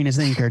 Dan Green is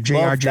the inker.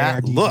 Love JR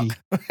that JRDG. look.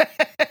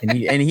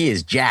 and he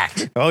is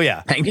jacked. Oh,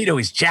 yeah. Magneto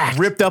is jacked.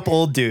 Ripped up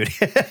old dude.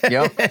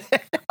 Yep.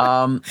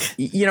 I'll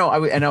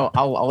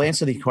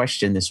answer the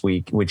question this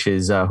week, which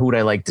is who would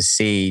I like to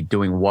see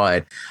doing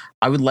what?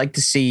 I would like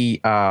to see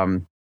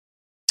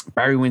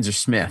Barry Windsor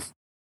Smith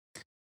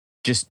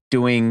just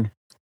doing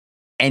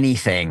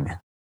anything.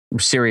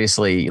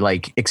 Seriously,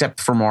 like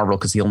except for Marvel,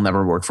 because he'll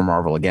never work for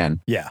Marvel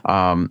again. Yeah.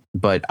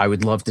 But I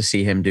would love to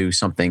see him do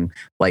something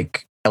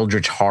like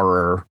Eldritch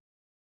Horror,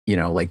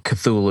 like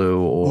Cthulhu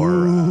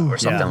or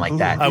something yeah. like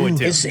that. I would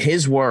too.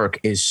 His work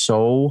is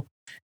so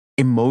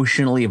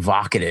emotionally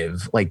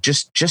evocative, like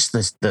just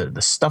the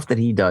stuff that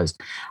he does.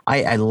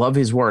 I love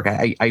his work.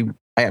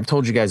 I've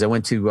told you guys I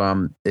went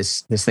to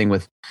this thing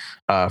with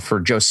for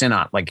Joe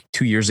Sinnott like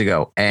 2 years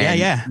ago,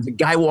 and the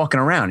guy he's walking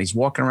around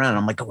and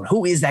I'm like,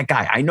 who is that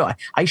guy?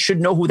 I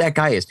should know who that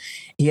guy is.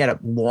 He had a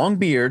long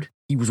beard,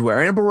 he was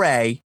wearing a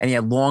beret, and he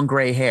had long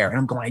gray hair, and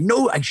I'm going,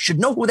 I should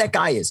know who that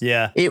guy is.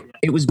 Yeah.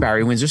 It was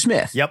Barry Windsor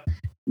Smith. Yep.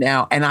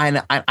 Now,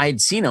 and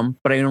I'd seen him,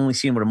 but I had only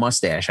seen him with a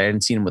mustache. I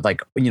hadn't seen him with the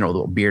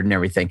little beard and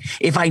everything.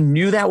 If I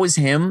knew that was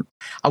him,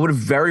 I would have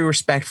very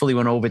respectfully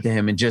went over to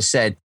him and just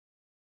said,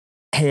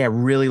 "Hey, I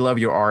really love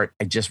your art.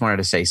 I just wanted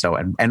to say so,"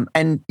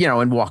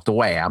 and walked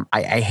away.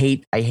 I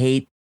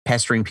hate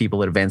pestering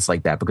people at events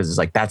like that, because it's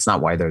like, that's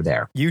not why they're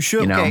there. You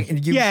should.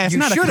 It's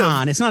not a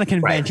con. It's not a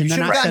convention. You They're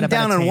should not have set gotten up at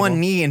down a on table.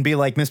 one knee and be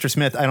like, Mr.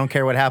 Smith, I don't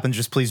care what happens.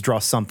 Just please draw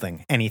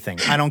something, anything.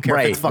 I don't care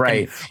if it's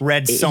fucking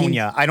Red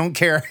Sonja. I don't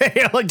care.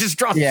 Like, just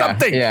draw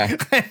something. Yeah.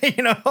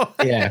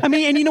 Yeah. I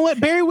mean, and you know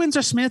what? Barry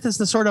Windsor Smith is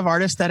the sort of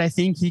artist that I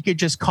think he could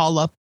just call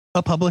up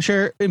a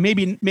publisher,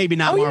 maybe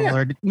not Marvel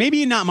or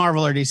maybe not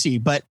Marvel or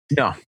DC, but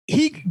no,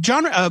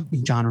 John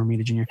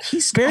Romita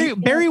Jr.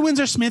 Barry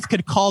Windsor Smith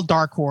could call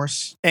Dark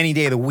Horse any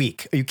day of the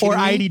week. Are you kidding or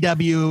me?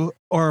 IDW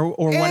or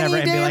whatever,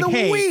 and be like,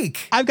 "Hey,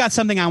 I've got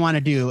something I want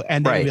to do,"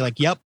 and then be like,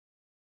 "Yep."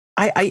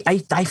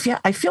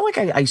 I feel like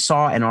I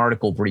saw an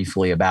article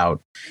briefly about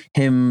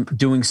him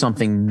doing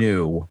something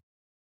new.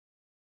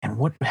 And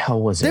what the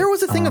hell was it? There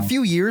was a thing a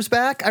few years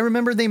back. I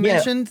remember they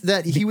mentioned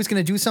that he was going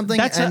to do something.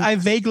 I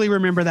vaguely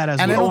remember that as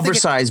well. An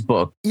oversized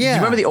book. Yeah. Do you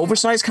remember the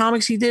oversized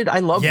comics he did? I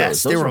love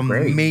those. They were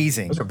great.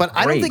 amazing. But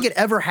I don't think it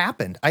ever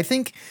happened. I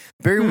think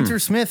Barry Windsor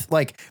Smith,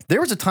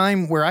 there was a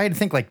time where I had to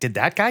think, did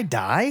that guy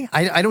die?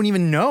 I don't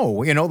even know,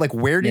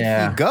 where did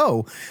he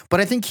go? But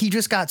I think he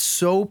just got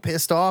so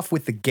pissed off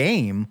with the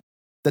game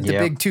that the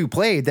big two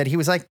played that he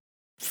was like,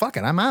 fuck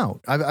it, I'm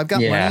out. I've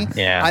got money.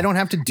 Yeah. I don't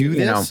have to do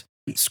this.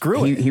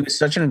 Screw it. He was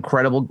such an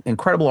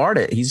incredible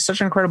artist. He's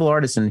such an incredible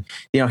artist, and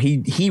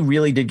he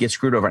really did get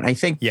screwed over. And I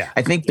think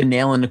the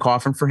nail in the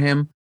coffin for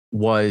him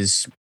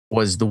was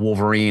the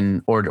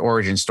Wolverine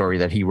origin story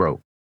that he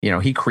wrote.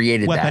 He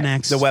created Weapon that.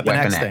 X. The Weapon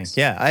X thing.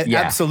 Yeah,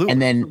 absolutely.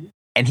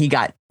 And he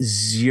got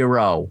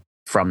zero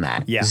from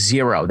that. Yeah.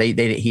 Zero. He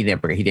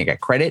didn't get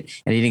credit,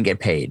 and he didn't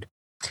get paid.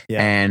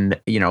 Yeah. And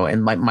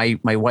and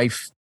my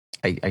wife,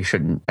 I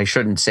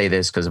shouldn't say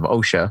this because of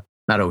OSHA,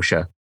 not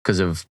OSHA. Because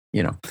of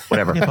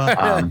whatever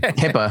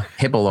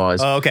HIPAA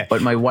laws. Oh, okay.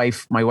 But my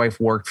wife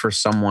worked for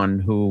someone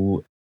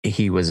who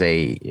he was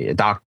a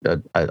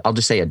doctor. I'll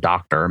just say a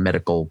doctor, a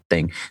medical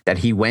thing that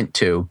he went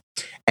to,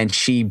 and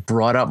she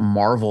brought up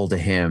Marvel to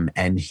him,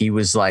 and he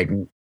was like,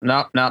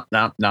 No,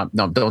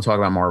 don't talk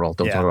about Marvel.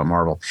 Don't talk about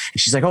Marvel.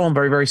 And she's like, oh, I'm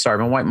very, very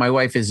sorry. My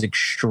wife is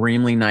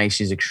extremely nice.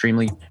 She's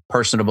extremely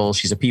personable.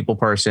 She's a people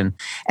person.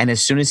 And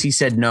as soon as he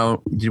said,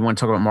 no, you didn't want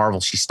to talk about Marvel,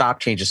 she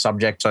stopped, changed the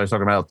subject. So I was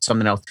talking about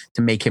something else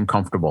to make him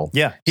comfortable.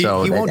 Yeah. He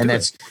won't do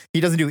it. He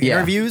doesn't do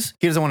interviews.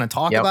 He doesn't want to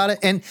talk about it.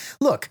 And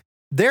look,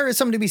 there is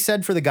something to be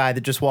said for the guy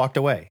that just walked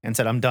away and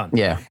said, I'm done.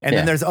 Yeah. And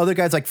then there's other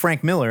guys like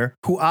Frank Miller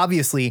who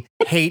obviously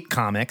hate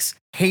comics,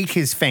 hate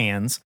his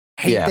fans,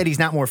 hate that he's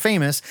not more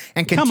famous,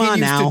 and continues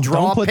to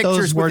draw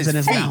pictures with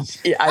his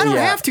feet. I don't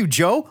have to,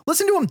 Joe.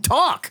 Listen to him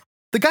talk.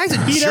 The guy's a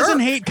jerk. He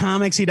doesn't hate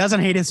comics. He doesn't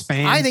hate his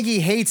fans. I think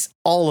he hates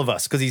all of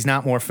us because he's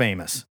not more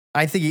famous.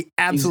 I think he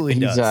absolutely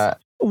does.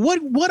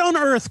 What on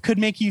earth could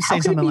make you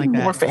say something like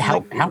that?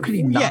 How could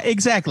he not? Yeah,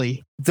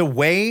 exactly. The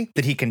way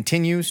that he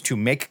continues to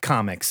make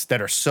comics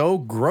that are so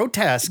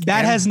grotesque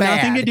that has bad,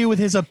 nothing to do with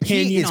his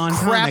opinion on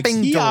comics.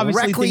 He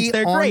obviously thinks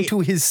they're great. onto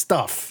his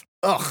stuff.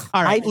 Ugh.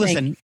 All right,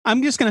 listen.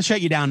 I'm just going to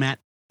shut you down, Matt.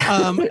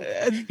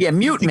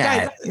 Mute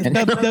Matt.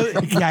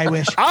 I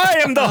wish.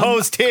 I am the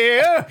host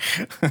here.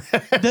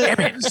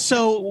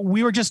 So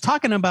we were just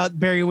talking about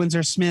Barry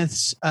Windsor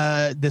Smith's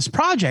this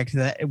project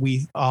that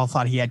we all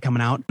thought he had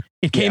coming out.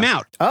 It came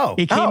out.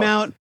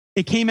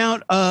 It came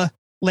out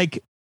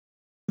like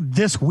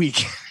this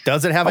week.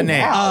 Does it have a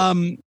name?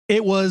 Wow.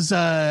 It was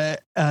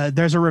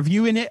there's a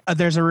review in it.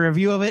 There's a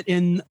review of it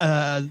in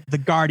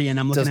The Guardian.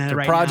 I'm looking at it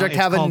right now. Does the project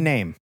have a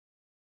name?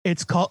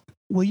 It's called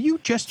will you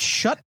just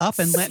shut up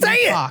and let Say me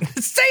it. talk?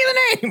 Say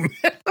the name.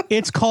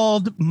 It's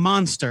called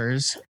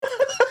Monsters,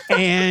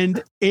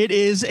 and it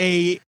is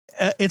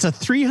it's a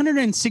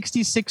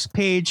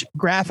 366-page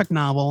graphic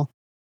novel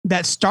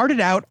that started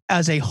out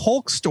as a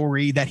Hulk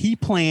story that he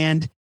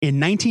planned in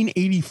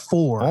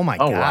 1984. Oh my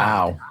Oh god!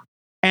 wow.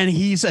 And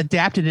he's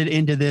adapted it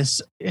into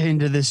this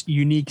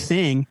unique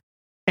thing.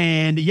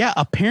 And yeah,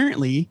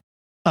 apparently,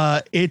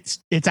 it's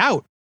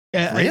out.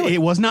 Really?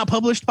 It was not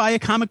published by a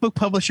comic book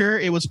publisher.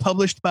 It was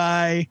published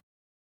by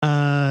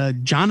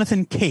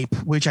Jonathan Cape,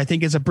 which I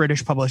think is a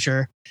British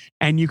publisher,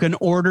 and you can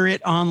order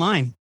it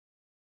online.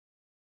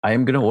 I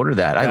am going to order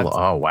that.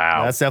 Oh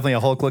wow. That's definitely a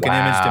Hulk looking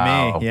image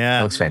Wow. to me. It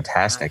Yeah, looks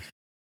fantastic.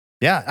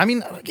 yeah. I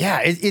mean,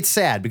 yeah, it's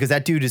sad because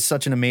that dude is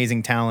such an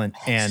amazing talent,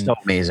 and So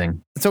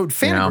amazing. so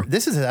know?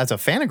 this is that's a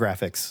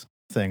Fantagraphics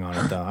thing on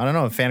it though. I don't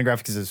know if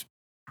Fantagraphics is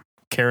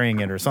carrying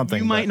it or something.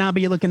 You might but not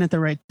be looking at the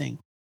right thing.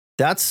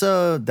 That's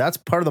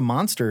part of the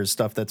Monsters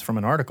stuff that's from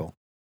an article.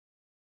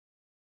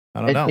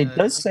 I don't know. It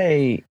does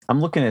say,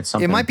 I'm looking at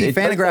something. It might be does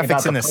say Fantagraphics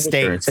about in the publisher.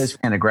 States. It says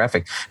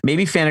Fantagraphics.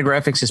 Maybe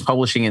Fantagraphics is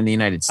publishing in the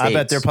United States. I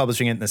bet they're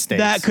publishing it in the States.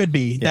 That could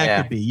be. That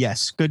Yeah. could be.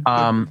 Yes. Good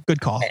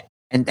call.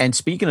 And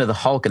speaking of the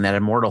Hulk and that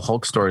Immortal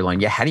Hulk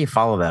storyline, yeah, how do you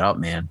follow that up,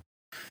 man?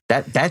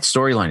 That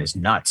storyline is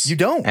nuts. You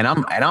don't. And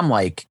I'm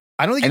like,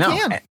 I don't think you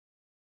can.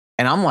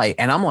 And I'm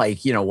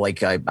like, you know,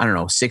 like I don't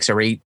know, 6 or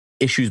 8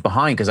 issues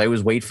behind because I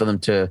always wait for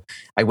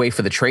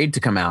the trade to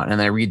come out and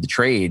then I read the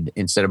trade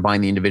instead of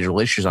buying the individual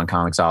issues on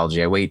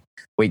Comixology. I wait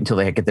until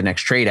they get the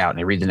next trade out and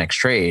I read the next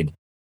trade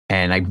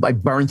and I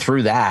burn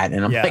through that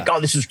and I'm Yeah. like, oh,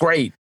 this is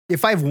great.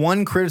 If I have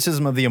one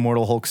criticism of the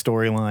Immortal Hulk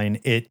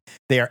storyline,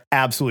 they are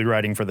absolutely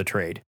writing for the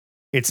trade.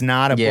 It's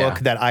not a Yeah. book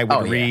that I would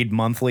Oh, yeah. read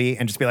monthly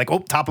and just be like, oh,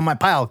 top of my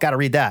pile, got to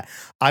read that.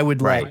 I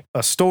would Right. let a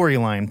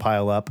storyline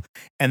pile up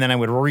and then I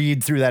would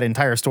read through that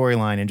entire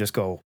storyline and just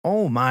go,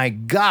 oh my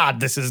God,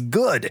 this is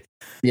good.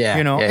 Yeah.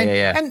 You know,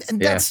 yeah. And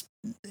that's,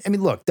 I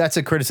mean, look, that's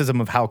a criticism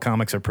of how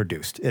comics are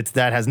produced.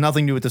 That has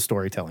nothing to do with the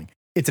storytelling.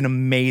 It's an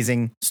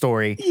amazing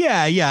story.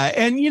 Yeah, yeah,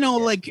 and you know,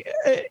 like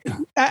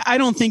I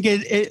don't think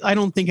I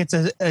don't think it's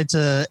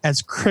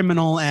as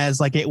criminal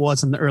as like it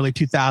was in the early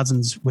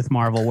 2000s with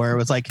Marvel, where it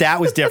was like That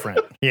was different.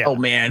 Yeah. Oh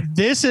man.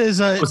 this is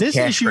was this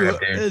cash issue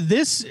grab, dude.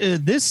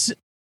 this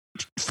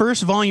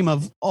first volume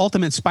of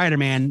Ultimate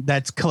Spider-Man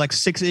that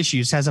collects 6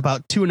 issues has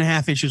about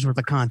 2.5 issues worth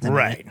of content.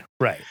 in it.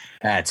 Right.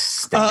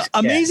 That's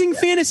Amazing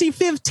Fantasy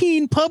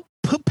 15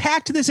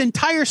 packed this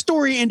entire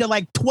story into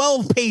like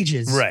 12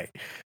 pages. Right.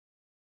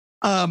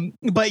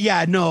 But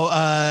yeah, no,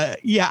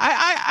 yeah,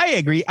 I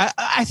agree.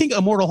 I think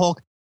Immortal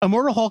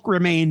Hulk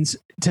remains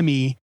to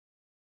me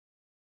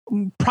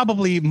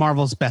probably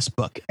Marvel's best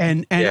book.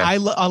 And Yeah. I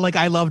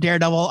love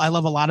Daredevil. I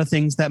love a lot of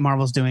things that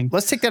Marvel's doing.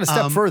 Let's take that a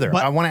step further.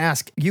 but- I want to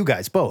ask you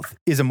guys both,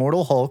 is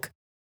Immortal Hulk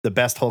the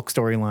best Hulk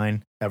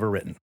storyline ever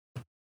written?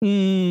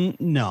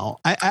 No,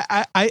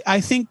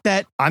 I think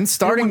that I'm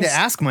starting to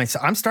Everyone's- ask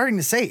myself, I'm starting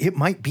to say it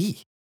might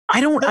be. I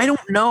don't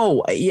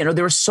know. You know,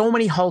 there were so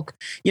many Hulk.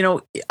 You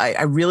know,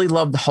 I really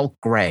loved Hulk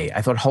Gray.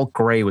 I thought Hulk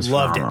Gray was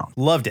phenomenal.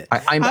 Loved it.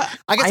 I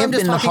I guess have I'm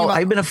just been talking about,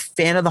 I've been a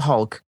fan of the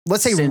Hulk.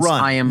 let's say since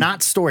run, I am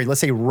not story.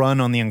 Let's say run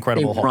on the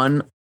Incredible Hulk.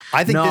 run.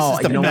 I think No, this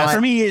is the you know best. what?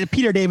 for me,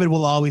 Peter David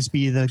will always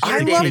be the I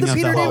king love the of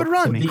Peter Hulk David to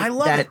run. me. I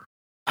love that it.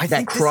 I that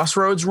think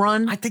Crossroads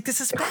run. I think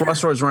this is The better.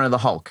 Crossroads run of the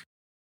Hulk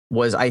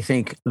was, I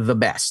think, the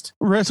best.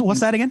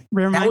 What's that again?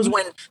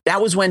 That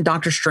was when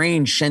Doctor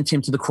Strange sent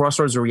him to the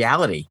Crossroads of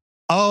reality.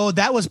 Oh,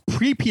 that was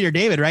pre Peter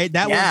David, right?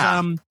 That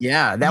was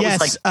Yeah, that yes,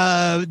 was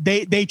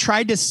like they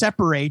tried to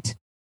separate.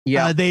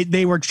 yeah.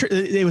 They were.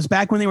 It was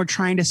back when they were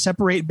trying to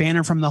separate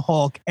Banner from the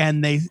Hulk,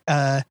 and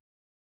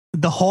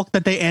the Hulk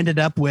that they ended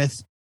up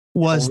with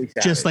was Totally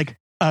just savage. like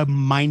a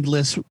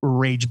mindless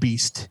rage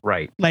beast,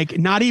 right. like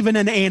not even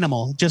an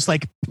animal, just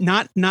like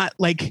not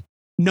like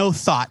no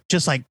thought,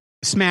 just like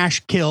smash,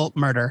 kill,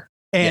 murder.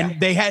 And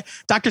they had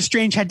Doctor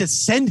Strange had to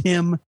send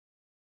him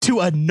to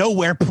a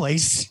nowhere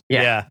place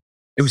Yeah.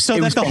 It was so it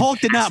that was the Hulk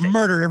did not fantastic.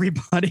 murder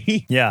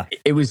everybody. Yeah.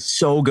 It was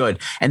so good,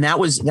 and that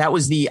was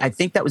I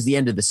think that was the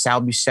end of the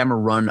Sal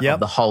Buscema run Yep. of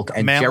the Hulk,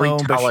 and Mantlo,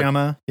 Jerry Pollock.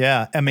 Buscema.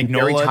 Yeah. And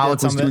Jerry Mignola Pollock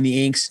did was some of doing it.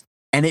 the inks,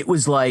 and it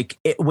was like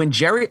when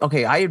Jerry.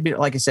 Okay, I had been,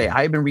 like I say,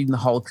 I have been reading the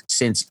Hulk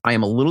since I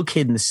am a little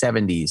kid in the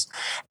 70s,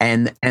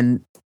 and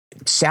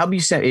Sal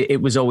Buscema.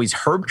 It was always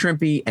Herb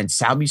Trimpe and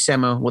Sal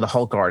Buscema were the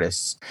Hulk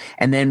artists,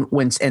 and then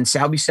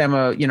Sal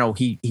Buscema, you know,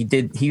 he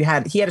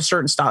had a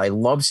certain style. I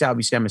love Sal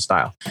Buscema's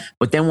style,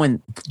 but then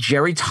when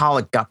Jerry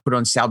Pollock got put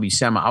on Sal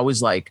Buscema, I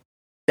was like.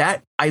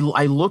 That I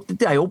looked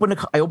at I opened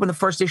the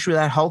first issue of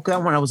that Hulk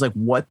that one. I was like,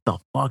 what the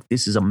fuck?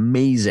 This is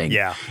amazing.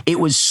 Yeah. It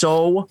was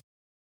so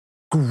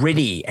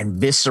gritty and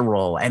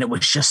visceral, and it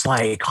was just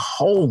like,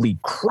 holy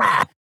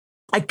crap.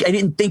 I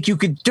didn't think you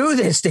could do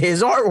this to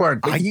his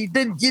artwork, but you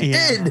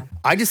did.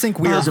 I just think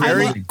we are I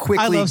very love- I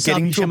quickly love Sal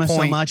getting to a Buscema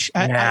point. so much.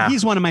 Yeah.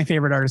 He's one of my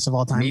favorite artists of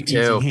all time. Me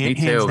too. Easy, Me hands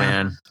too, down.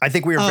 man. I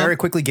think we are very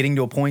quickly getting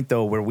to a point,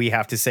 though, where we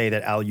have to say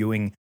that Al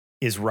Ewing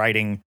is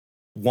writing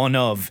one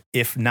of,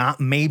 if not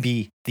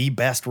maybe, the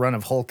best run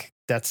of Hulk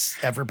that's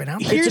ever been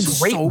out there. It's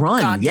a great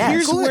run. goddamn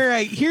Yes.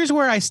 good. Here's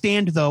where I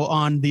stand though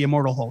on the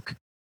Immortal Hulk,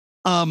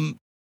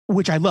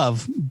 which I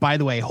love, by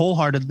the way,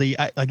 wholeheartedly.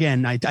 I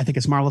think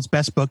it's Marvel's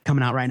best book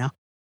coming out right now.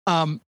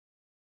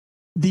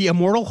 The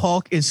Immortal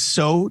Hulk is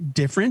so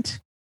different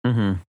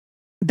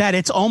that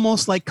it's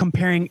almost like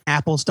comparing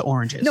apples to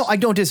oranges. No, I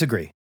don't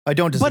disagree.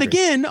 But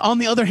again, on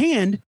the other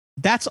hand,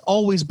 that's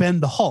always been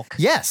the Hulk.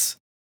 Yes.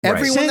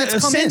 Everyone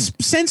that's come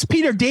since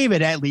Peter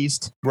David, at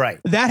least, right?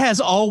 That has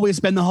always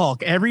been the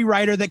Hulk. Every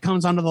writer that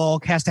comes onto the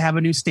Hulk has to have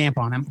a new stamp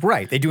on him.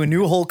 Right. They do a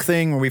new Hulk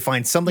thing where we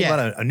find something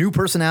about a new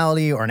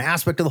personality or an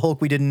aspect of the Hulk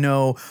we didn't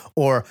know,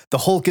 or the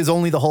Hulk is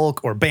only the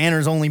Hulk, or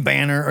Banner's only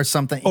Banner, or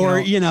something. Or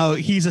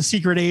he's a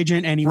secret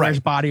agent and he wears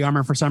body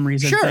armor for some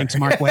reason. Sure. Thanks,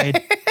 Mark Wade.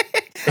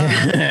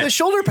 The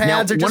shoulder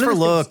pads are just for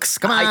looks.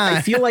 Come on.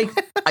 I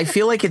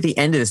feel like at the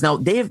end of this, now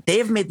they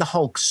have made the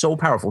Hulk so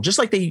powerful, just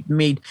like they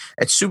made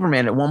at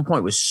Superman at one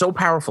point was so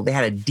powerful they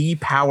had to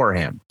depower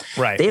him.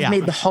 Right. They've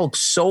made the Hulk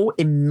so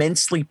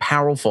immensely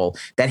powerful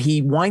that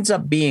he winds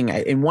up being,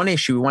 in one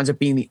issue, he winds up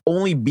being the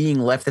only being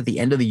left at the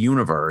end of the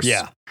universe.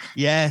 Yeah.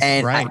 Yes.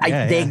 And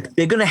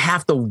they're going to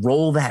have to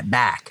roll that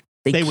back.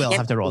 They will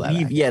have to roll that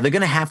back. Yeah, they're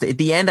going to have to. At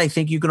the end, I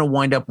think you're going to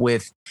wind up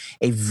with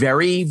a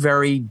very,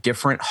 very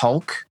different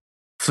Hulk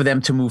for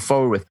them to move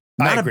forward with.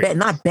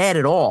 Not bad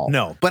at all.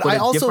 No, but I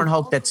also, different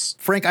Hulk that's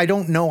Frank, I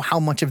don't know how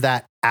much of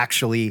that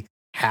actually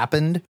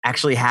happened.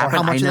 Or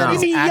how much of that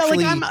is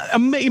actually in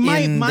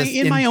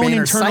my own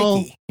Banner's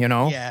internal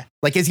psyche,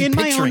 like is he in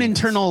my own picturing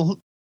internal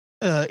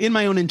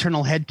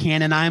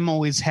headcanon, I'm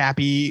always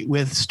happy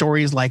with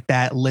stories like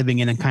that living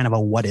in a kind of a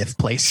what if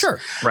place.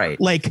 Sure. Right.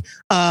 Like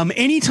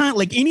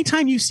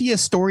anytime you see a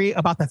story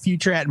about the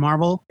future at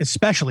Marvel,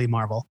 especially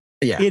Marvel,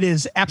 it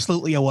is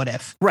absolutely a what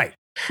if. Right.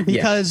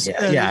 Because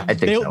I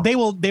think so.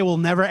 they will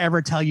never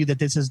ever tell you that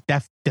this is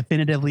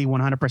definitively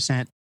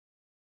 100%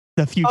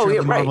 the future of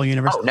the Marvel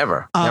universe. Oh,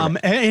 never.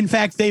 In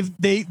fact,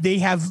 they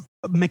have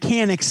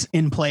mechanics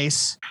in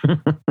place.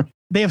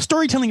 They have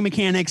storytelling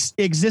mechanics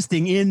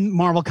existing in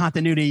Marvel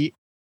continuity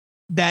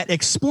that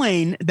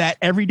explain that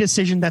every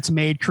decision that's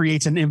made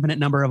creates an infinite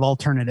number of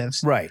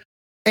alternatives. Right.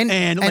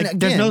 And like,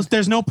 again,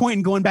 there's no point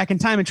in going back in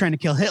time and trying to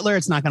kill Hitler.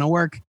 It's not going to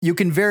work. You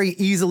can very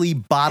easily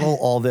bottle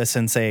all this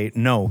and say,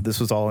 no, this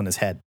was all in his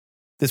head.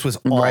 This was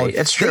all right.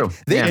 It's true.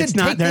 They're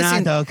not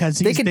though, because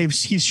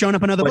he's shown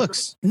up in other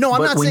books. No,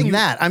 I'm not saying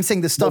that. I'm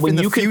saying the stuff in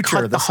the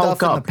future, the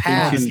stuff in the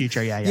past, the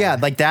future. Yeah,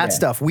 like that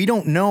stuff. We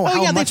don't know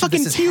how much of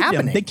this is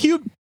happening.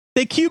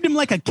 They cubed him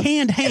like a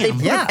canned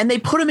ham. And they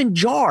put him in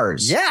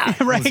jars. Yeah,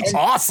 right. It's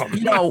awesome.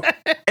 No,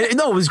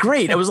 it was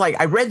great. It was like,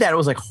 I read that. I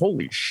was like,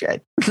 holy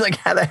shit. Like,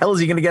 how the hell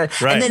is he going to get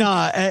it? Right. And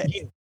then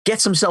he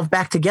gets himself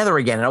back together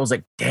again. And I was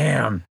like,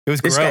 damn. It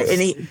was this gross.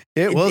 Guy,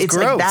 it was it's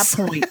gross. Like that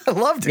point. I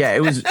loved it. Yeah,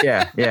 it was.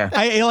 Yeah.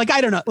 I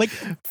don't know. Like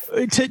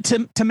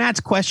to Matt's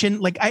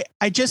question, like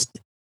I just.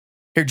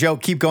 Here, Joe,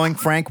 keep going.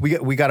 Frank,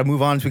 we got to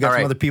move on. So we got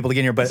some other people to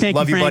get in here, but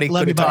love you, buddy.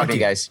 Love you, talk to you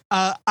guys.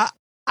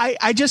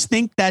 I just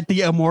think that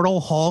the Immortal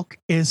Hulk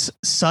is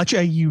such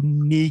a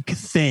unique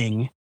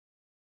thing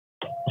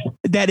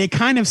that it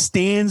kind of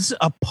stands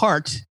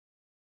apart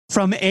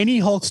from any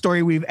Hulk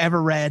story we've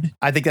ever read.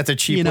 I think that's a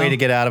cheap way to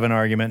get out of an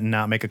argument and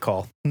not make a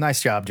call.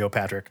 Nice job, Joe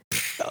Patrick.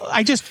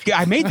 I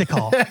made the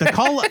call.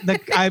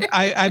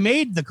 I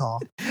made the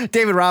call.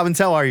 David Robbins,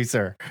 how are you,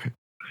 sir?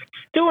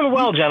 Doing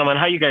well, gentlemen.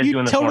 How you guys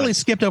doing this morning? Totally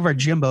skipped over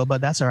Jimbo,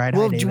 but that's all right.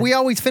 Well, we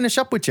always finish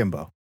up with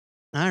Jimbo.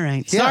 All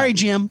right. Sorry,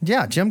 Jim.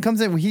 Yeah, Jim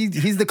comes in.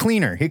 He's the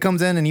cleaner. He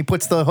comes in and he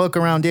puts the hook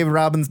around David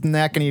Robbins'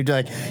 neck, and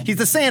he's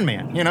the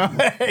Sandman.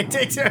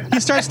 He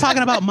starts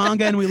talking about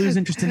manga, and we lose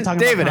interest in talking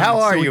David, about how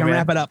are you, man?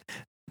 Wrap it up.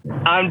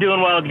 I'm doing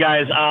well,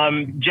 guys.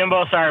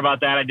 Jimbo, sorry about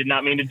that. I did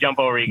not mean to jump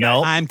over you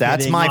guys. No,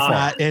 that's my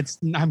fault.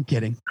 I'm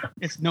kidding.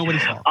 It's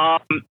nobody's fault.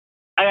 I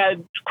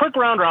had quick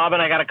round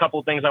robin. I got a couple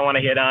of things I want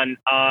to hit on.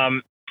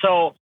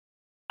 So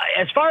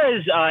as far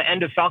as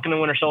end of Falcon and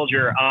Winter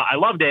Soldier, I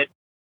loved it.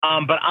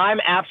 But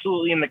I'm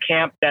absolutely in the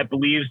camp that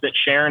believes that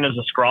Sharon is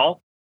a Skrull,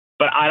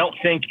 but I don't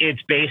think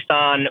it's based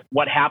on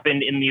what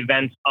happened in the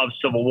events of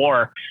Civil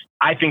War.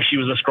 I think she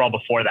was a Skrull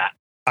before that.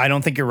 I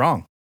don't think you're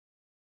wrong.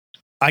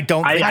 I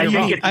don't think you're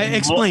wrong.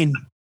 Explain.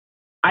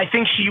 I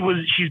think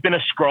she's been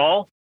a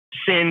Skrull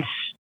since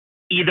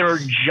either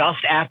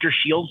just after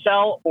S.H.I.E.L.D.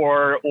 fell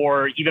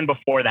or even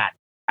before that.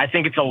 I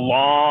think it's a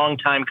long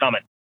time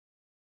coming.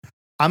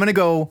 I'm going to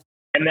go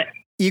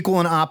equal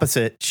and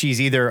opposite. She's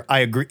either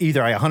I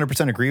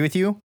 100% agree with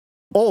you,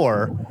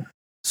 or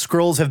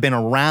Skrulls have been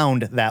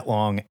around that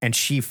long and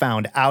she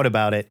found out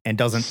about it and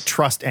doesn't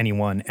trust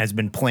anyone, has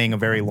been playing a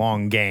very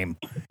long game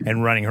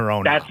and running her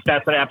own. That's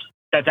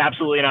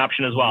absolutely an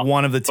option as well.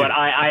 One of the two. But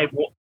I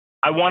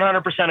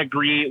 100%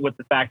 agree with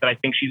the fact that I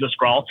think she's a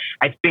Skrull.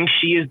 I think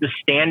she is the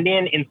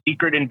stand-in in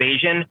Secret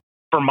Invasion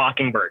for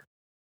Mockingbird.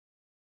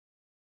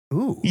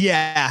 Ooh.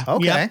 Yeah.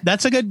 Okay. Yeah,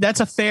 that's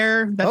a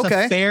fair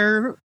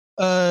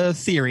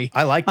theory.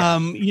 I like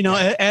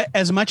that.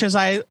 As much as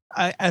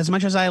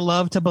I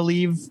love to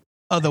believe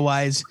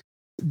otherwise,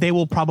 they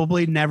will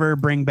probably never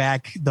bring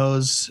back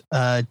those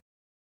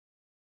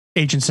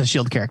Agents of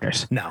S.H.I.E.L.D.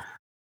 characters. No.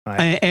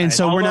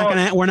 So we're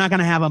not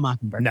gonna have a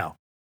Mockingbird. No.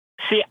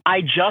 See,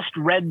 I just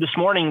read this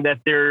morning that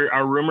there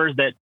are rumors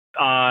that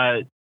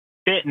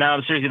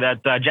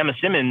Gemma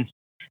Simmons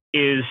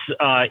is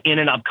in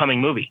an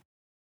upcoming movie.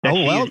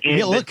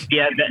 Look.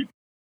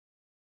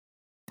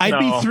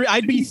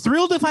 I'd be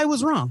thrilled if I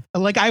was wrong.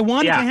 Like, I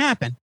want it to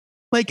happen.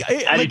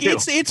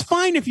 It's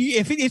fine if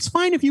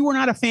you were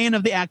not a fan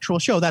of the actual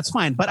show. That's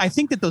fine. But I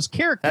think that those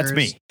characters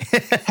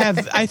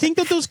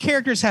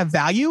have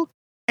value,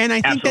 and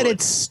I think that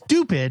it's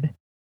stupid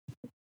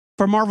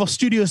for Marvel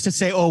Studios to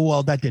say, "Oh,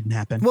 well, that didn't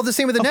happen." Well, the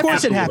same with the Netflix. Of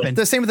course, it happened.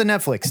 The same with the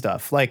Netflix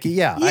stuff. I agree.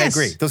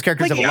 Those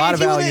characters have a lot of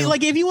value.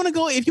 If you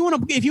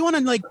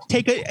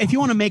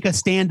want to make a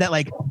stand that,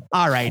 like,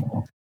 all right,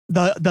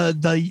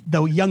 the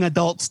young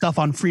adult stuff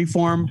on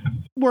Freeform,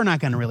 we're not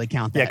going to really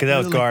count that. Yeah, because that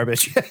was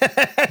garbage.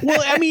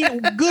 Well, I mean,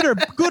 good or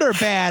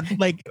bad,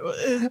 like,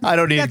 I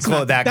don't need that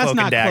cloak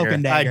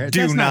and dagger. I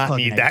do not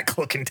need that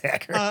cloak and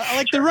dagger.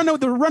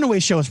 The Runaway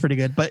show is pretty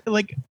good, but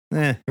like,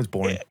 it was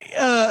boring.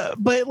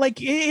 But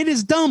like, it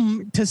is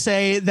dumb to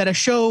say that a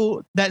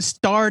show that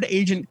starred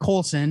Agent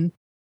Coulson,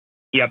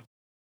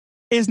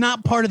 is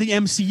not part of the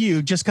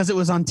MCU just because it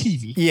was on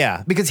TV.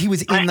 Yeah, because he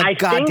was in the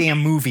goddamn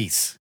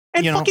movies.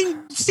 And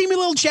fucking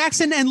Samuel L.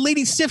 Jackson and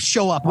Lady Sif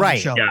show up on the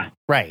show. Yeah.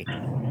 Right.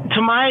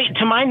 To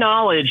my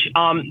knowledge,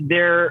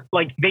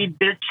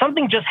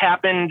 something just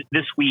happened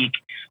this week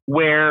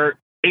where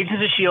Agents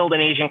of S.H.I.E.L.D.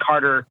 and Agent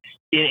Carter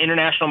in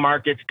international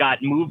markets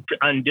got moved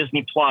on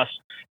Disney Plus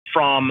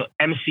from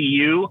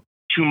MCU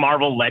to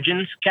Marvel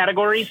Legends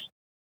categories.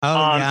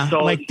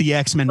 So like the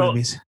X-Men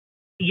movies.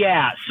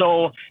 Yeah,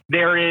 so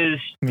there's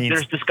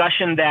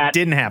discussion that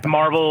didn't happen.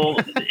 Marvel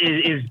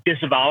is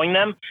disavowing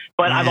them,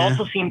 but I've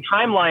also seen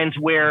timelines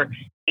where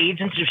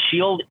Agents of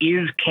S.H.I.E.L.D.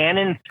 is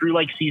canon through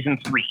like season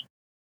 3.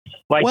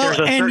 Like,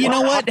 well, and you know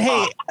what?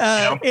 Hey,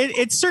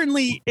 it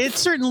certainly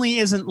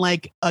isn't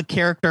like a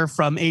character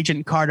from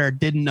Agent Carter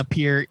didn't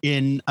appear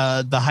in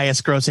the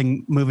highest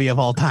grossing movie of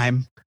all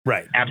time.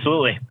 Right.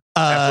 Absolutely.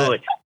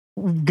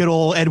 Good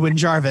old Edwin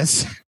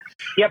Jarvis.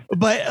 Yep.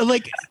 But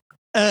like,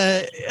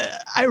 I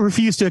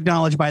refuse to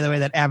acknowledge, by the way,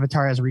 that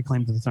Avatar has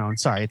reclaimed the throne.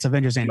 Sorry, it's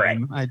Avengers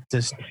Endgame. I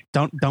just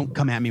don't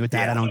come at me with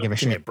that. I don't give a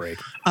shit. Break.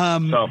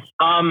 So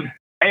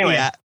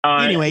anyway, that's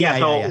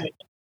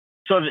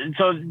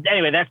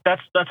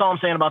all I'm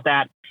saying about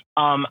that.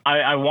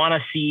 I want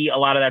to see a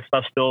lot of that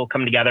stuff still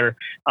come together.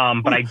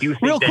 But I do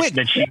think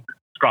that she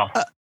scroll.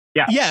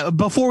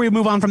 Before we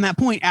move on from that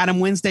point, Adam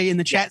Wednesday in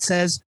the chat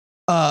says,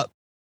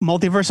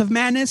 Multiverse of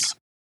Madness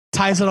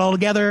ties it all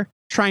together,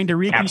 trying to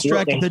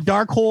reconstruct the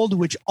Darkhold,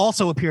 which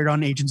also appeared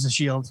on Agents of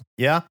S.H.I.E.L.D.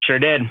 Yeah, sure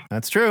did.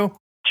 That's true.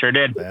 Sure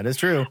did. That is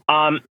true.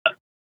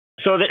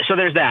 So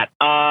there's that.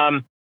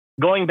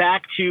 Going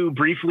back to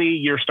briefly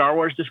your Star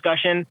Wars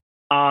discussion,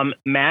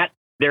 Matt,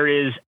 there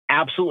is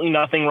absolutely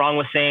nothing wrong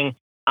with saying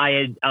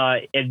I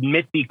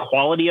admit the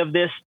quality of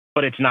this,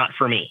 but it's not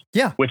for me.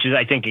 Yeah, which is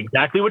I think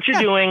exactly what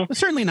you're doing.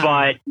 Certainly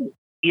not.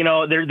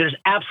 But there's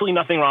absolutely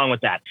nothing wrong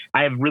with that.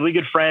 I have really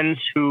good friends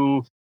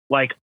who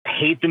like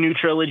hate the new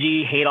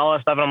trilogy, hate all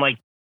that stuff, and I'm like,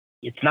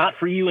 it's not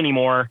for you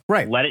anymore.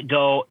 Right. Let it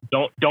go.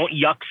 Don't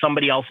yuck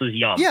somebody else's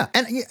yum. Yeah.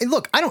 And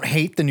look, I don't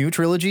hate the new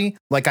trilogy.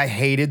 Like, I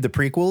hated the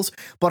prequels,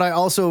 but I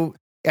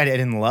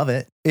didn't love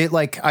it.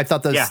 I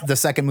thought the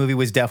second movie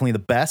was definitely the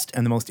best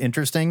and the most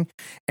interesting,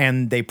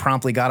 and they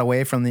promptly got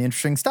away from the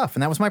interesting stuff.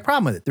 And that was my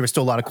problem with it. There was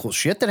still a lot of cool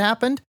shit that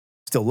happened.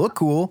 Still look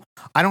cool.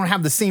 I don't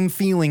have the same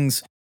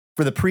feelings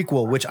for the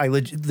prequel, which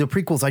the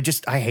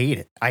prequels, I hate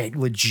it. I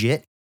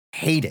legit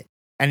hate it.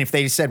 And if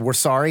they said, we're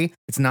sorry,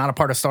 it's not a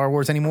part of Star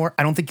Wars anymore,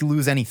 I don't think you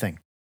lose anything.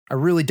 I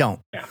really don't.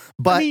 Yeah.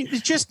 But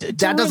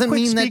that doesn't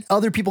mean that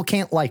other people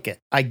can't like it.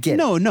 I get it.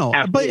 No.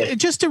 Absolutely. But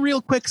just to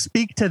real quick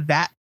speak to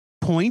that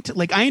point,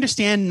 like, I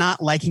understand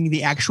not liking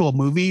the actual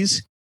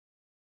movies,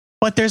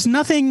 but there's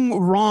nothing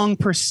wrong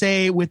per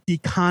se with the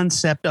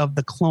concept of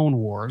the Clone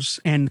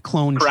Wars and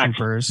clone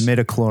troopers.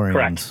 Midichlorians.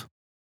 Correct.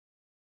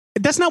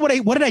 That's not what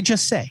did I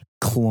just say?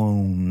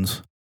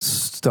 Clones.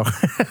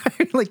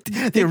 Like,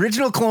 the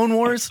original Clone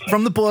Wars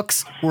from the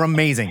books were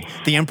amazing.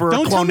 The Emperor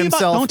cloned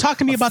himself. Don't talk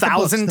to me about the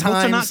books. The books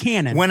are not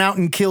canon. Went out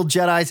and killed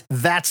Jedis.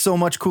 That's so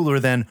much cooler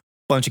than a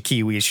bunch of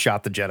Kiwis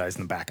shot the Jedis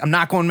in the back. I'm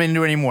not going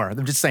into it anymore.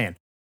 I'm just saying,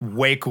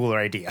 way cooler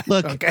idea.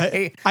 Look,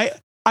 okay? I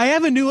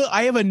have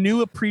a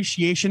new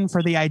appreciation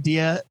for the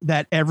idea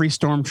that every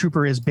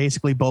stormtrooper is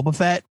basically Boba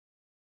Fett.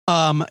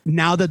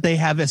 Now that they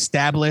have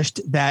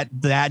established that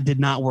did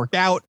not work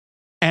out,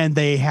 and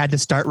they had to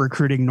start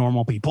recruiting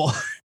normal people.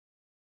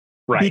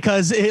 Right.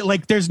 Because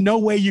there's no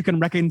way you can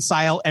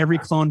reconcile every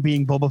clone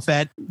being Boba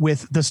Fett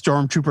with the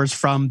stormtroopers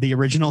from the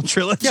original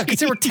trilogy. Yeah, because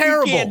they were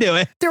terrible. You can't do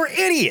it. They were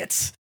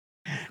idiots.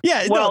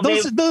 Yeah, well,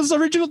 those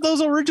original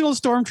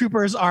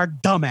stormtroopers are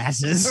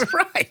dumbasses.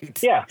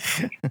 Right. Yeah.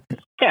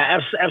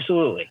 Yeah,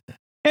 absolutely.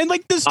 And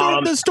like the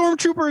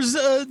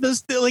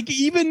stormtroopers,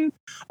 even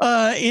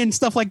in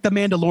stuff like The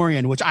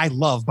Mandalorian, which I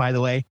love, by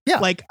the way.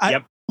 Yeah.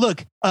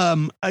 look,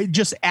 I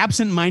just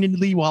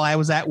absent-mindedly while I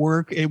was at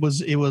work, it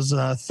was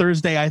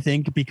Thursday, I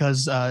think,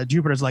 because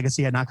Jupiter's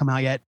Legacy had not come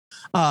out yet.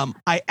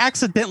 I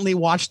accidentally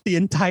watched the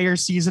entire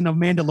season of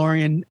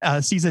Mandalorian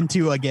season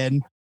 2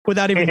 again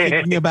without even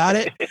thinking about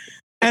it.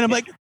 And I'm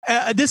like,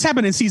 this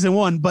happened in season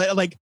 1, but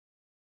like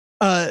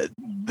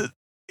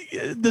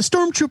the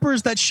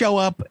stormtroopers that show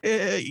up,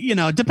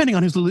 depending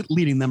on who's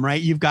leading them,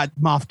 right? You've got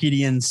Moff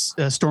Gideon's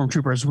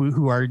stormtroopers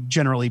who are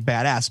generally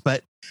badass,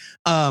 but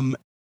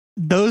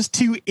those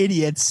two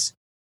idiots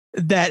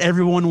that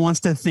everyone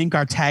wants to think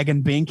are Tag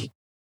and Bink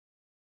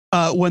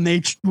when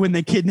they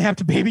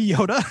kidnapped Baby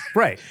Yoda,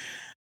 right?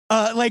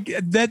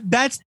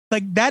 That's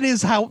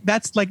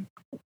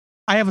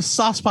I have a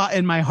soft spot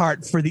in my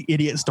heart for the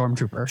idiot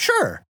stormtrooper.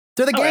 Sure.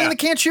 They're the gang that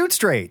can't shoot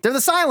straight. They're the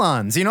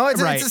Cylons,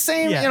 it's the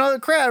same,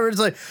 crowd where it's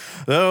like,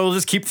 we'll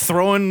just keep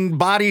throwing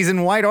bodies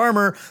in white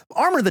armor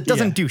that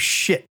doesn't do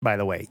shit, by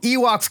the way.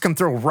 Ewoks can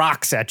throw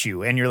rocks at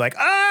you and you're like,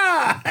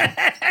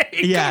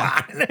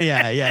 yeah,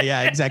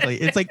 exactly.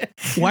 It's like,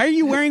 why are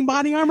you wearing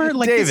body armor?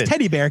 Like David, this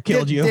teddy bear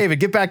killed you. David,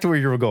 get back to where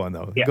you were going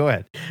though. Yeah. Go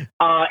ahead.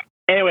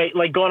 Anyway,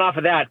 like going off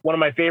of that, one of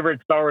my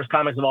favorite Star Wars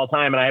comics of all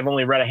time, and I've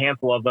only read a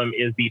handful of them,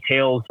 is the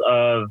Tales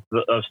of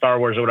Star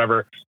Wars or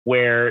whatever,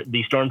 where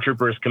the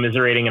stormtrooper is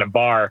commiserating in a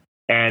bar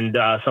and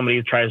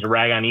somebody tries to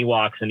rag on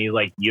Ewoks and he's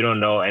like, you don't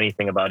know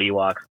anything about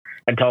Ewoks,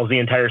 and tells the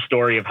entire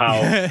story of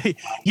how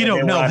you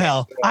don't know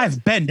hell.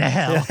 I've been to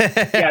hell.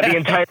 Yeah, the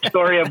entire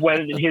story of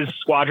when his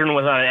squadron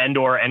was on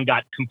Endor and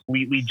got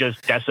completely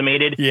just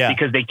decimated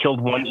because they killed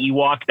one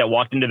Ewok that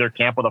walked into their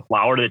camp with a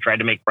flower that tried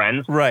to make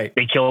friends. Right.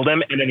 They killed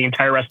him, and then the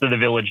entire rest of the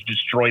village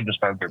destroyed the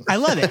stormtroopers. I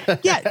love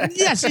it. Yeah,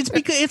 yes, it's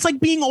because it's like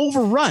being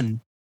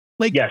overrun.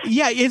 Like,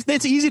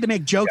 it's easy to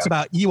make jokes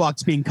about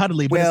Ewoks being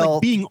cuddly, but it's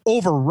like being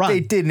overrun. They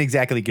didn't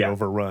exactly get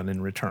overrun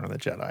in Return of the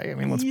Jedi. I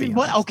mean, let's be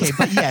honest. Okay,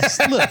 but yes,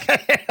 look,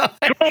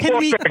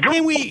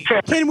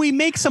 can we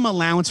make some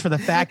allowance for the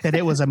fact that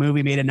it was a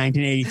movie made in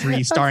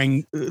 1983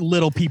 starring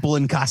little people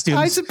in costumes?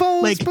 I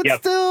suppose, but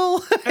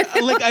still,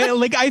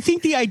 I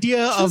think the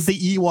idea of the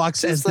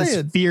Ewoks as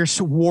this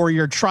fierce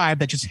warrior tribe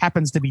that just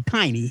happens to be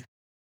tiny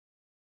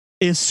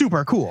is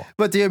super cool.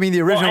 But the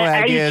original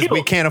idea is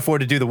we can't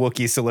afford to do the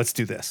Wookiees, so let's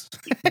do this.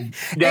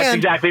 That's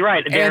exactly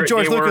right. And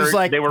George Lucas was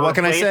like, what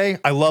can I say?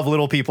 I love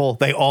little people.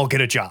 They all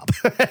get a job.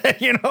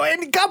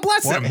 And God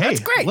bless them. Hey, that's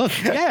great. Look,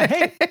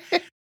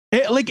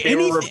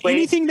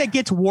 anything that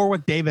gets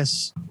Warwick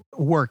Davis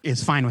work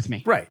is fine with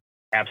me. Right.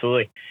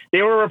 Absolutely.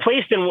 They were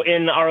replaced in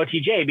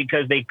ROTJ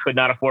because they could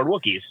not afford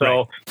Wookiees.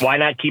 So why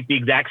not keep the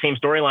exact same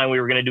storyline we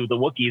were going to do with the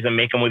Wookiees and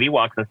make them with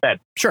Ewoks instead?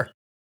 Sure.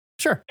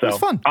 So, it's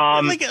fun.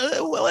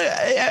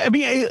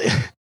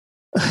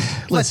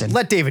 Listen,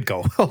 let David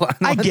go. Hold on.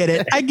 I get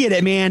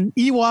it, man.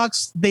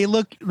 Ewoks, they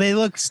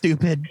look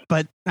stupid,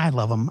 but I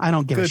love them. I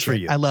don't give a shit. For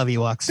you. I love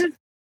Ewoks.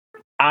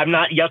 I'm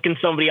not yucking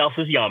somebody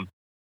else's yum.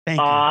 Thank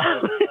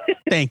you.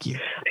 Thank you.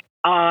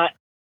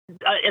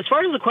 As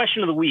far as the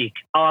question of the week,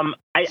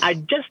 I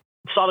just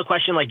saw the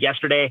question like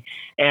yesterday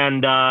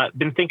and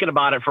been thinking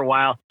about it for a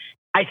while.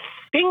 I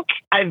think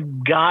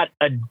I've got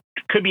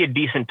could be a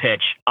decent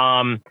pitch.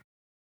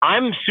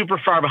 I'm super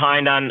far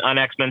behind on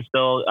X-Men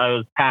still. I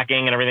was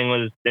packing and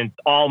everything and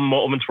all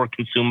moments were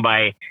consumed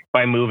by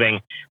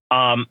moving.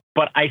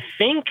 But I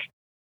think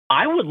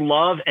I would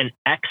love an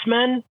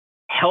X-Men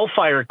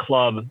Hellfire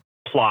Club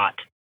plot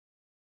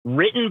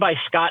written by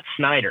Scott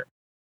Snyder.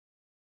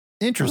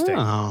 Interesting.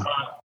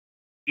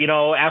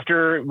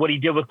 After what he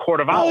did with Court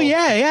of Owls. Oh,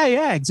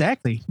 yeah,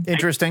 exactly.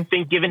 Interesting. I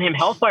think giving him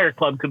Hellfire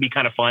Club could be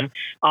kind of fun.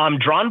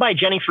 Drawn by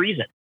Jenny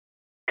Friesen.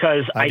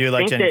 Because I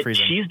think that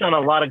Friesen. She's done a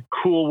lot of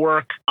cool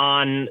work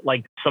on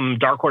like some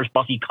Dark Horse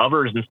Buffy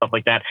covers and stuff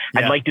like that.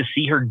 Yeah. I'd like to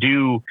see her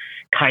do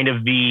kind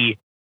of the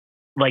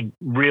like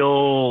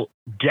real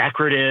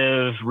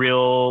decorative,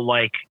 real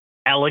like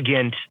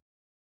elegant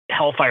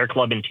Hellfire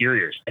Club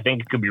interiors. I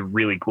think it could be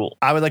really cool.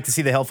 I would like to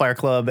see the Hellfire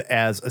Club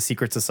as a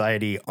secret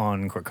society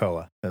on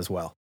Krakoa as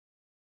well.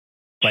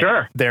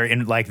 Sure. They're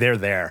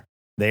there.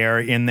 They are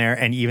in there,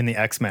 and even the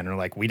X-Men are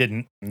like, we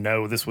didn't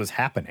know this was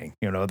happening.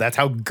 That's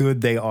how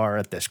good they are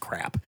at this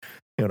crap.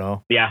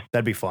 Yeah,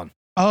 that'd be fun.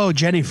 Oh,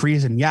 Jenny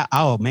Friesen, yeah.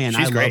 Oh man,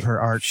 She's great. Love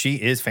her art. She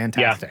is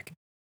fantastic. Yeah.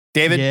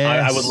 David,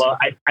 yes. I would love.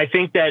 I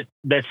think that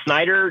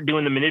Snyder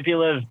doing the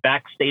manipulative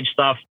backstage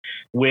stuff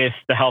with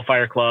the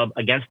Hellfire Club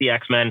against the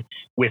X-Men,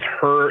 with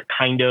her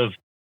kind of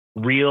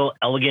real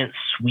elegant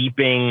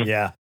sweeping.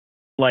 Yeah,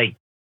 like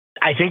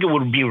I think it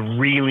would be a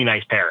really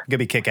nice pair. It could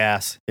be kick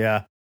ass.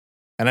 Yeah.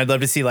 And I'd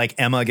love to see like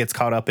Emma gets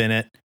caught up in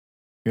it,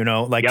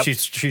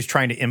 she's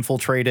trying to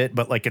infiltrate it,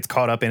 but like gets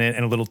caught up in it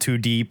and a little too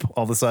deep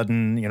all of a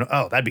sudden,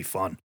 that'd be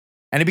fun.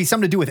 And it'd be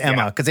something to do with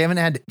Emma because they haven't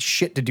had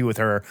shit to do with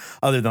her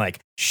other than like,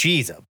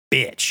 she's a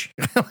bitch.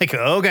 Like,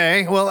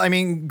 okay, well, I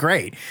mean,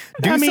 great.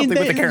 Do something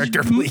with the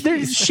character,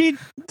 please.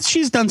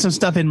 She's done some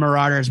stuff in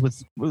Marauders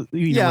with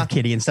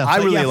Kitty and stuff. I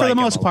really for the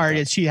most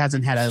part, she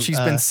hasn't had she's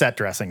been set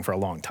dressing for a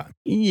long time.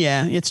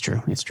 Yeah, it's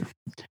true.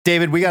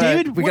 David, we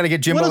gotta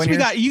get Jimbo in here.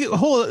 We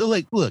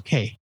got? Look,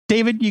 hey,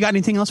 David, you got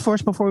anything else for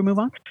us before we move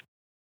on?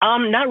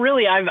 Not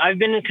really. I've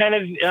been kind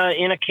of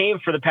in a cave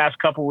for the past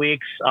couple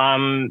weeks.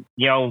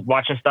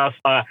 Watching stuff.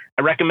 I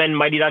recommend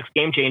Mighty Ducks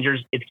Game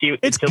Changers. It's cute.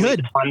 It's good.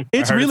 It's fun.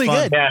 It's really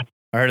good. Yeah.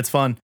 I heard it's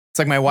fun. It's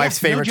like my wife's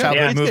favorite no joke.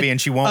 childhood Yeah. movie,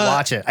 and she won't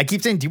watch it. I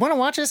keep saying, "Do you want to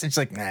watch this?" And she's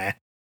like, "Nah."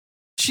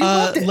 She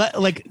loved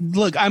it.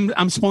 Look,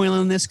 I'm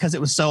spoiling this because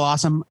it was so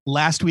awesome.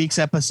 Last week's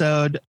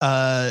episode,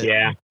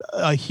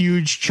 a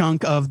huge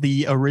chunk of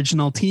the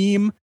original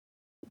team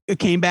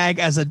came back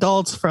as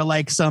adults for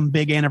like some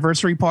big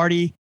anniversary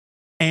party,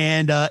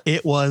 and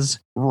it was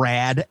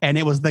rad. And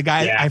it was the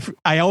guy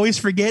I always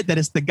forget that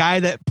it's the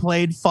guy that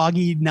played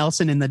Foggy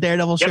Nelson in the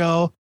Daredevil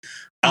show,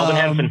 Alvin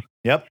Henson.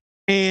 Yep.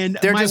 And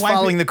they're just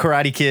following the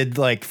Karate Kid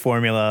like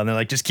formula, and they're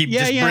like, just bring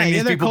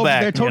these people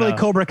back. They're totally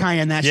Cobra Kai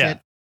in that shit.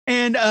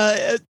 And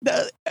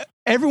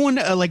everyone,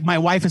 like my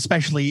wife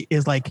especially,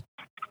 is like,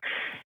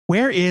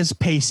 "Where is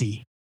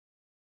Pacey?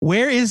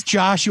 Where is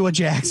Joshua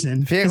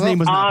Jackson?" His name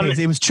was not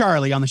Pacey; it was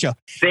Charlie on the show.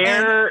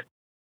 There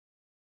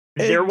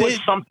was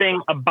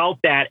something about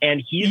that,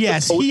 and he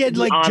had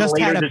like just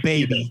had a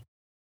baby. Season.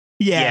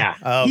 Yeah.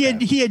 Oh, okay.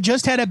 He had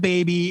just had a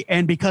baby,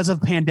 and because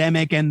of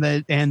pandemic and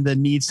the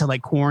needs to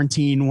like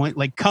quarantine,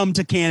 like come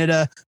to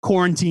Canada,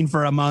 quarantine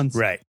for a month,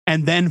 right,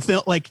 and then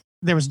feel like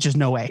there was just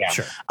no way. Yeah.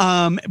 Sure.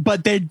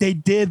 But they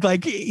did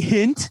like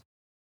hint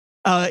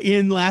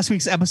in last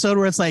week's episode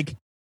where it's like,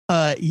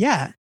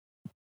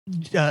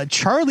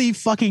 Charlie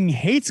fucking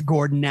hates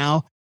Gordon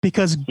now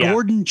because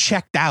Gordon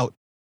checked out.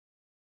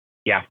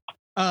 Yeah.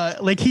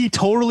 Like he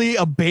totally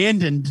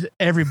abandoned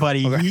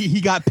everybody. Okay.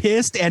 He got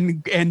pissed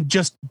and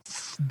just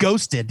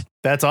ghosted.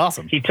 That's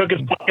awesome. He took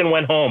his puck and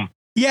went home.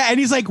 Yeah, and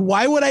he's like,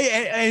 "Why would I?"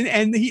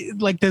 And he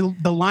like the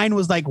line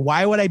was like,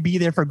 "Why would I be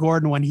there for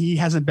Gordon when he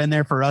hasn't been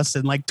there for us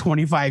in like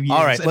 25 years?"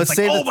 All right, and let's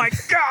save. oh my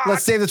god!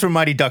 Let's save this for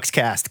Mighty Ducks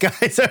cast,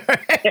 guys.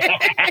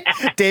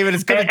 David,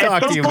 it's good to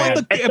talk to you,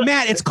 man.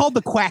 Matt, it's called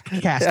the Quack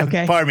Cast.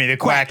 Okay, pardon me, the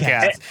Quack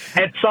Cast.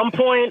 At some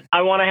point,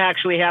 I want to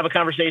actually have a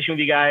conversation with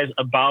you guys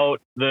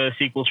about the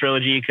sequel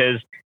trilogy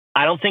because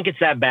I don't think it's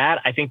that bad.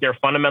 I think there are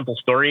fundamental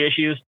story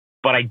issues,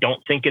 but I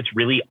don't think it's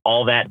really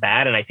all that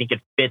bad, and I think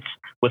it fits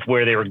with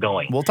where they were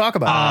going. We'll talk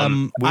about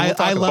it.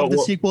 I love the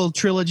sequel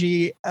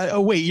trilogy.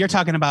 Wait, you're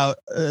talking about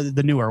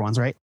the newer ones,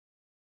 right?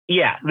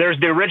 Yeah, there's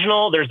the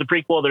original, there's the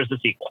prequel, there's the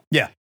sequel.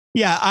 Yeah.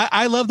 Yeah,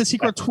 I love the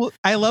sequel.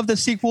 I love the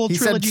sequel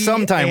trilogy. Said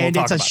sometime and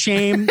we'll it's a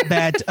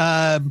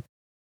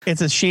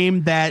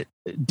shame that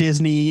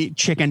Disney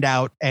chickened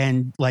out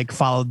and like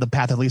followed the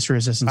path of least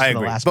resistance for the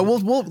last. But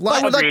one.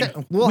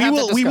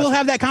 We will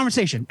have that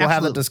conversation. We'll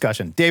have that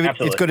discussion. David,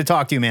 It's good to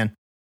talk to you, man.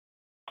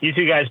 You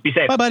two guys, be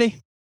safe. Bye, buddy.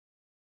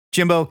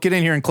 Jimbo, get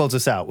in here and close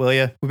us out, will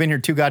you? We've been here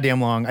too goddamn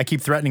long. I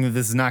keep threatening that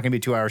this is not going to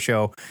be a 2-hour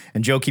show,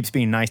 and Joe keeps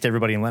being nice to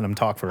everybody and letting them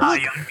talk for us.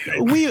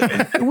 We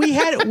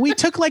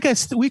took like a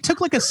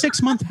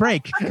 6-month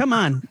break. Come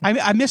on,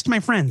 I missed my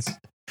friends.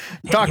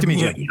 Talk to me,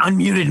 Jim.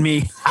 Unmuted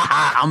me.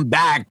 I'm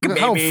back, baby.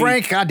 Oh,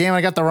 Frank, goddamn,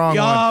 I got the wrong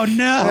one.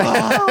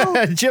 Oh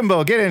no,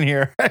 Jimbo, get in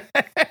here.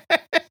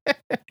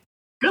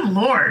 Good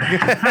Lord. All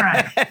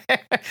right. I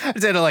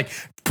just had to like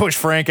push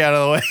Frank out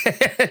of the way.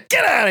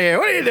 Get out of here.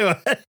 What are you doing?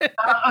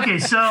 Okay,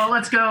 so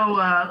let's go.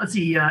 Let's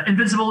see.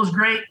 Invincible is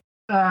great.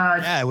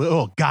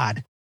 Oh,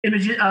 God.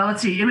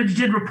 Let's see. Image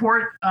did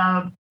report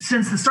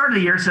since the start of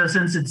the year, so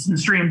since it's been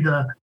streamed,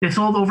 they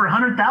sold over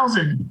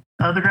 100,000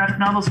 the graphic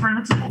novels for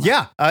Invincible.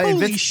 Yeah.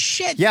 Holy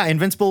shit. Yeah,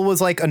 Invincible was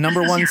like a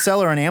number one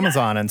seller on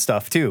Amazon and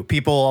stuff too.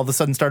 People all of a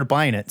sudden started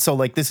buying it. So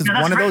like this is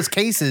one of those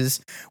cases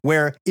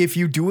where if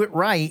you do it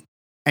right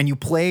and you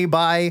play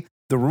by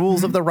the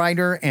rules of the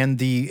writer and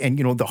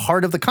the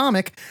heart of the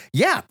comic,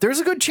 yeah, there's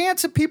a good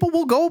chance that people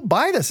will go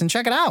buy this and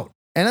check it out.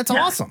 And it's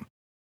awesome.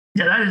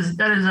 Yeah,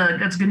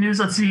 that's good news.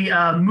 Let's see.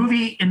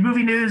 Movie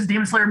news,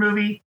 Demon Slayer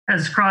movie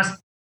has crossed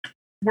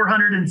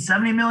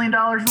 $470 million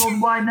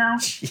worldwide now.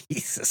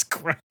 Jesus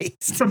Christ!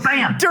 So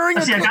bam! During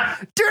a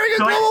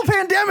global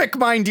pandemic,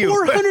 mind you,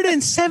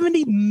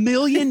 $470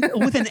 million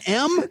with an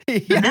M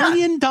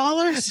million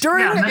dollars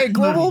during a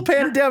global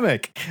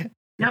pandemic.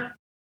 Yep.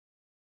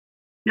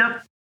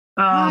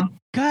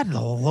 God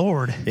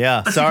Lord.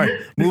 Yeah. Sorry.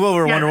 Move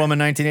over, Wonder Woman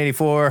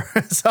 1984.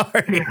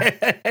 Sorry.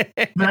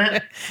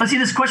 But let's see.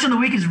 This question of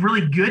the week is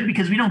really good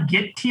because we don't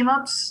get team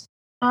ups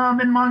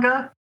in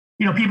manga.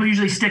 You know, people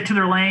usually stick to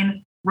their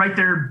lane, write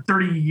their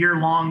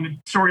 30-year-long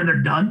story, and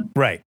they're done.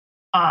 Right.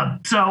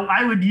 So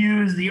I would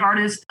use the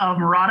artist of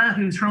Murata,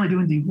 who's currently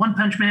doing the One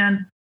Punch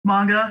Man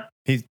manga.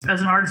 He's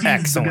as an artist.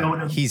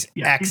 Excellent. He's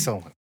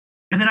excellent.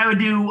 And then I would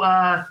do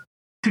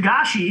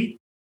Tagashi,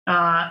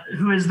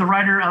 who is the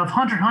writer of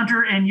Hunter x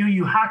Hunter and Yu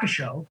Yu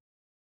Hakusho.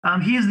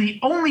 He's the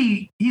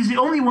only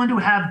one to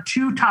have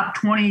 2 top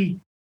 20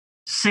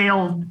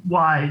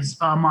 sale-wise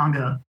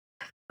manga.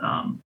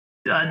 Hunter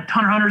x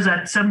Hunter's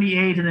at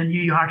 78, and then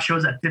Yu Yu Hakusho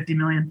is at 50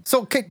 million.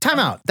 So, time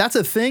out. That's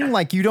a thing.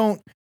 Like you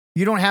don't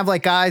have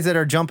like guys that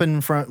are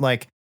jumping from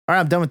like, all right,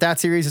 I'm done with that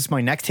series. It's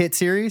my next hit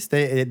series.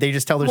 They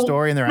just tell their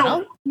story and they're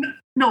out.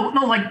 No.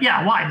 Like,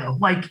 yeah. Why though?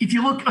 Like, if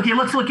you look, okay,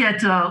 let's look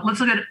at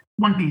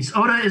One Piece.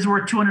 Oda is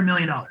worth $200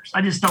 million.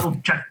 I just double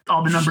checked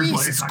all the numbers.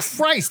 Jesus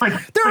Christ!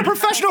 There are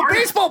professional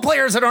baseball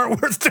players that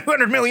aren't worth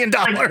 $200 million.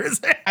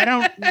 I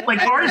don't like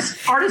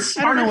artists.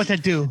 I don't know what to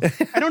do.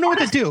 I don't know what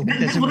to do.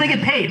 Well, they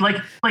get paid. Like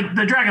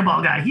the Dragon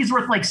Ball guy, he's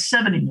worth like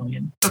 $70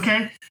 million.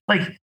 Okay,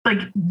 like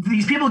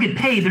these people get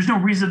paid. There's no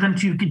reason for them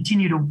to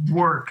continue to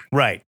work.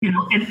 Right. You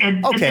know,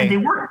 and they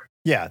work.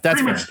 Yeah,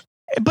 that's fair.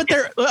 But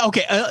they're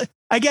okay.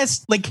 I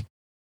guess like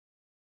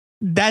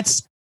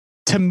that's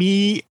to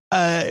me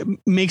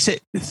makes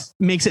it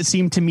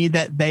seem to me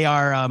that they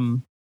are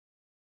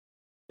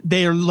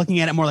looking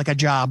at it more like a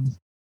job.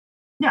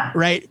 Yeah.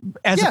 Right.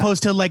 As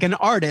opposed to like an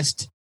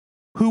artist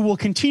who will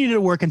continue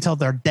to work until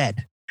they're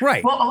dead.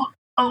 Right. Well,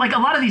 like a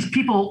lot of these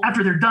people,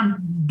 after they're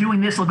done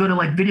doing this, will go to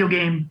like video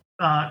game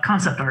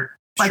concept art,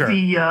 like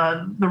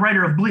the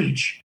writer of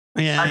Bleach.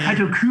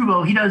 Kaito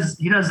Kubo, he does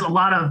a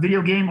lot of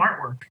video game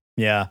artwork.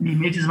 Yeah. And he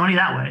makes his money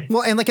that way.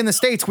 Well, and like in the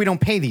States, we don't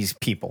pay these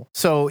people.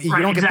 So you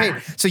don't get paid.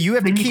 So you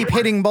have to keep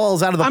hitting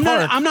balls out of the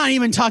park. I'm not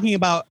even talking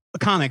about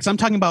comics. I'm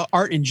talking about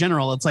art in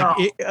general. It's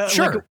like,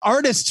 like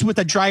artists with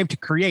a drive to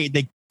create,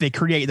 they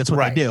create. That's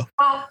what they do.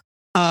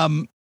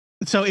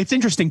 So it's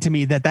interesting to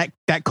me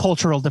that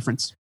cultural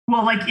difference.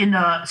 Well, like in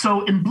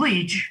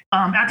Bleach,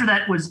 after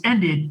that was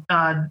ended,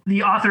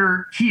 the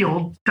author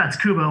healed, that's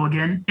Kubo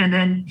again, and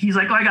then he's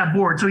like, I got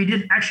bored. So he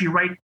did actually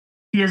write,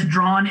 he has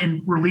drawn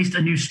and released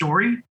a new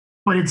story,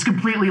 but it's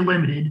completely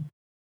limited.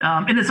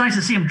 And it's nice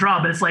to see him draw,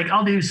 but it's like,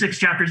 I'll do 6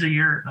 chapters a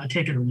year,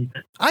 take it or leave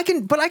it. I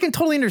can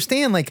totally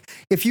understand, like,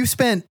 if you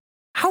spent,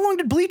 how long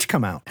did Bleach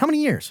come out? How many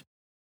years?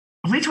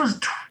 Bleach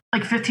was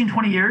like 15,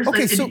 20 years.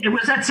 Okay, it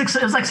was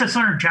like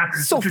 600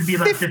 chapters, so which would be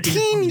about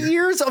 15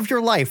 years of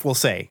your life, we'll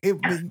say,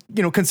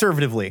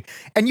 conservatively.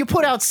 And you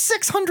put out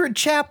 600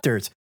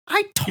 chapters.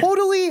 I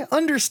totally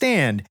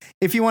understand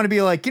if you want to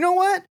be like, you know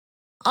what?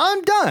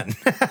 I'm done.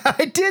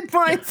 I did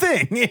my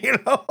thing,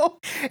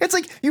 It's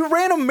like you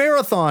ran a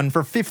marathon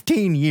for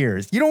 15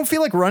 years. You don't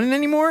feel like running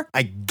anymore?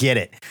 I get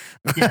it.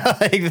 Yeah.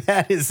 Like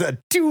that is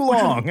too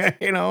long,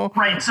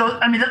 Right. So,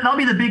 I mean, that'll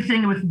be the big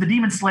thing with the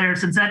Demon Slayer,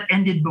 since that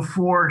ended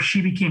before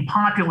she became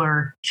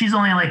popular. She's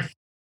only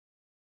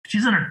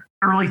she's in her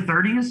early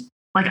 30s.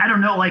 Like, I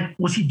don't know, like,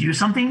 will she do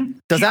something?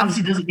 She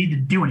obviously doesn't need to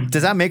do anything.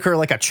 Does that make her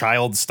like a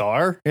child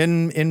star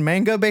in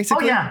manga,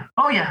 basically?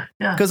 Oh, yeah.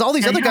 Because all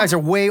these other guys are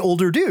way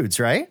older dudes,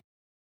 right?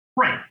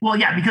 Right. Well,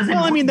 yeah, because...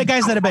 I mean, the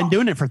guys that have been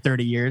doing it for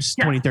 30 years,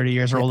 20, 30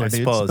 years are older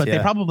dudes. But they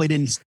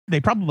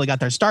probably got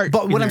their start.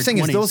 But what I'm saying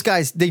 20s. is those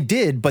guys, they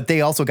did, but they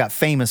also got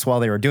famous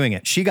while they were doing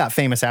it. She got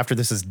famous after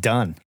this is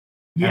done.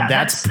 Yeah, and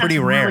that's pretty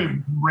rare.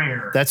 Really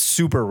rare. That's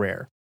super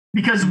rare.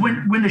 Because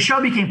when the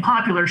show became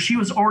popular, she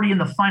was already in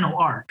the final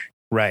arc.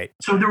 Right.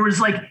 So there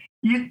was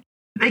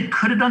they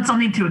could have done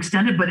something to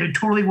extend it, but it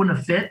totally wouldn't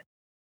have fit.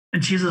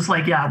 And she's just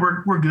like, yeah,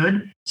 we're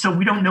good. So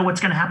we don't know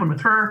what's going to happen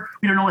with her.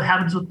 We don't know what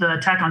happens with the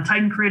Attack on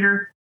Titan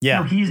creator.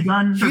 Yeah. He's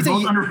done. He's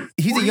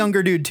a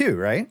younger dude too,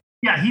 right?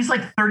 Yeah, he's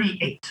like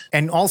 38.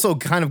 And also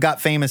kind of got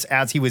famous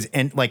as he was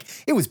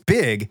it was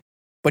big,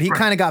 but he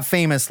kind of got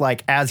famous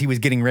like as he was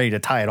getting ready to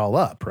tie it all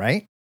up,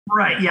 right?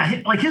 Right.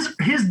 Yeah. Like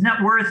his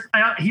net worth,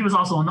 he was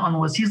also on the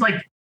list. He's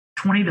like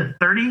 20 to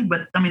 30,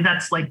 but I mean,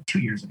 that's like 2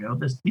 years ago.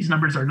 These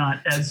numbers are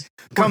not as...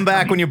 Come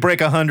back when you break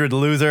 100,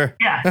 loser.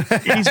 Yeah.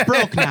 He's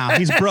broke now.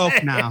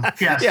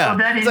 Yeah. So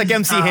it's like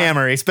MC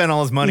Hammer. He spent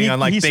all his money on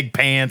big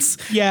pants.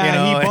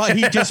 Yeah.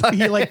 He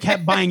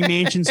kept buying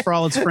mansions for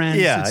all his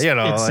friends. Yeah.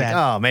 It's sad.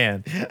 Oh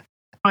man.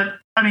 But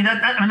I mean,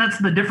 that's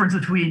the difference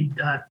between,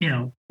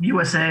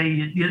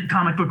 USA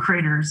comic book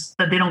creators,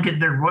 that they don't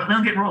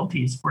get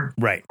royalties for,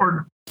 right,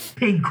 or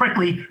paid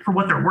correctly for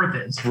what their worth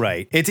is.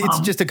 Right. It's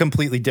just a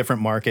completely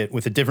different market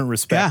with a different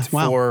respect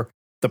for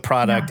the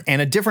product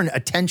and a different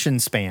attention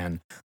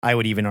span. I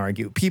would even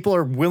argue people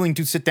are willing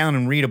to sit down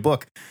and read a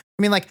book.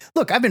 I mean, like,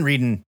 look, I've been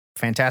reading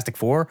Fantastic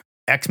Four,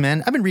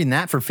 X-Men. I've been reading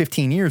that for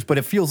 15 years, but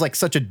it feels like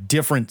such a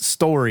different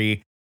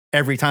story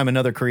every time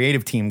another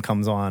creative team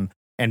comes on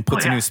and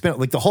puts a new spin,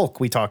 like the Hulk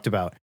we talked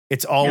about.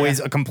 It's always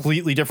a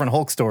completely different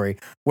Hulk story.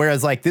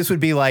 Whereas like this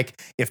would be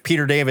like if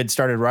Peter David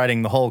started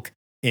writing the Hulk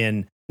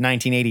in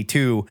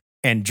 1982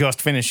 and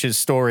just finished his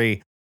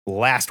story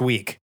last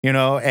week,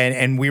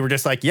 and we were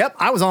just like, yep,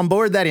 I was on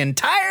board that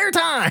entire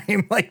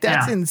time. Like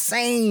that's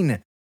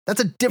insane. That's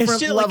a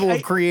different level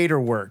of creator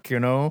work,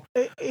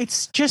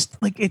 It's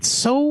just like, it's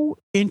so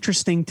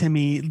interesting to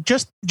me.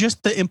 Just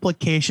the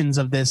implications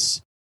of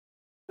this,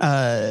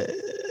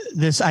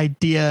 this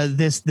idea,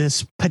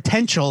 this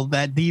potential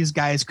that these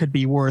guys could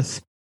be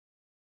worth.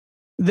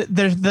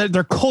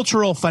 They're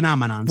cultural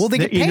phenomenons. Well, they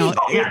get paid.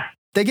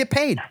 They get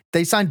paid.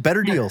 They sign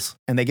better deals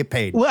and they get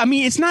paid. Well, I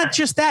mean, it's not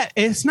just that.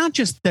 It's not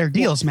just their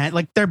deals, man.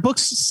 Like their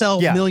books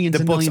sell millions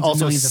and millions. The books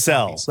also and millions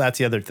sell. Of copies. That's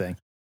the other thing.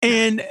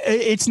 And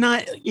it's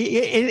not.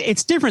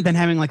 It's different than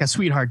having like a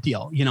sweetheart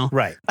deal.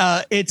 Right.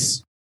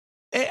 It's.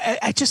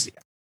 I just.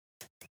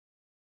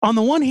 On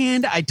the one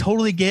hand, I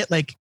totally get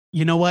like,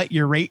 you know what,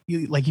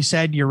 like you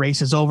said, your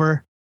race is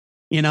over.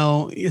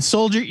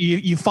 Soldier,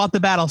 you fought the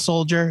battle,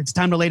 soldier. It's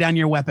time to lay down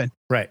your weapon.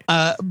 Right.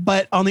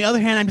 But on the other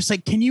hand, I'm just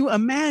like, can you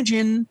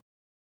imagine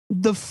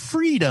the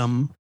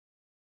freedom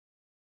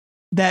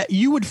that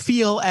you would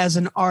feel as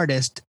an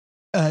artist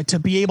to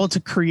be able to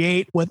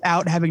create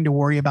without having to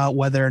worry about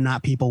whether or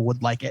not people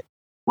would like it.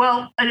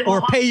 Well,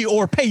 pay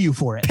you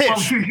for it. Well,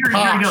 here you go.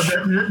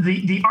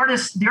 The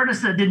artist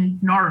that did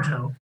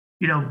Naruto,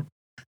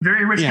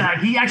 very rich guy.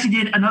 He actually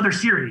did another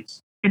series,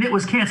 and it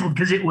was canceled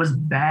because it was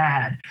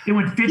bad. It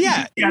went 50.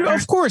 Yeah,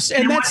 of course,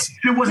 and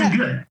it wasn't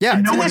good. Yeah,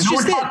 and no one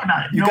just talked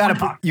about it. You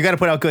got to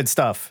put out good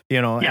stuff.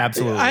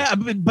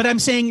 Absolutely. But I'm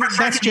saying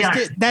that's just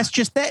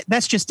it.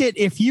 That's just it.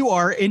 If you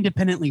are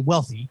independently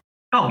wealthy.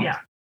 Oh yeah.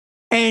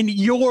 And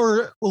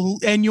your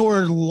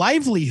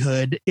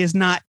livelihood is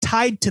not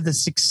tied to the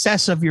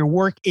success of your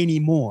work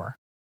anymore.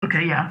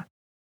 Okay, yeah.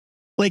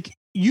 Like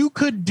you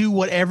could do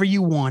whatever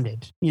you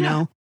wanted, you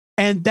know?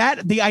 And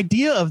the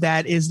idea of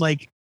that is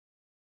like,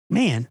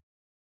 man.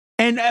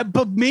 And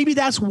but maybe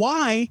that's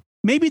why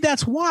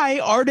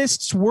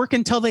artists work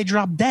until they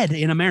drop dead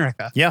in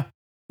America. Yeah.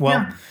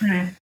 Well,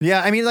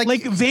 yeah, I mean,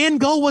 like Van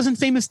Gogh wasn't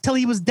famous till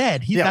he was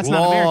dead. That's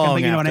not American,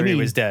 but you know what I mean.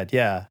 He was dead.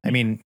 Yeah, I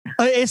mean,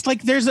 it's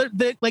like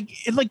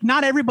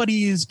not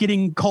everybody is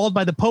getting called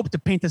by the Pope to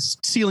paint the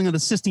ceiling of the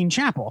Sistine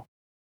Chapel.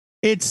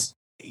 These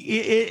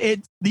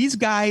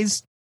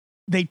guys,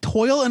 they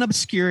toil in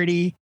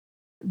obscurity.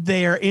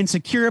 They're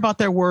insecure about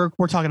their work.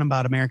 We're talking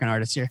about American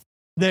artists here.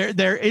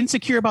 They're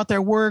insecure about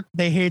their work.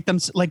 They hate them.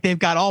 Like they've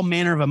got all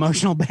manner of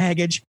emotional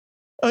baggage.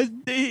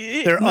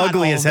 They're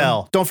ugly as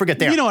hell. Don't forget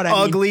they're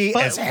ugly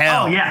as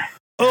hell. Oh yeah.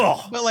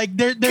 Oh, but like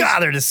they're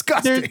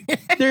disgusting.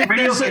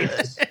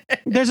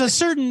 There's a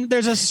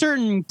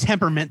certain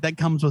temperament that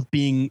comes with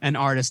being an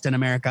artist in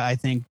America. I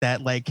think that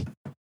like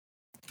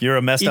you're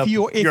a messed up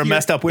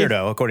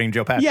weirdo, according to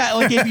Joe Patrick. Yeah,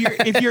 like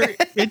if you're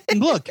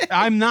look,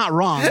 I'm not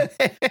wrong.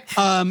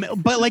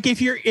 But like if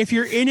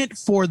you're in it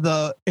for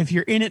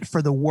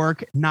the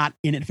work, not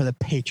in it for the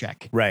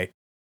paycheck. Right.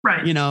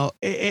 Right.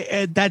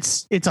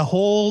 It's a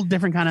whole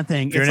different kind of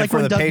thing. It's like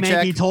when Doug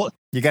Mankey told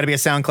you got to be a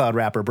SoundCloud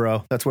rapper,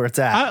 bro. That's where it's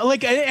at.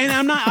 And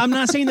I'm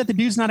not saying that the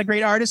dude's not a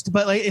great artist,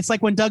 but like, it's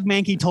like when Doug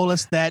Mankey told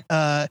us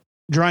that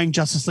drawing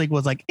Justice League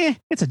was like,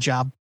 it's a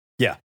job.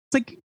 Yeah. It's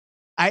like,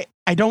 I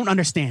don't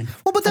understand.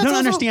 Well, but I don't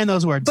understand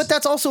those words. But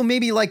that's also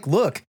maybe like,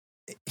 look,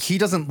 he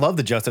doesn't love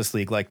the Justice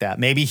League like that.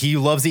 Maybe he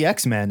loves the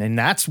X-Men, and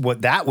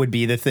that would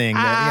be the thing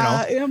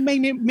that,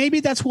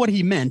 maybe that's what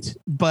he meant,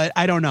 but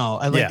I don't know.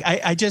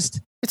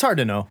 It's hard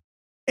to know.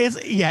 It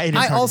is.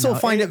 I also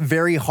find it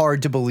very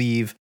hard to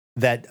believe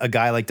that a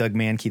guy like Doug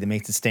Mankey that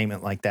makes a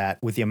statement like that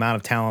with the amount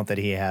of talent that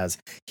he has,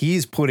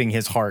 he's putting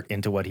his heart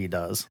into what he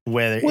does.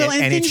 And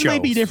things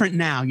might be different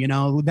now.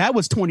 That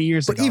was 20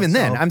 years ago. But even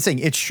then, I'm saying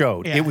it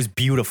showed. Yeah. It was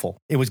beautiful.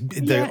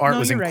 The art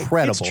was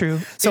incredible. It's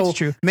true. So it's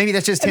true. Maybe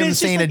that's just him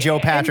saying to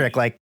Joe Patrick,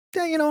 like,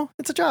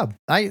 it's a job.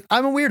 I'm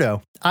a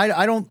weirdo.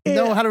 I don't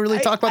know how to really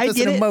talk about this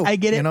in a moat. I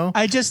get it.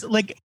 I just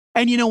like,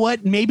 and you know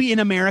what? Maybe in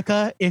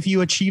America, if you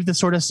achieve the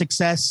sort of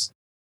success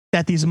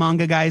that these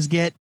manga guys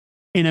get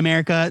in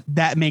America,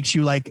 that makes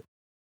you like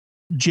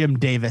Jim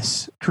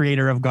Davis,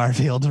 creator of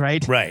Garfield,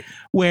 right? Right.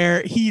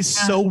 Where he's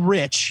so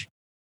rich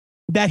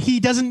that he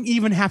doesn't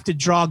even have to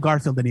draw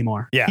Garfield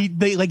anymore. Yeah.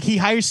 He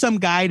hires some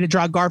guy to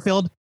draw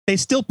Garfield. They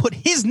still put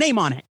his name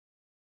on it.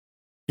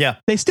 Yeah.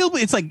 It's still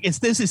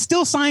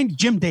signed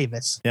Jim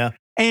Davis. Yeah.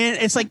 And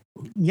it's like,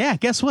 yeah,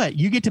 guess what?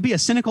 You get to be a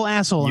cynical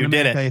asshole in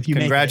America if you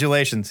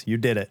Congratulations. Make it. You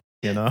did it.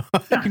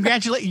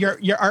 Congratulate your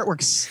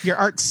art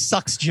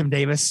sucks, Jim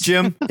Davis.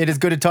 Jim, it is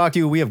good to talk to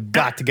you. We have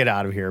got to get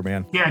out of here,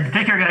 man. Yeah,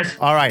 take care, guys.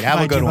 All right,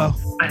 have a good Jimbo.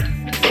 one. Bye.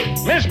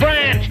 Miss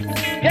Branch,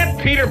 get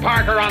Peter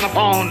Parker on the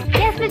phone.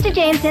 Yes, Mr.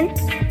 Jameson.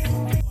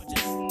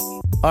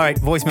 All right,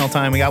 voicemail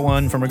time. We got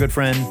one from our good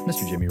friend,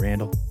 Mr. Jimmy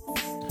Randall.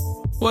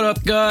 What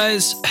up,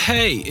 guys?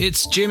 Hey,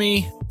 it's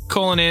Jimmy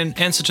calling in.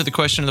 Answer to the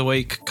question of the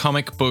week: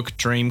 comic book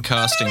dream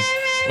casting.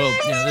 Well,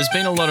 there's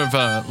been a lot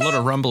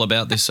of rumble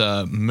about this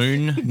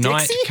Moon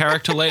Knight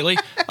character lately.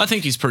 I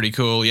think he's pretty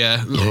cool.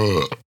 Yeah.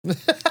 Oh,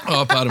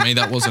 pardon me,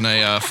 that wasn't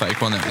a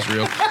fake one. That was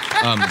real.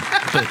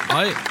 But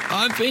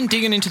I've been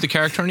digging into the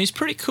character, and he's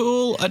pretty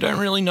cool. I don't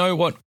really know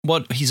what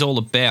he's all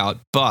about,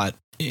 but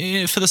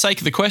for the sake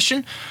of the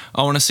question,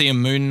 I want to see a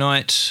Moon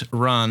Knight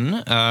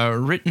run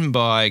written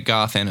by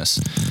Garth Ennis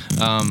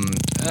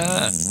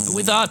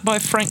with art by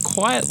Frank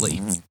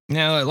Quietly.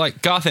 Now,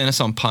 like, Garth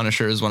Ennis on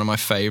Punisher is one of my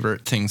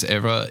favorite things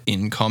ever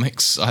in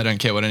comics. I don't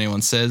care what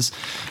anyone says.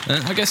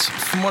 And I guess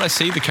from what I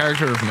see, the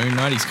character of Moon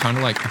Knight, he's kind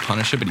of like the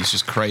Punisher, but he's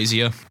just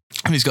crazier.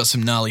 And he's got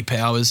some gnarly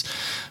powers.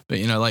 But,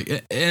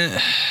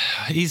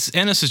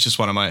 Ennis is just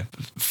one of my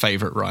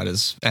favorite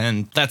writers.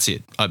 And that's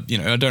it. I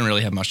don't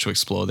really have much to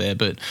explore there.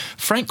 But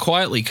Frank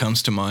Quietly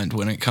comes to mind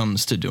when it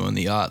comes to doing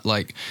the art.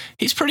 Like,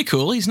 he's pretty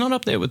cool. He's not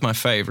up there with my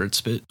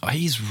favorites, but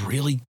he's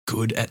really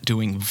good at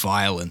doing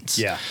violence.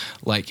 Yeah.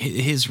 Like,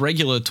 his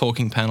regular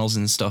talking panels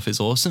and stuff is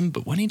awesome.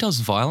 But when he does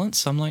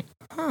violence, I'm like,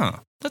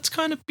 that's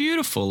kind of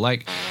beautiful.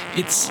 Like,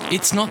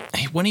 it's not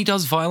when he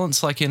does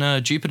violence like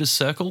in Jupiter's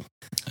Circle,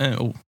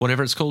 or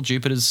whatever it's called,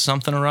 Jupiter's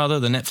something or other,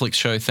 the Netflix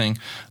show thing.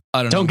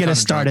 I don't know. Don't get us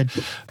started.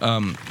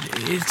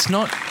 It's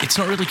not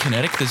really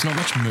kinetic. There's not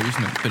much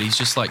movement, but he's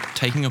just like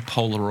taking a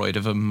Polaroid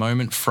of a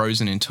moment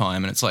frozen in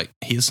time, and it's like,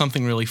 here's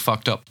something really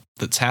fucked up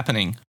that's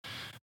happening.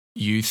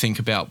 You think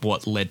about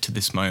what led to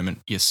this moment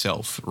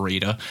yourself,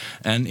 reader,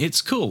 and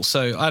it's cool.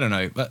 So I don't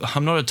know.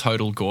 I'm not a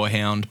total gore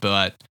hound,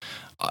 but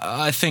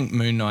I think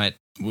Moon Knight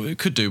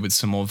could do with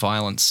some more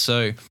violence.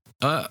 So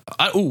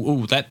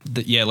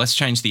let's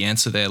change the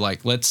answer there.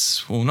 Like,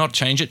 not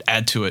change it,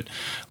 add to it.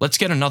 Let's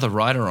get another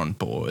writer on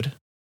board.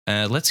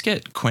 Let's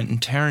get Quentin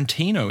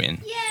Tarantino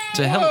in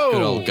to help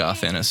good old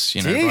Garth Ennis,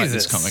 write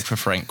this comic for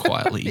Frank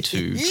Quietly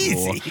to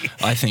draw.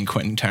 I think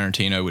Quentin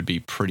Tarantino would be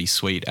pretty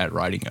sweet at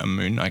writing a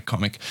Moon Knight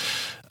comic.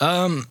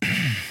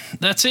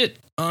 That's it.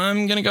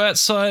 I'm going to go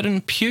outside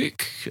and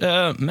puke.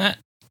 Matt,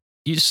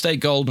 you just stay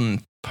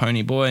golden,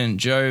 Pony Boy, and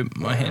Joe,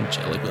 my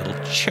angelic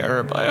little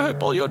cherub. I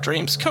hope all your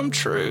dreams come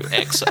true.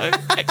 XO,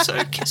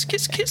 XO, kiss,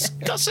 kiss, kiss,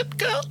 Gossip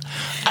Girl.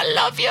 I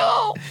love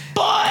you.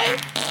 Bye.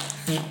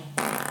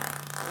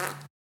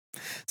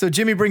 So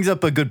Jimmy brings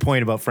up a good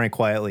point about Frank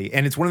Quietly,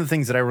 and it's one of the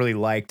things that I really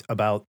liked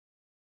about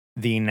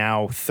the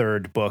now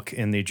third book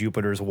in the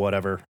Jupiter's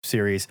Whatever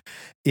series.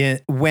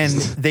 When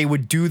they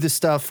would do the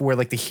stuff where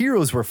like the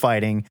heroes were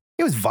fighting,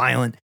 it was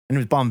violent and it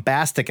was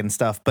bombastic and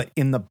stuff, but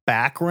in the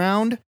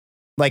background,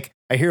 like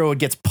a hero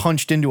gets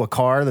punched into a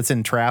car that's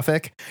in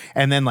traffic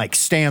and then like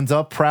stands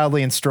up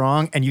proudly and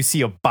strong, and you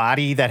see a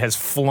body that has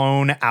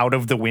flown out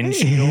of the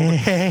windshield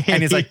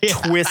and is like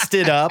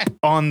twisted up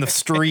on the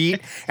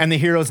street, and the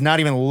hero's not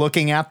even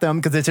looking at them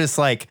because it's just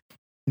like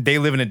they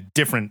live in a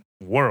different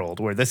world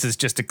where this is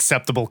just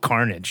acceptable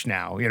carnage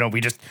now. We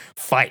just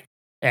fight.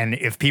 And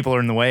if people are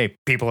in the way,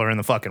 people are in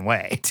the fucking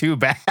way. Too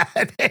bad.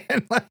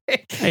 And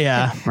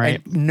yeah,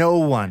 right. And no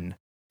one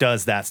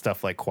does that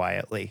stuff like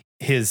Quietly.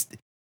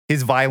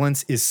 His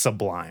violence is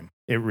sublime.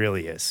 It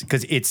really is,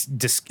 because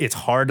it's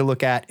hard to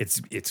look at.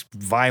 It's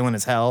violent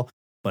as hell,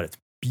 but it's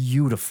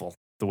beautiful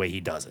the way he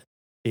does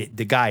it.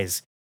 The guy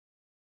is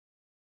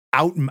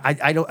out.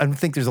 I don't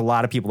think there's a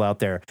lot of people out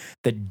there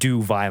that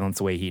do violence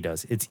the way he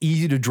does. It's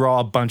easy to draw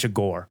a bunch of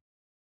gore.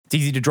 It's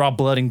easy to draw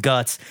blood and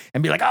guts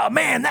and be like, oh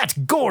man, that's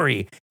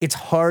gory. It's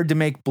hard to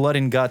make blood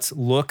and guts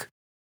look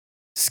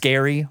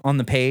scary on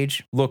the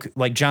page. Look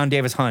like John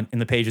Davis Hunt in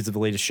the pages of the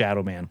latest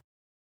Shadow Man.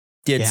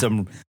 Did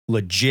some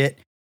legit,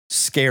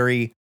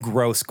 scary,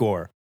 gross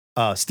gore.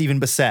 Stephen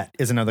Bissett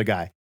is another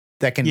guy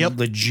that can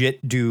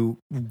legit do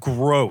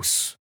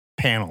gross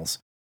panels.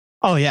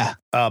 Oh, yeah.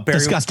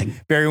 Disgusting.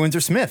 Barry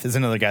Windsor Smith is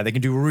another guy that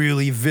can do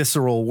really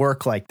visceral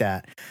work like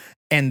that.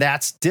 And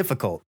that's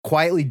difficult.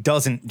 Quietly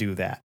doesn't do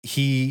that.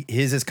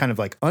 His is kind of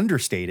like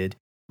understated,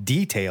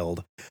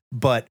 detailed,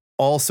 but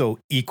also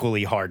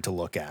equally hard to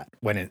look at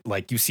when it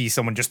like you see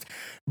someone just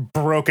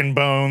broken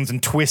bones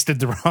and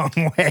twisted the wrong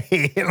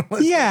way.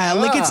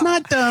 Like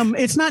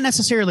it's not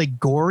necessarily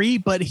gory,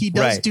 but he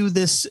does do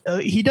this.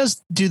 He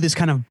does do this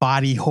kind of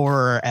body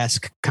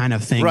horror-esque kind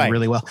of thing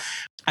really well.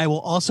 I will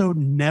also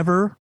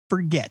never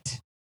forget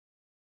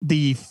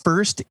the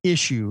first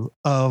issue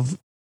of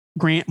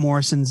Grant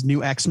Morrison's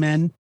New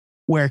X-Men,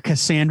 where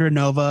Cassandra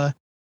Nova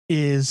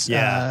is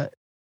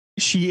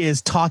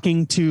she's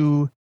talking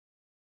to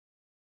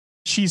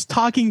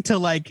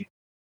like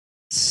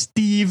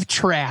Steve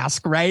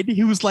Trask, right?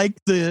 He was like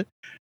the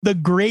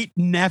great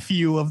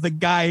nephew of the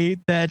guy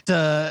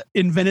that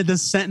invented the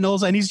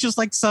Sentinels, and he's just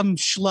like some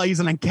schluck. He's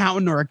an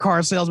accountant or a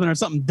car salesman or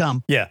something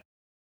dumb. Yeah.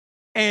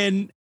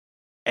 And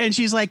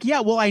she's like,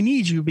 yeah, well, I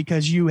need you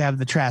because you have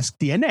the Trask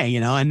DNA,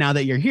 and now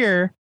that you're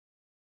here,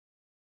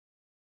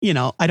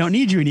 I don't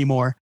need you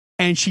anymore.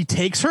 And she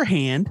takes her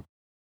hand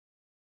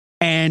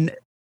and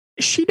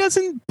she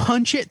doesn't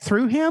punch it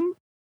through him,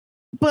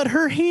 but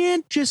her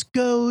hand just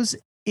goes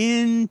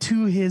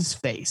into his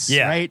face.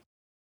 Yeah. Right.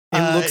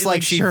 It looks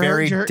like she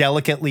very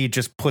delicately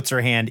just puts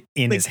her hand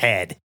in his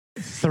head.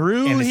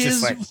 Through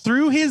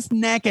his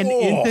neck and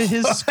into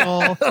his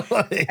skull.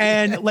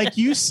 And like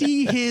you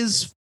see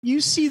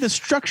the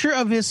structure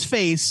of his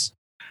face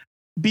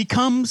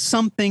become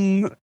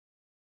something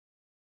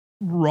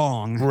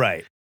wrong.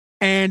 Right.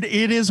 And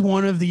it is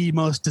one of the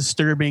most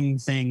disturbing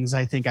things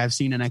I think I've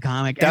seen in a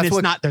comic. And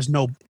there's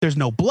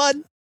no blood.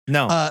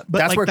 No, but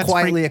that's where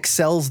Quietly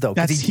excels though.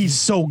 He's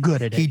so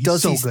good at it. He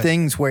does these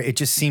things where it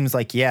just seems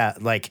like,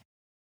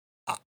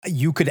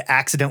 you could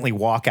accidentally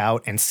walk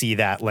out and see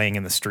that laying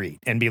in the street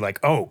and be like,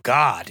 oh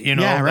God,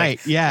 Yeah, right.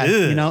 Yeah.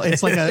 Ugh.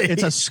 It's like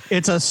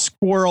it's a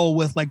squirrel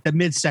with like the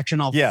midsection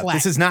all flat.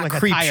 This is not like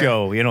Creep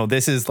Show.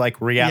 This is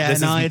like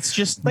reality. It's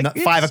just like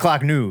 5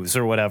 o'clock news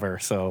or whatever.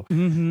 So,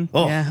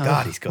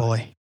 God, he's good.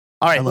 Boy.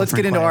 All right, let's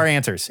get into our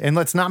answers, and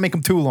let's not make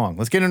them too long.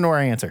 Let's get into our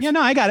answers. Yeah,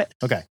 no, I got it.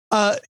 Okay.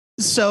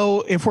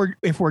 So if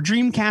we're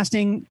dream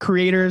casting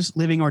creators,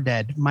 living or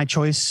dead, my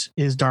choice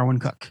is Darwyn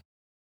Cooke.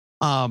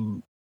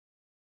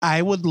 I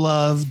would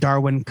love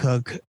Darwyn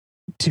Cooke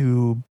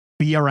to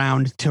be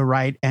around to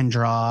write and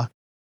draw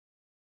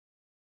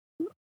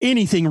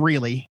anything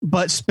really,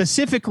 but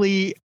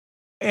specifically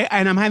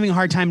and I'm having a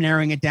hard time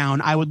narrowing it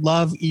down. I would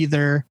love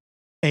either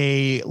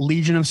a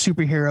Legion of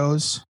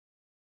Superheroes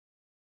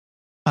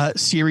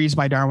series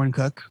by Darwyn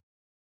Cooke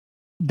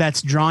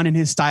that's drawn in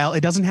his style.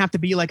 It doesn't have to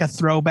be like a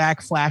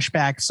throwback,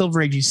 flashback,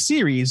 Silver Age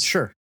series.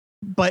 Sure.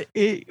 But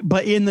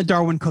in the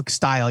Darwyn Cooke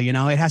style,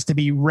 it has to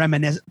be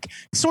reminiscent,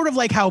 sort of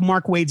like how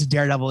Mark Waid's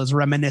Daredevil is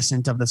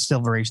reminiscent of the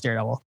Silver Age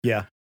Daredevil.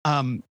 Yeah.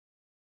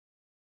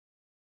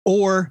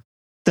 Or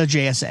the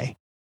JSA.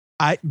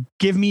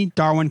 Give me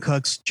Darwyn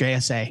Cooke's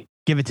JSA.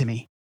 Give it to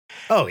me.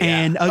 Oh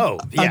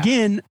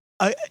yeah.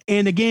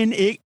 And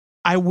again,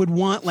 I would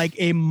want like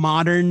a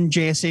modern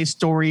JSA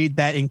story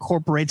that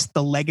incorporates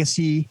the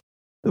legacy,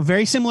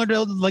 very similar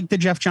to like the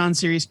Jeff Johns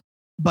series.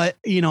 But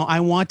I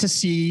want to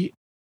see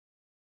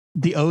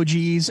the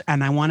OGs,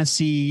 and I want to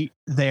see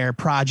their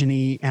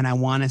progeny, and I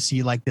want to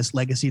see like this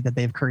legacy that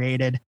they've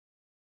created.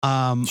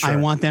 Sure. I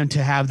want them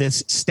to have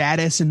this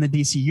status in the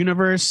DC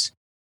universe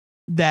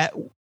that,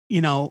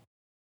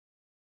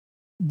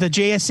 the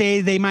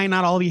JSA, they might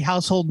not all be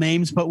household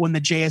names, but when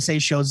the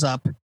JSA shows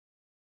up,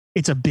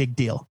 it's a big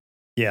deal.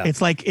 Yeah.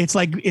 It's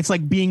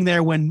like being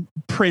there when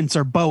Prince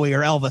or Bowie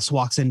or Elvis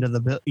walks into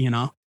the,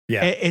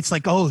 Yeah. It's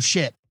like, oh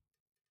shit,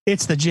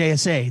 it's the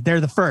JSA.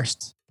 They're the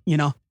first,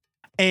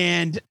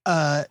 and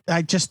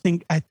I just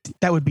think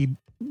that would be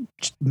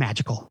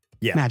magical.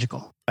 Yeah.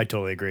 Magical. I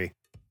totally agree.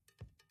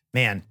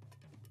 Man,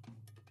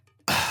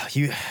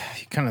 you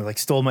kind of like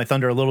stole my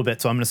thunder a little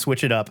bit, so I'm going to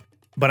switch it up.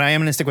 But I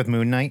am going to stick with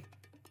Moon Knight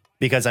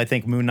because I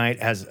think Moon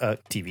Knight has a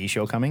TV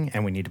show coming,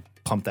 and we need to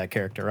pump that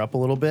character up a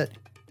little bit.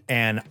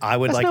 And I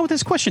would That's not what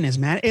this question is,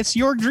 Matt. It's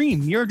your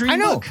dream. Your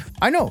dream book.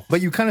 I know. But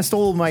you kind of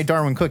stole my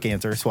Darwyn Cooke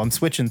answer, so I'm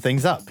switching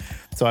things up.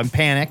 So I'm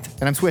panicked,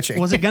 and I'm switching.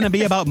 Was it going to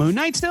be about Moon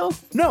Knight still?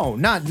 No.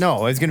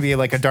 It's going to be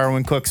like a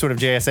Darwyn Cooke sort of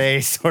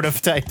JSA sort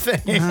of type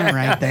thing. All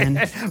right, then.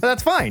 But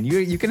that's fine.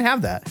 You can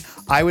have that.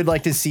 I would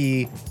like to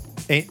see...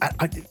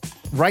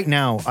 right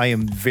now, I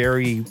am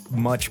very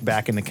much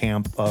back in the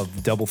camp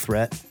of double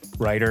threat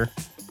writer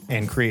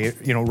and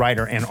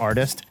writer and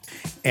artist.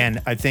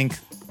 And I think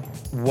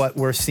what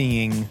we're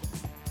seeing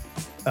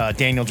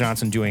Daniel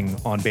Johnson doing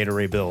on Beta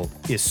Ray Bill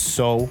is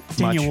so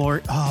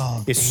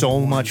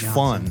much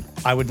fun.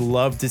 I would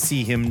love to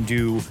see him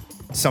do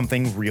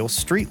something real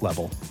street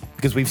level,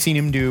 because we've seen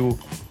him do,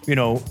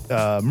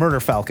 Murder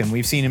Falcon.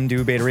 We've seen him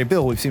do Beta Ray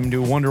Bill. We've seen him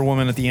do Wonder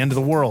Woman at the End of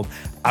the World.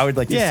 I would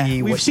like to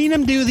see. We've seen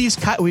him do these.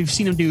 We've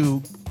seen him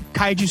do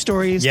kaiju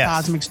stories,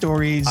 cosmic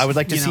stories. I would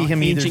like to see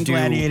him either do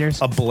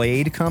gladiators. A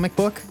Blade comic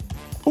book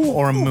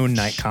or a Moon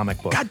Knight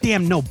comic book.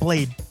 Goddamn, no,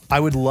 Blade. I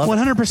would love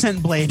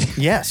 100% Blade.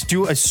 Yes,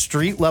 do a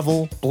street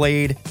level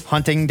Blade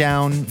hunting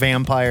down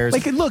vampires.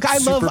 Like, look, I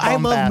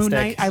love Moon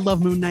Knight. I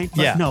love Moon Knight.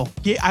 But no,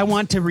 I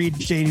want to read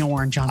Daniel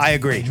Warren Johnson. I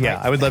agree. Blade,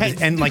 right? I would love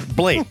it. And like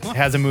Blade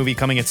has a movie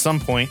coming at some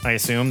point. I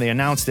assume they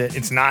announced it.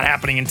 It's not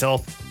happening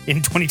until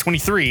in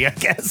 2023, I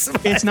guess.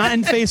 It's not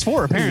in Phase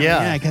 4 apparently.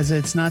 Yeah, because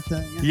it's not.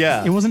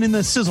 It wasn't in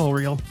the sizzle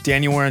reel.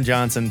 Daniel Warren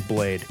Johnson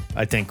Blade,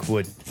 I think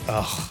would.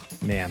 Oh.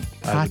 Man,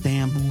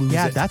 goddamn, lose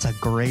it. That's a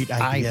great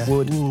idea. I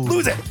would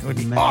lose it. It would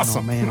be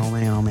awesome.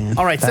 Oh man.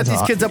 All right, set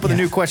these kids up with a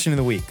new question of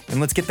the week,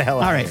 and let's get the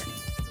hell out of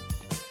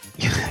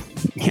here.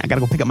 I gotta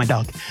go pick up my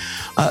dog.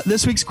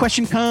 This week's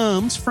question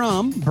comes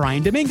from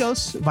Brian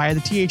Domingos via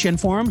the THN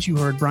forums. You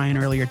heard Brian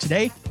earlier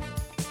today.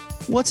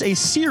 What's a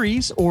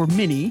series or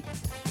mini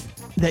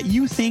that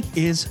you think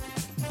is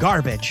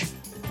garbage,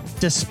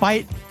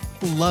 despite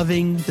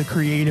loving the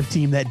creative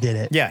team that did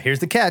it? Yeah, here's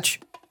the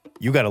catch.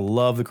 You gotta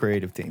love the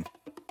creative team.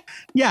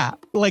 Yeah,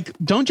 like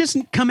don't just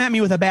come at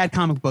me with a bad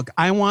comic book.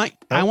 I want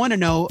to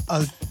know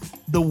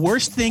the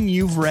worst thing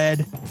you've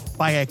read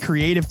by a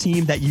creative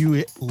team that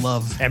you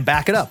love, and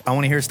back it up. I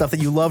want to hear stuff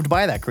that you loved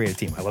by that creative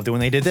team. I loved it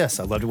when they did this.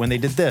 I loved it when they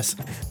did this.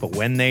 But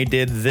when they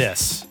did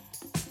this,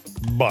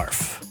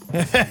 barf.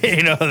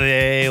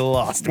 They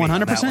lost.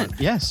 100%.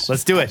 Yes.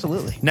 Let's do it.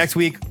 Absolutely. Next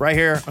week, right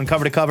here on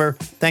Cover to Cover.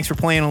 Thanks for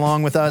playing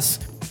along with us,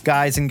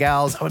 guys and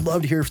gals. I would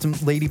love to hear some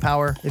Lady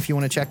Power. If you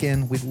want to check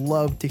in, we'd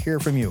love to hear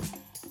from you.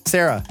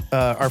 Sarah,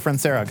 our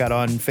friend Sarah, got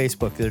on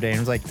Facebook the other day and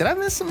was like, did I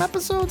miss some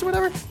episodes or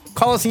whatever?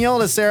 Call us and yell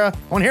at us, Sarah.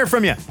 I want to hear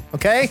from you.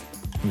 Okay?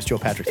 It was Joe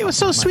Patrick. It was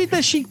so sweet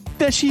that she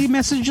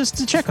messaged us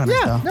to check on it.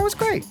 Yeah, that was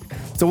great.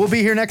 So we'll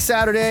be here next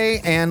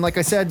Saturday. And like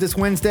I said, this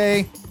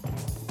Wednesday,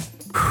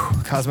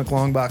 Cosmic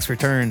Longbox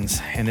returns,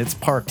 and it's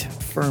parked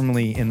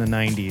firmly in the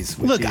 90s.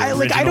 Look,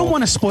 I don't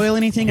want to spoil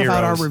anything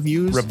about our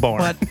reviews, Reborn.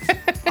 But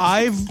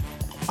I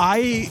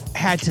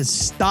had to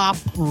stop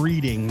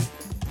reading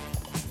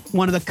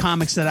one of the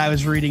comics that I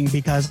was reading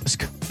because I just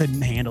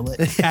couldn't handle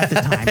it at the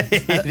time.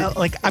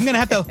 I'm going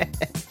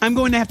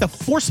to have to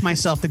force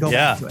myself to go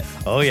back to it.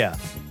 Oh yeah.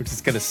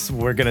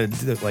 We're gonna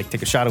like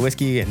take a shot of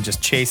whiskey and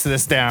just chase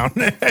this down.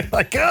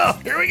 Like, oh,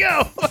 here we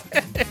go.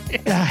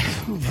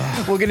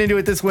 We'll get into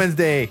it this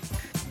Wednesday.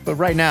 But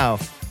right now,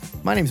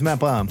 my name's Matt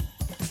Baum.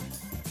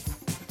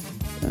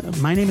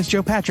 My name is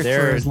Joe Patrick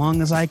for as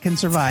long as I can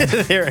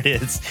survive. There it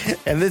is.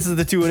 And this is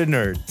the Two-Witted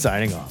Nerd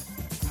signing off.